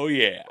with you. Oh,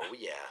 yeah. Oh,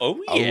 yeah.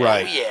 Oh, yeah. All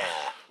right. Oh, yeah.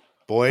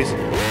 Boys,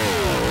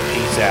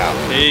 peace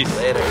out. Peace.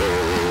 Later.